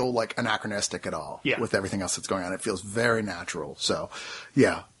it feel like anachronistic at all with everything else that's going on. It feels very natural. So,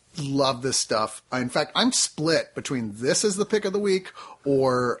 yeah. Love this stuff. In fact, I'm split between this as the pick of the week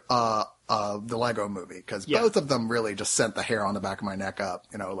or the Lego Movie, because both of them really just sent the hair on the back of my neck up,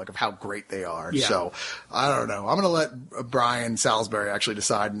 like of how great they are. Yeah. So I don't know. I'm going to let Brian Salisbury actually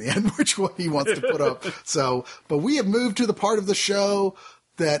decide in the end which one he wants to put up. But we have moved to the part of the show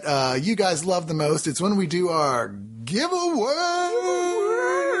that you guys love the most. It's when we do our giveaway.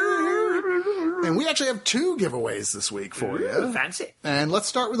 And we actually have 2 giveaways this week for you. Fancy. And let's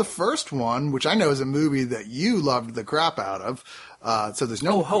start with the first one, which I know is a movie that you loved the crap out of. So there's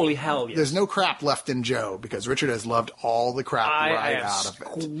no... Oh, holy hell, yes. There's no crap left in Joe, because Richard has loved all the crap right out of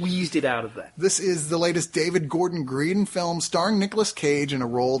it. Squeezed it out of there. This is the latest David Gordon Green film starring Nicolas Cage in a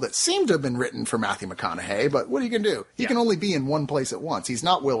role that seemed to have been written for Matthew McConaughey, but what are you going to do? He can only be in one place at once. He's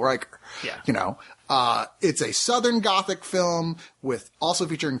not Will Riker. Yeah. It's a Southern Gothic film with also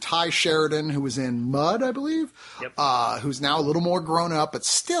featuring Ty Sheridan, who was in Mud, I believe, who's now a little more grown up, but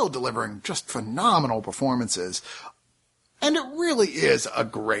still delivering just phenomenal performances. And it really is a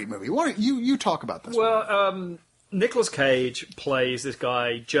great movie. Why don't you talk about this one? Well, Nicolas Cage plays this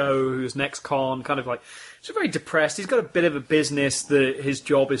guy, Joe, who's an ex-con, kind of like, he's very depressed. He's got a bit of a business that his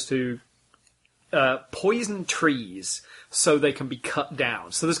job is to poison trees so they can be cut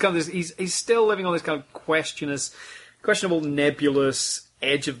down. So there's kind of this, he's still living on this kind of questionable, nebulous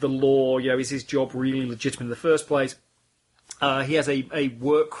edge of the law. Is his job really legitimate in the first place? He has a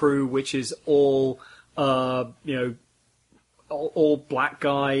work crew which is all black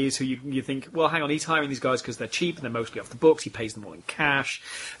guys who you think, well, hang on, he's hiring these guys because they're cheap and they're mostly off the books. He pays them all in cash.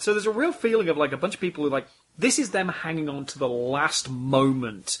 So there's a real feeling of like a bunch of people who like, this is them hanging on to the last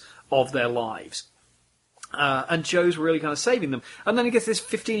moment of their lives. And Joe's really kind of saving them. And then he gets this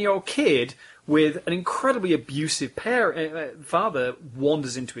 15-year-old kid with an incredibly abusive father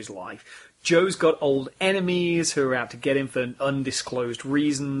wanders into his life. Joe's got old enemies who are out to get him for undisclosed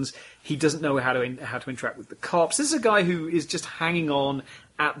reasons. He doesn't know how to interact with the cops. This is a guy who is just hanging on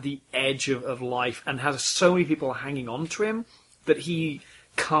at the edge of life and has so many people hanging on to him that he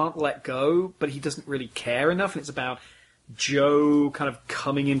can't let go, but he doesn't really care enough. And it's about Joe kind of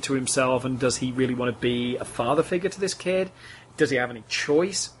coming into himself, and does he really want to be a father figure to this kid? Does he have any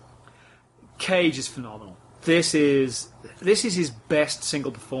choice? Cage is phenomenal. This is his best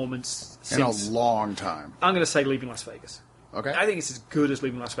single performance since in a long time. I'm going to say Leaving Las Vegas. Okay. I think it's as good as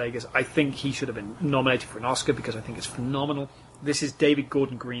Leaving Las Vegas. I think he should have been nominated for an Oscar because I think it's phenomenal. This is David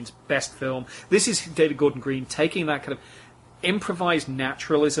Gordon Green's best film. This is David Gordon Green taking that kind of improvised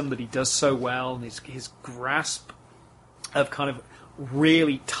naturalism that he does so well, and his grasp of kind of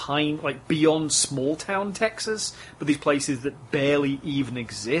really tiny, like beyond small town Texas, but these places that barely even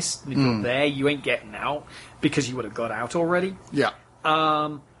exist. And if you're there, you ain't getting out because you would have got out already. Yeah.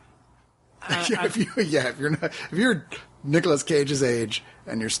 If you're Nicolas Cage's age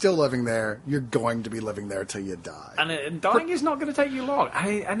and you're still living there, you're going to be living there till you die. And dying is not going to take you long.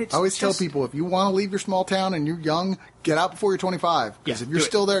 I always tell people, if you want to leave your small town and you're young, get out before you're 25. Because if you're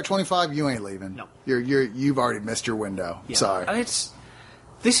still there at 25, you ain't leaving. No. You've already missed your window. Yeah. Sorry. And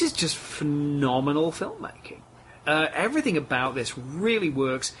this is just phenomenal filmmaking. Everything about this really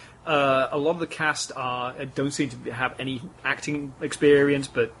works. A lot of the cast don't seem to have any acting experience,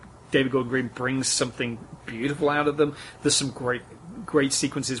 but David Gordon Green brings something beautiful out of them. There's some great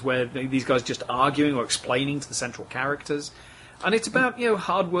sequences where these guys just arguing or explaining to the central characters. And it's about,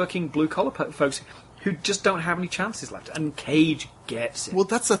 hard-working, blue-collar folks who just don't have any chances left. And Cage gets it. Well,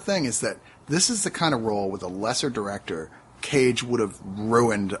 that's the thing, is that this is the kind of role with a lesser director Cage would have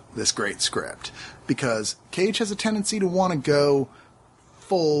ruined this great script. Because Cage has a tendency to want to go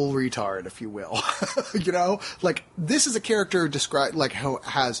full retard, if you will. This is a character described like how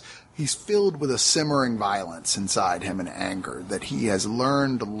he's filled with a simmering violence inside him and anger that he has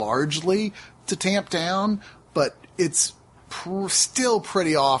learned largely to tamp down, but it's still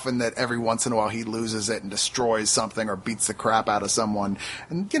pretty often that every once in a while he loses it and destroys something or beats the crap out of someone.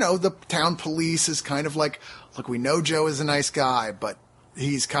 And, the town police is kind of like, look, we know Joe is a nice guy, but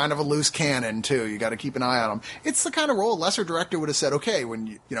he's kind of a loose cannon, too. You got to keep an eye on him. It's the kind of role a lesser director would have said, okay,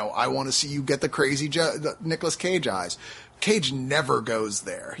 when I want to see you get the crazy the Nicolas Cage eyes. Cage never goes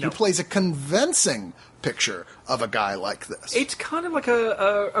there. No. He plays a convincing picture of a guy like this. It's kind of like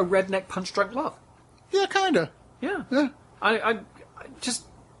a redneck punch-drunk love. Yeah, kind of. Yeah. Yeah. I just...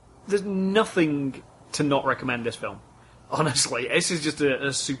 There's nothing to not recommend this film. Honestly. This is just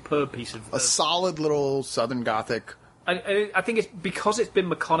a superb piece of... A solid little Southern Gothic... I think it's because it's been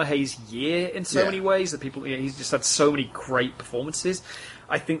McConaughey's year in so many ways that people... he's just had so many great performances.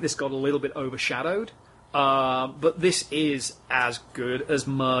 I think this got a little bit overshadowed. But this is as good as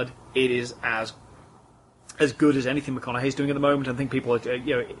Mud. It is as good as anything McConaughey's doing at the moment. I think people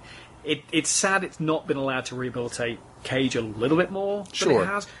are... it's sad it's not been allowed to rehabilitate Cage a little bit more than it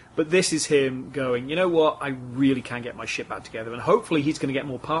has. But this is him going, you know what, I really can get my shit back together. And hopefully he's going to get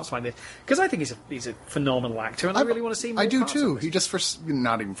more parts like this. Because I think he's a phenomenal actor, and I really want to see more parts. I do too. He just,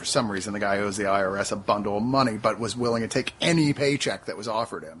 not even for some reason, the guy owes the IRS a bundle of money, but was willing to take any paycheck that was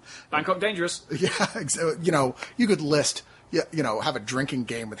offered him. Bangkok Dangerous. Yeah, you could list, have a drinking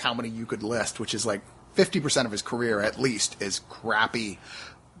game with how many you could list, which is like 50% of his career at least is crappy,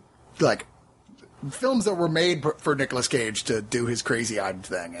 like, films that were made for Nicolas Cage to do his crazy-eyed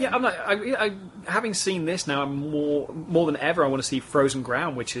thing. Yeah, I having seen this now, I'm more than ever, I want to see Frozen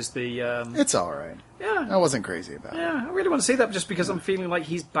Ground, which is the... It's all right. Yeah. I wasn't crazy about it. Yeah, I really want to see that just because I'm feeling like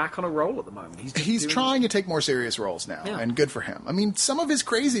he's back on a roll at the moment. He's trying to take more serious roles now, and good for him. I mean, some of his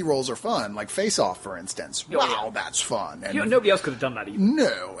crazy roles are fun, like Face Off, for instance. Wow, that's fun. And nobody else could have done that either.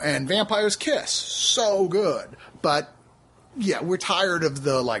 No, and Vampire's Kiss, so good. But... yeah, we're tired of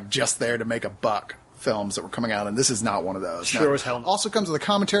the, just there to make a buck films that were coming out, and this is not one of those. Sure as hell not. Also comes with a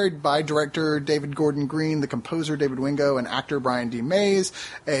commentary by director David Gordon Green, the composer David Wingo, and actor Brian D. Mays,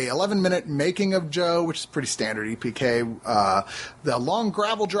 a 11-minute making of Joe, which is pretty standard EPK, the Long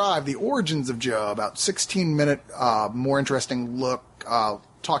Gravel Drive, the origins of Joe, about 16-minute, more interesting look,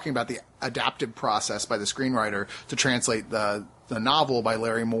 talking about the adaptive process by the screenwriter to translate the novel by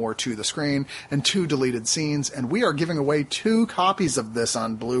Larry Moore to the screen, and 2 deleted scenes, and we are giving away 2 copies of this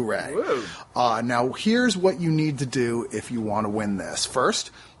on Blu-ray. Now, here's what you need to do if you want to win this.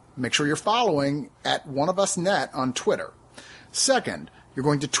 First, make sure you're following at OneOfUsNet on Twitter. Second, you're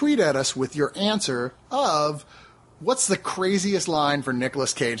going to tweet at us with your answer of what's the craziest line for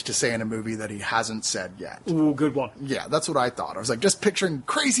Nicolas Cage to say in a movie that he hasn't said yet. Ooh, good one. Yeah, that's what I thought. I was like, just picturing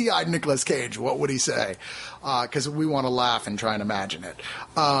crazy-eyed Nicolas Cage. What would he say? Because we want to laugh and try and imagine it.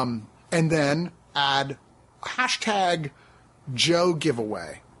 And then add hashtag Joe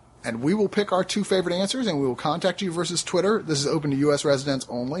giveaway And we will pick our 2 favorite answers, and we will contact you versus Twitter. This is open to U.S. residents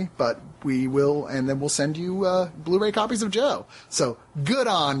only, but we will, and then we'll send you Blu-ray copies of Joe. So, good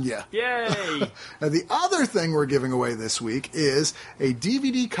on ya. Yay! Now, the other thing we're giving away this week is a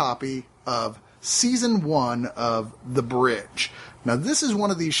DVD copy of Season 1 of The Bridge. Now, this is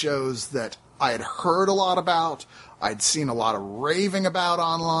one of these shows that I had heard a lot about. I'd seen a lot of raving about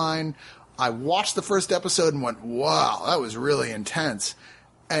online. I watched the first episode and went, wow, that was really intense.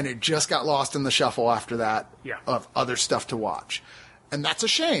 And it just got lost in the shuffle after that of other stuff to watch. And that's a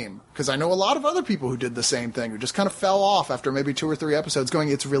shame, because I know a lot of other people who did the same thing, who just kind of fell off after maybe 2 or 3 episodes going,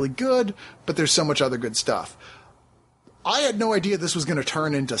 it's really good, but there's so much other good stuff. I had no idea this was going to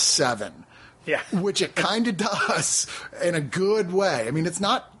turn into 7. Yeah. Which it kind of does in a good way. I mean, it's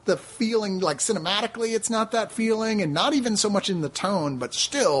not the feeling, like cinematically, it's not that feeling, and not even so much in the tone, but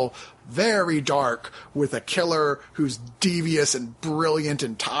still very dark, with a killer who's devious and brilliant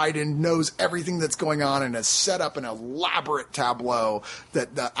and tied in, knows everything that's going on, and has set up an elaborate tableau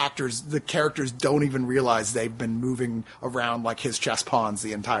that the characters don't even realize they've been moving around like his chess pawns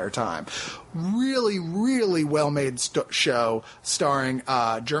the entire time. Really, really well-made show starring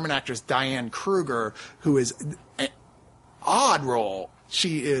German actress Diane Kruger, who is an odd role.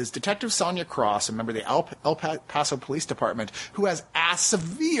 She is Detective Sonia Cross, a member of the El Paso Police Department, who has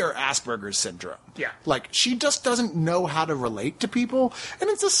severe Asperger's syndrome. Yeah. Like, she just doesn't know how to relate to people. And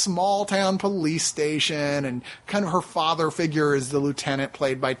it's a small-town police station, and kind of her father figure is the lieutenant,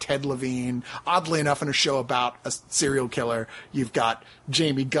 played by Ted Levine. Oddly enough, in a show about a serial killer, you've got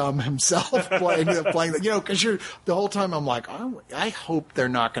Jamie Gum himself playing because the whole time I'm like, oh, I hope they're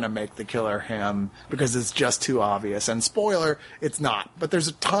not going to make the killer him, because it's just too obvious. And spoiler, it's not. But there's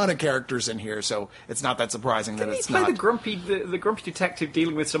a ton of characters in here, so it's not that surprising that it's not. He played the grumpy detective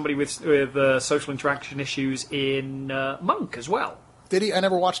dealing with somebody with social interaction issues in Monk as well. Did he? I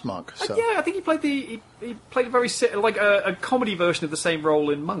never watched Monk. So. Yeah, I think he played a very a comedy version of the same role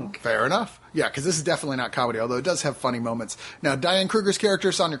in Monk. Fair enough. Yeah, because this is definitely not comedy, although it does have funny moments. Now, Diane Kruger's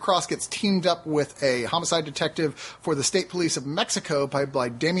character, Sonia Cross, gets teamed up with a homicide detective for the State Police of Mexico by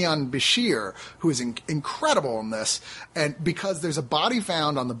Damian Bashir, who is incredible in this. And because there's a body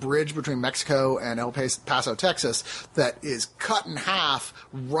found on the bridge between Mexico and El Paso, Texas, that is cut in half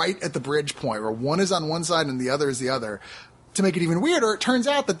right at the bridge point, where one is on one side and the other is the other. To make it even weirder, it turns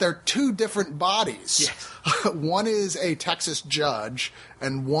out that they're 2 different bodies. Yes. One is a Texas judge,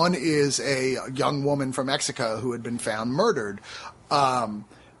 and one is a young woman from Mexico who had been found murdered. And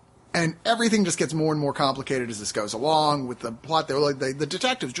everything just gets more and more complicated as this goes along with the plot. They're like the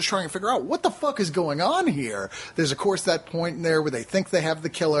detectives just trying to figure out what the fuck is going on here. There's, of course, that point in there where they think they have the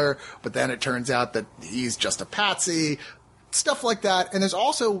killer, but then it turns out that he's just a patsy. Stuff like that. And there's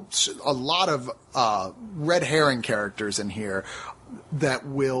also a lot of red herring characters in here that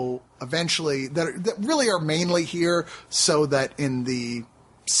will eventually, that really are mainly here so that in the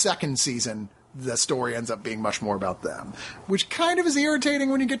second season, the story ends up being much more about them, which kind of is irritating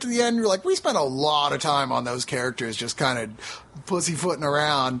when you get to the end. You're like, we spent a lot of time on those characters just kind of pussyfooting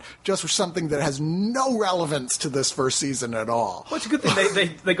around just for something that has no relevance to this first season at all. Well, it's a good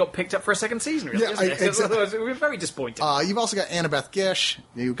thing they got picked up for a second season, really, isn't it? Exactly. Otherwise, we were very disappointed. You've also got Annabeth Gish.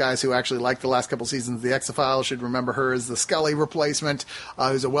 You guys who actually liked the last couple seasons of The X-Files should remember her as the Scully replacement,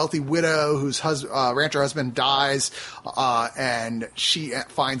 who's a wealthy widow whose rancher husband dies, and she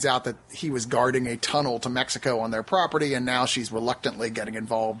finds out that he was guarding a tunnel to Mexico on their property, and now she's reluctantly getting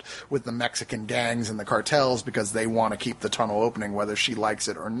involved with the Mexican gangs and the cartels because they want to keep the tunnel opening whether she likes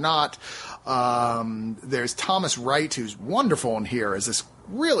it or not. There's Thomas Wright, who's wonderful in here as this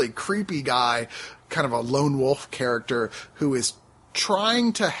really creepy guy, kind of a lone wolf character who is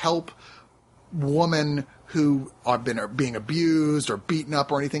trying to help women who are being abused or beaten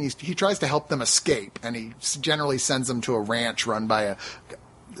up or anything. He tries to help them escape, and he generally sends them to a ranch run by a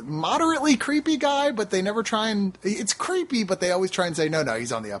moderately creepy guy, but they never try and... It's creepy, but they always try and say, no,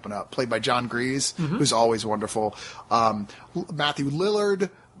 he's on the up and up. Played by John Grease, who's always wonderful. Matthew Lillard,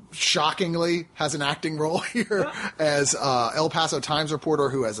 shockingly, has an acting role here as El Paso Times reporter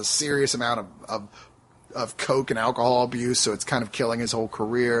who has a serious amount of coke and alcohol abuse, so it's kind of killing his whole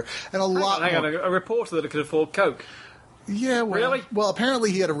career. And Hang on, a reporter that could afford coke. Yeah, well, really? Well,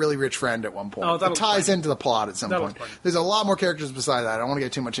 apparently he had a really rich friend at one point. Oh, it ties into the plot at some point. Explain. There's a lot more characters beside that. I don't want to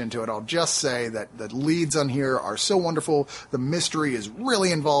get too much into it. I'll just say that the leads on here are so wonderful. The mystery is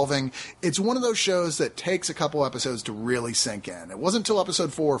really involving. It's one of those shows that takes a couple episodes to really sink in. It wasn't until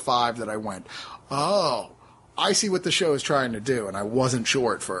episode 4 or 5 that I went, oh, I see what the show is trying to do, and I wasn't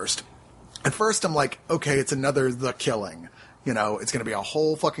sure at first. At first, I'm like, okay, it's another The Killing. you know, it's going to be a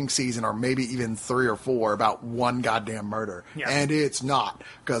whole fucking season or maybe even 3 or 4 about one goddamn murder. Yeah. And it's not,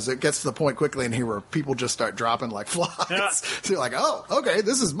 because it gets to the point quickly in here where people just start dropping like flies. Yeah. So you're like, oh, okay,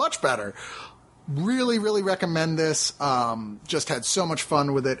 this is much better. Really, really recommend this. Just had so much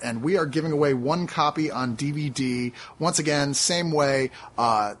fun with it, and we are giving away 1 copy on DVD. Once again, same way.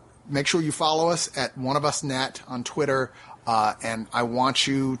 Make sure you follow us at OneOfUsNet on Twitter, and I want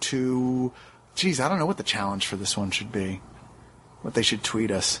you to... Geez, I don't know what the challenge for this one should be. What they should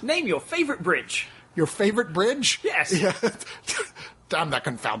tweet us. Name your favorite bridge. Your favorite bridge? Yes. Yeah. Damn that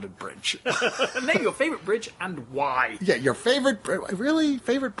confounded bridge. Name your favorite bridge and why. Yeah, your favorite... Really?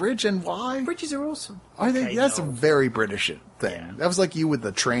 Favorite bridge and why? Bridges are awesome. Are they? Okay, That's no. a very British thing. Yeah. That was like you with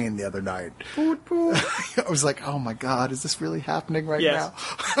the train the other night. Poot, poot. I was like, oh my God, is this really happening right Yes.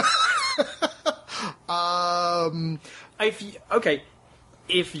 now?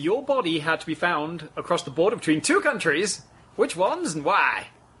 If your body had to be found across the border between 2 countries, which ones and why?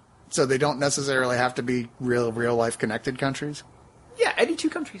 So they don't necessarily have to be real life connected countries? Yeah, any 2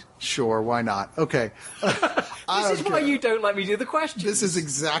 countries. Sure, why not? Okay. This is why you don't let me do the questions. This is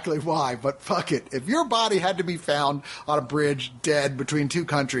exactly why, but fuck it. If your body had to be found on a bridge dead between 2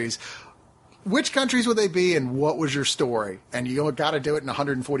 countries, which countries would they be and what was your story? And you got to do it in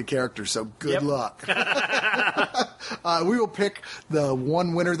 140 characters, so good Yep. luck. We will pick the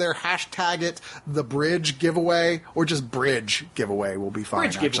one winner there. Hashtag it the bridge giveaway, or just bridge giveaway will be fine.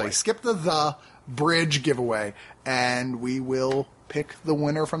 Bridge actually. giveaway. Skip the bridge giveaway, and we will pick the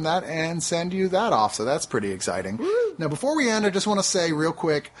winner from that and send you that off. So that's pretty exciting. Woo. Now, before we end, I just want to say real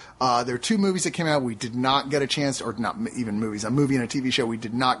quick, there are 2 movies that came out we did not get a chance, or not even movies, a movie and a TV show we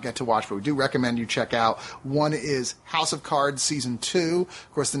did not get to watch, but we do recommend you check out. One is House of Cards Season 2.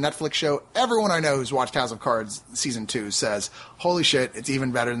 Of course, the Netflix show. Everyone I know who's watched House of Cards Season 2 says, holy shit, it's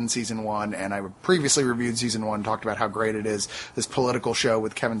even better than Season 1. And I previously reviewed Season 1, talked about how great it is, this political show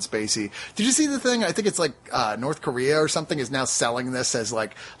with Kevin Spacey. Did you see the thing? I think it's like North Korea or something is now selling this as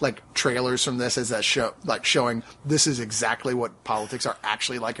like trailers from this as that show, like showing this is exactly what politics are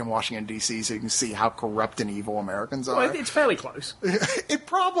actually like in Washington, D.C., so you can see how corrupt and evil Americans are. Well, it's fairly close. It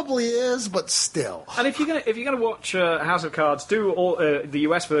probably is, but still. And if you're gonna watch House of Cards, do all the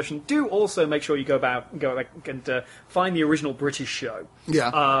US version. Do also make sure you go back and find the original British show.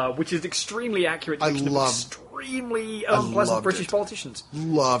 Yeah. Which is extremely accurate. I depiction of loved- extremely unpleasant loved British it. politicians.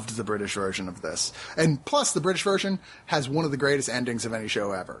 Loved the British version of this. And plus, the British version has one of the greatest endings of any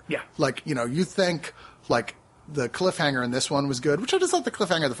show ever. Yeah. Like, you know, you think, like, the cliffhanger in this one was good, which I just thought the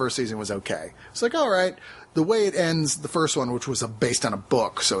cliffhanger of the first season was okay. It's like, all right, the way it ends, the first one, which was based on a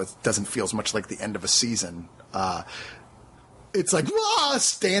book, so it doesn't feel as much like the end of a season. It's like,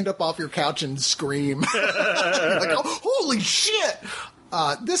 stand up off your couch and scream. Like, oh, holy shit!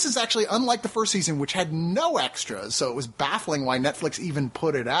 This is actually unlike the first season, which had no extras, so it was baffling why Netflix even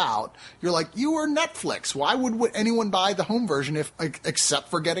put it out. You're like, you are Netflix. Why would anyone buy the home version except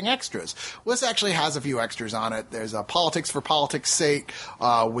for getting extras? Well, this actually has a few extras on it. There's a Politics for Politics' sake,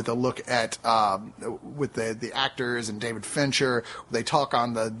 with a look at with the actors and David Fincher. They talk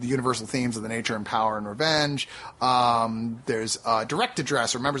on the universal themes of the nature and power and revenge. There's Direct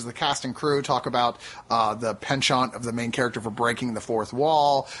Address, where members of the cast and crew talk about the penchant of the main character for breaking the fourth wall,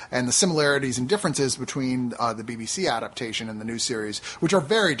 and the similarities and differences between the BBC adaptation and the new series, which are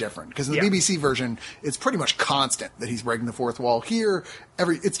very different. Because in the BBC version, it's pretty much constant that he's breaking the fourth wall. Here,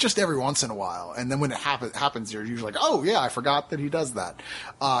 it's just every once in a while, and then when it happens, you're usually like, oh yeah, I forgot that he does that.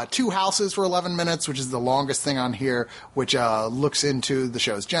 2 Houses for 11 minutes, which is the longest thing on here, which looks into the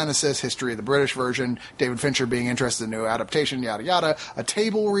show's genesis, history of the British version, David Fincher being interested in new adaptation, yada yada. A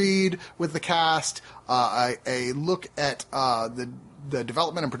table read with the cast, a look at the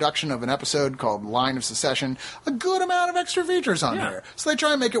development and production of an episode called Line of Secession, a good amount of extra features on here. So they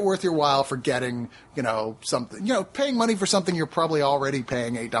try and make it worth your while for getting, something, paying money for something you're probably already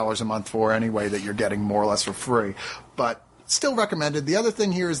paying $8 a month for anyway, that you're getting more or less for free. But still recommended. The other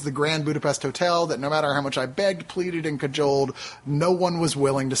thing here is the Grand Budapest Hotel, that no matter how much I begged, pleaded, and cajoled, no one was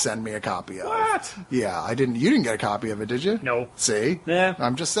willing to send me a copy of. What? Yeah, I didn't. You didn't get a copy of it, did you? No. See? Yeah.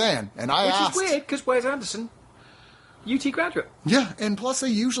 I'm just saying. And I asked. Which is weird, because Wes Anderson, UT graduate. Yeah, and plus they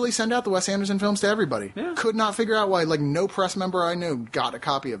usually send out the Wes Anderson films to everybody. Yeah. Could not figure out why, no press member I knew got a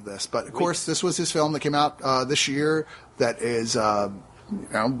copy of this. But, of course, this was his film that came out this year that is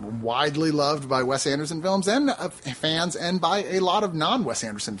widely loved by Wes Anderson films and fans, and by a lot of non-Wes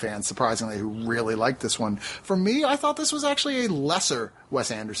Anderson fans, surprisingly, who really liked this one. For me, I thought this was actually a lesser Wes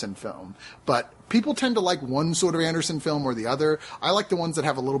Anderson film. But people tend to like one sort of Anderson film or the other. I like the ones that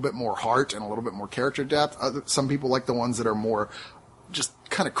have a little bit more heart and a little bit more character depth. Some people like the ones that are more just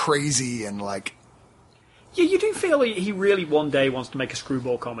kind of crazy and Yeah, you do feel he really one day wants to make a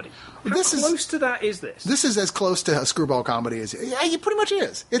screwball comedy. How close to that is this? This is as close to a screwball comedy as... Yeah, it pretty much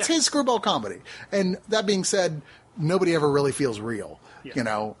is. It's his screwball comedy. And that being said, nobody ever really feels real. Yeah. You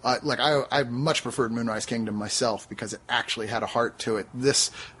know, I much preferred Moonrise Kingdom myself because it actually had a heart to it.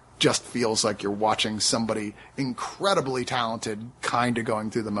 This just feels like you're watching somebody incredibly talented kind of going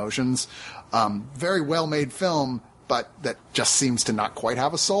through the motions. Very well-made film, but that just seems to not quite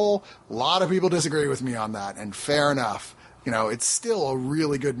have a soul. A lot of people disagree with me on that, and fair enough. You know, it's still a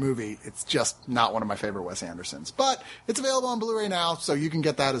really good movie. It's just not one of my favorite Wes Andersons. But it's available on Blu-ray now, so you can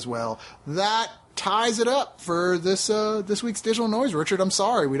get that as well. That ties it up for this week's Digital Noise. Richard, I'm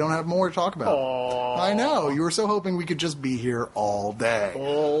sorry. We don't have more to talk about. Aww. I know. You were so hoping we could just be here all day.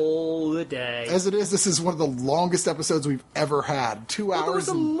 All the day. As it is, this is one of the longest episodes we've ever had. 2 hours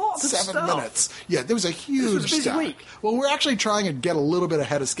and 7 minutes. Yeah, there was a huge this was a busy week. Well, we're actually trying to get a little bit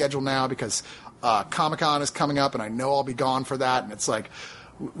ahead of schedule now because Comic-Con is coming up, and I know I'll be gone for that, and it's like...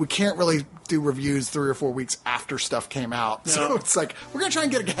 We can't really do reviews 3 or 4 weeks after stuff came out. No. So it's like, we're going to try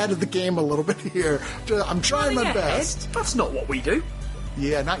and get ahead of the game a little bit here. I'm trying my best. That's not what we do.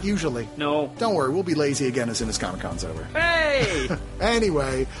 Yeah, not usually. No. Don't worry, we'll be lazy again as soon as Comic-Con's over. Hey!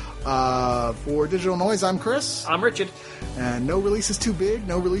 Anyway, for Digital Noise, I'm Chris. I'm Richard. And no release is too big,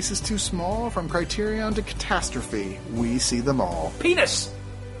 no release is too small. From Criterion to Catastrophe, we see them all. Penis!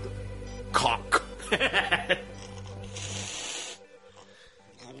 Cock.